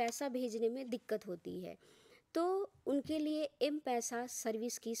घर पैसा भेजने में दिक्कत होती है, तो उनके लिए एम-पैसा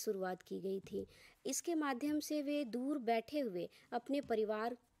सर्विस की शुरुआत की गई थी। इसके माध्यम से वे दूर बैठे हुए अपने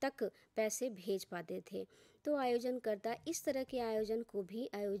परिवार तक पैसे भेज पाते थे। तो आयोजनकर्ता इस तरह के आयोजन को भी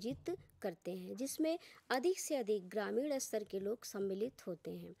आयोजित करते हैं जिसमें अधिक से अधिक ग्रामीण स्तर के लोग सम्मिलित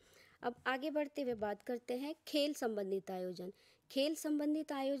होते हैं। अब आगे बढ़ते हुए बात करते हैं खेल संबंधित आयोजन। खेल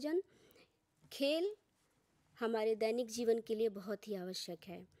संबंधित आयोजन, खेल हमारे दैनिक जीवन के लिए बहुत ही आवश्यक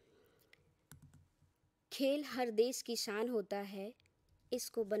है। खेल हर देश की शान होता है,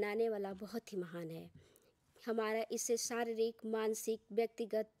 इसको बनाने वाला बहुत ही महान है। हमारा इससे शारीरिक, मानसिक,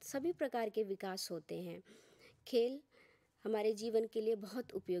 व्यक्तिगत सभी प्रकार के विकास होते हैं। खेल हमारे जीवन के लिए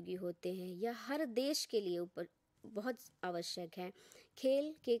बहुत उपयोगी होते हैं, यह हर देश के लिए बहुत आवश्यक है।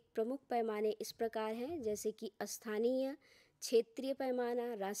 खेल के प्रमुख पैमाने इस प्रकार हैं जैसे कि स्थानीय, क्षेत्रीय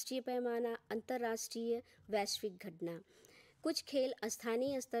पैमाना, राष्ट्रीय पैमाना, अंतर्राष्ट्रीय, वैश्विक घटना। कुछ खेल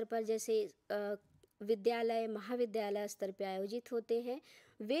स्थानीय स्तर पर जैसे विद्यालय, महाविद्यालय स्तर पर आयोजित होते हैं,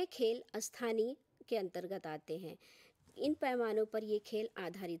 वे खेल स्थानीय के अंतर्गत आते हैं। इन पैमानों पर ये खेल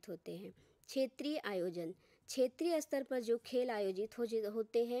आधारित होते हैं। क्षेत्रीय आयोजन, क्षेत्रीय स्तर पर जो खेल आयोजित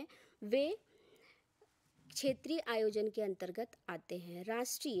होते हैं वे क्षेत्रीय आयोजन के अंतर्गत आते हैं।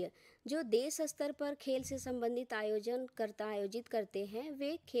 राष्ट्रीय, जो देश स्तर पर खेल से संबंधित आयोजित करते हैं,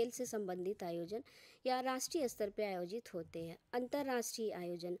 वे खेल से संबंधित आयोजन या राष्ट्रीय स्तर पर आयोजित होते हैं। अंतर्राष्ट्रीय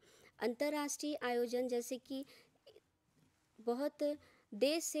आयोजन, अंतर्राष्ट्रीय आयोजन जैसे कि बहुत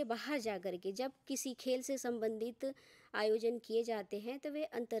देश से बाहर जा कर के जब किसी खेल से संबंधित आयोजन किए जाते हैं तो वे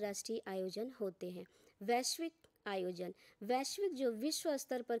अंतर्राष्ट्रीय आयोजन होते हैं। वैश्विक आयोजन, वैश्विक जो विश्व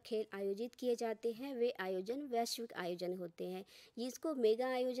स्तर पर खेल आयोजित किए जाते हैं वे आयोजन वैश्विक आयोजन होते हैं। इसको मेगा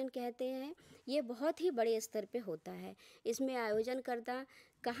आयोजन कहते हैं। ये बहुत ही बड़े स्तर पे होता है। इसमें आयोजनकर्ता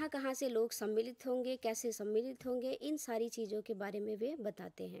कहाँ कहाँ से लोग सम्मिलित होंगे, कैसे सम्मिलित होंगे, इन सारी चीज़ों के बारे में वे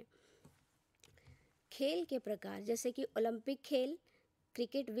बताते हैं। खेल के प्रकार जैसे कि ओलंपिक खेल,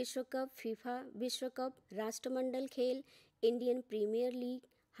 क्रिकेट विश्व कप, फीफा विश्व कप, राष्ट्रमंडल खेल, इंडियन प्रीमियर लीग,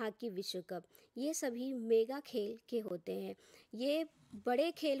 हॉकी विश्व कप, ये सभी मेगा खेल के होते हैं। ये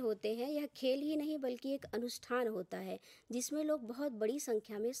बड़े खेल होते हैं। यह खेल ही नहीं बल्कि एक अनुष्ठान होता है जिसमें लोग बहुत बड़ी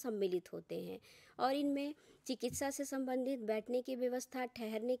संख्या में सम्मिलित होते हैं और इनमें चिकित्सा से संबंधित बैठने की व्यवस्था,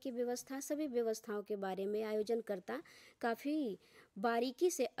 ठहरने की व्यवस्था, सभी व्यवस्थाओं के बारे में आयोजनकर्ता काफ़ी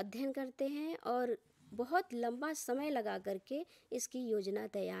बारीकी से अध्ययन करते हैं और बहुत लंबा समय लगा करके इसकी योजना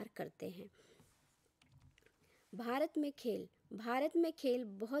तैयार करते हैं। भारत में खेल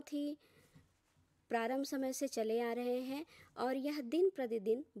बहुत ही प्रारंभ समय से चले आ रहे हैं और यह दिन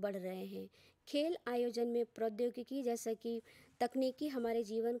प्रतिदिन बढ़ रहे हैं। खेल आयोजन में प्रौद्योगिकी जैसा कि तकनीकी हमारे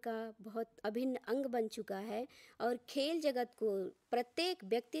जीवन का बहुत अभिन्न अंग बन चुका है और खेल जगत को प्रत्येक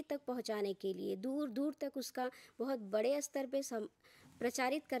व्यक्ति तक पहुंचाने के लिए, दूर दूर तक उसका बहुत बड़े स्तर पे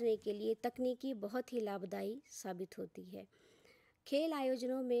प्रचारित करने के लिए तकनीकी बहुत ही लाभदायी साबित होती है। खेल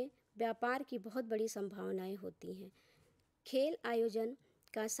आयोजनों में व्यापार की बहुत बड़ी संभावनाएं होती हैं। खेल आयोजन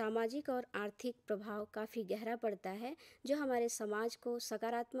का सामाजिक और आर्थिक प्रभाव काफ़ी गहरा पड़ता है जो हमारे समाज को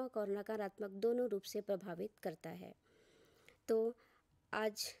सकारात्मक और नकारात्मक दोनों रूप से प्रभावित करता है। तो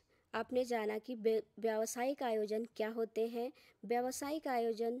आज आपने जाना कि व्यावसायिक आयोजन क्या होते हैं। व्यावसायिक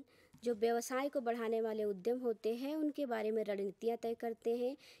आयोजन जो व्यवसाय को बढ़ाने वाले उद्यम होते हैं उनके बारे में रणनीतियाँ तय करते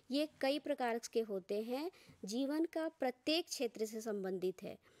हैं। ये कई प्रकार के होते हैं, जीवन का प्रत्येक क्षेत्र से संबंधित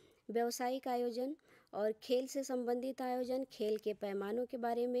है। व्यावसायिक आयोजन और खेल से संबंधित आयोजन, खेल के पैमानों के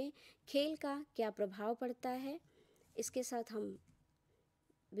बारे में, खेल का क्या प्रभाव पड़ता है, इसके साथ हम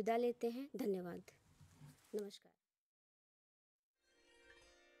विदा लेते हैं। धन्यवाद, नमस्कार।